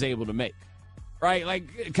Kyrie is able to make. Right?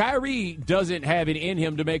 Like, Kyrie doesn't have it in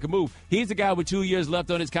him to make a move. He's the guy with 2 years left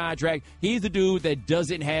on his contract. He's the dude that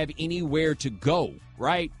doesn't have anywhere to go.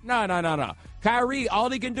 Right? No. Kyrie, all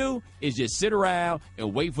he can do is just sit around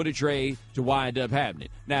and wait for the trade to wind up happening.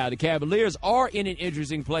 Now, the Cavaliers are in an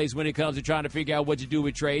interesting place when it comes to trying to figure out what to do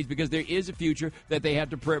with trades because there is a future that they have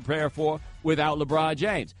to prepare for without LeBron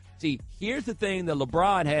James. See, here's the thing that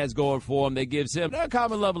LeBron has going for him that gives him a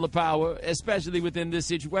common level of power, especially within this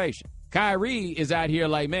situation. Kyrie is out here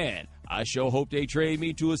like, man, I sure hope they trade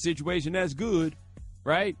me to a situation that's good,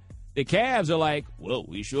 right? The Cavs are like, well,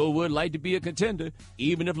 we sure would like to be a contender,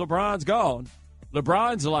 even if LeBron's gone.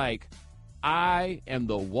 LeBron's like, I am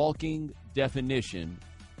the walking definition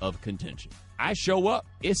of contention. I show up,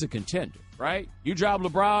 it's a contender, right? You drop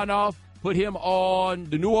LeBron off, put him on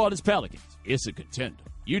the New Orleans Pelicans, it's a contender.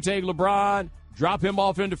 You take LeBron, drop him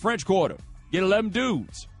off in the French Quarter, get 11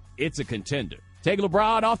 dudes, it's a contender. Take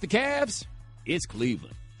LeBron off the Cavs, it's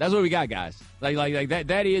Cleveland. That's what we got, guys. Like that.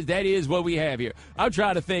 That is what we have here. I'm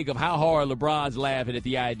trying to think of how hard LeBron's laughing at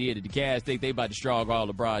the idea that the Cavs think they about to strong-arm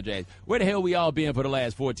LeBron James. Where the hell we all been for the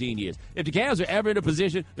last 14 years? If the Cavs are ever in a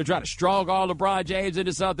position to try to strong-arm LeBron James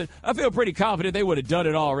into something, I feel pretty confident they would have done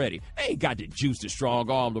it already. They ain't got the juice to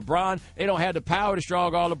strong-arm LeBron. They don't have the power to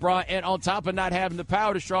strong-arm LeBron. And on top of not having the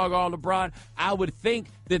power to strong-arm LeBron, I would think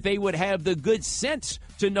that they would have the good sense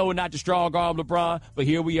to know not to strong-arm LeBron. But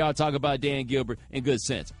here we are talking about Dan Gilbert and good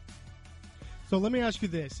sense. So let me ask you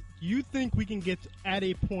this. Do you think we can get at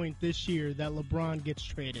a point this year that LeBron gets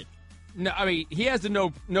traded? No, I mean, he has the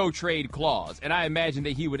no trade clause, and I imagine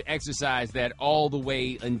that he would exercise that all the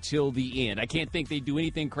way until the end. I can't think they'd do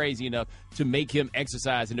anything crazy enough to make him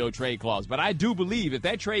exercise the no trade clause. But I do believe if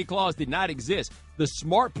that trade clause did not exist, the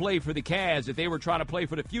smart play for the Cavs, if they were trying to play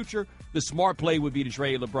for the future, the smart play would be to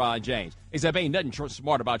trade LeBron James. Except ain't nothing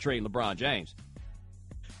smart about trading LeBron James.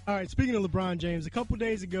 All right, speaking of LeBron James, a couple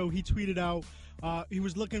days ago he tweeted out he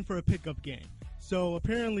was looking for a pickup game. So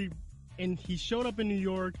apparently, and he showed up in New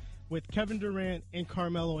York with Kevin Durant and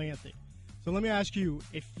Carmelo Anthony. So let me ask you,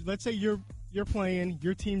 if let's say you're playing,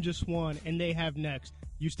 your team just won, and they have next,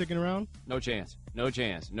 you sticking around? No chance. No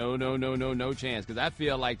chance. No chance. Because I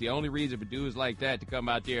feel like the only reason for dudes like that to come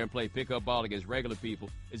out there and play pickup ball against regular people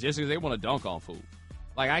is just because they want to dunk on fools.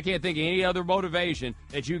 Like, I can't think of any other motivation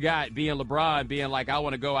that you got being LeBron, being like, I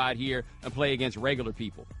want to go out here and play against regular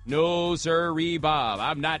people. No, sirree, Bob.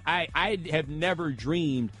 I'm not. I have never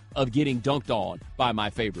dreamed of getting dunked on by my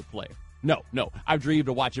favorite player. No. I've dreamed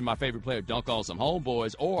of watching my favorite player dunk on some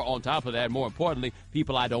homeboys, or on top of that, more importantly,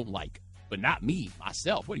 people I don't like. But not me,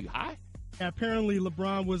 myself. What are you, high? Yeah, apparently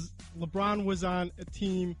LeBron was on a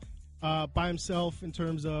team by himself in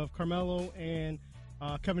terms of Carmelo and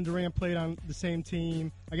Kevin Durant played on the same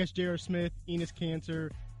team. I guess J.R. Smith, Enes Kanter,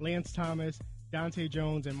 Lance Thomas, Dante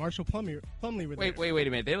Jones, and Marshall Plumlee were there. Wait a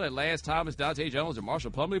minute. They let Lance Thomas, Dante Jones, and Marshall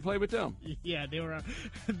Plumlee play with them? Yeah, they were.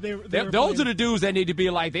 Those are the dudes that need to be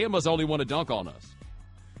like, they must only want to dunk on us.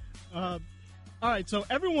 All right, so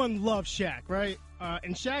everyone loves Shaq, right?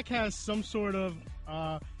 And Shaq has some sort of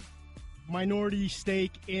minority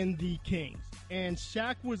stake in the Kings. And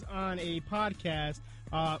Shaq was on a podcast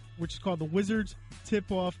which is called the Wizards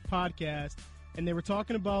Tip-Off Podcast, and they were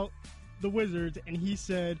talking about the Wizards, and he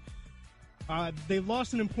said they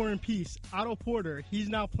lost an important piece. Otto Porter, he's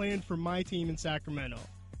now playing for my team in Sacramento.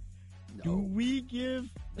 No. Do we give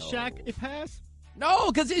Shaq a pass?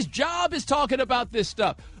 No, because his job is talking about this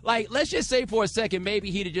stuff. Like, let's just say for a second,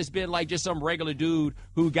 maybe he'd have just been like just some regular dude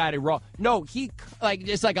who got it wrong. No,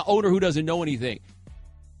 it's like an owner who doesn't know anything.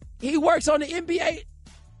 He works on the NBA.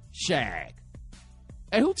 Shaq.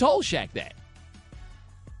 And who told Shaq that?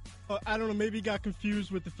 I don't know. Maybe he got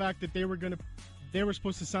confused with the fact that they were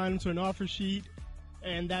supposed to sign him to an offer sheet,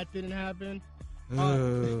 and that didn't happen.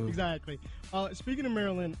 Exactly. Speaking of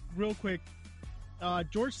Maryland, real quick,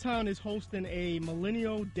 Georgetown is hosting a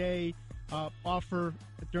Millennial Day offer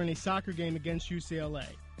during a soccer game against UCLA.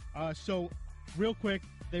 So, real quick,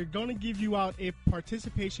 they're going to give you out a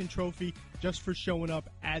participation trophy just for showing up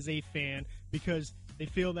as a fan, because they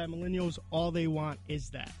feel that millennials, all they want is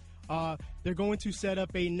that. They're going to set up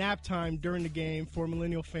a nap time during the game for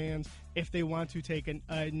millennial fans if they want to take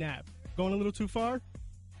a nap. Going a little too far?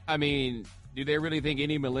 I mean, do they really think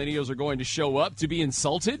any millennials are going to show up to be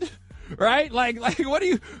insulted? Right? Like, what do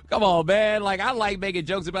you – come on, man. Like, I like making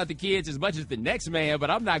jokes about the kids as much as the next man, but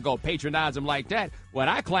I'm not going to patronize them like that. When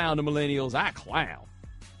I clown the millennials, I clown.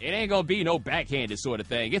 It ain't going to be no backhanded sort of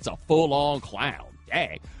thing. It's a full-on clown.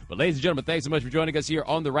 Dang. But ladies and gentlemen, thanks so much for joining us here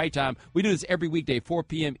on The Right Time. We do this every weekday, 4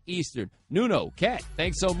 p.m. Eastern. Nuno, Kat,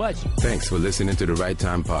 thanks so much. Thanks for listening to The Right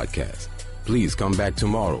Time podcast. Please come back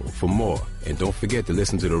tomorrow for more. And don't forget to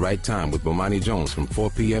listen to The Right Time with Bomani Jones from 4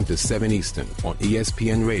 p.m. to 7 Eastern on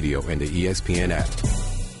ESPN Radio and the ESPN app.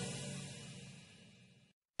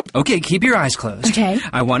 Okay, keep your eyes closed. Okay.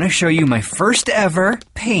 I want to show you my first ever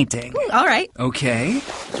painting. All right. Okay.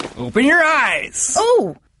 Open your eyes.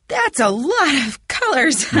 Oh, that's a lot of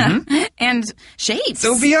colors and shapes.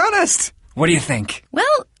 So be honest. What do you think?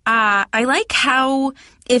 Well, I like how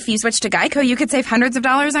if you switch to Geico, you could save hundreds of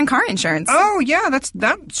dollars on car insurance. Oh, yeah,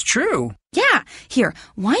 that's true. Yeah. Here,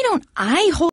 why don't I hold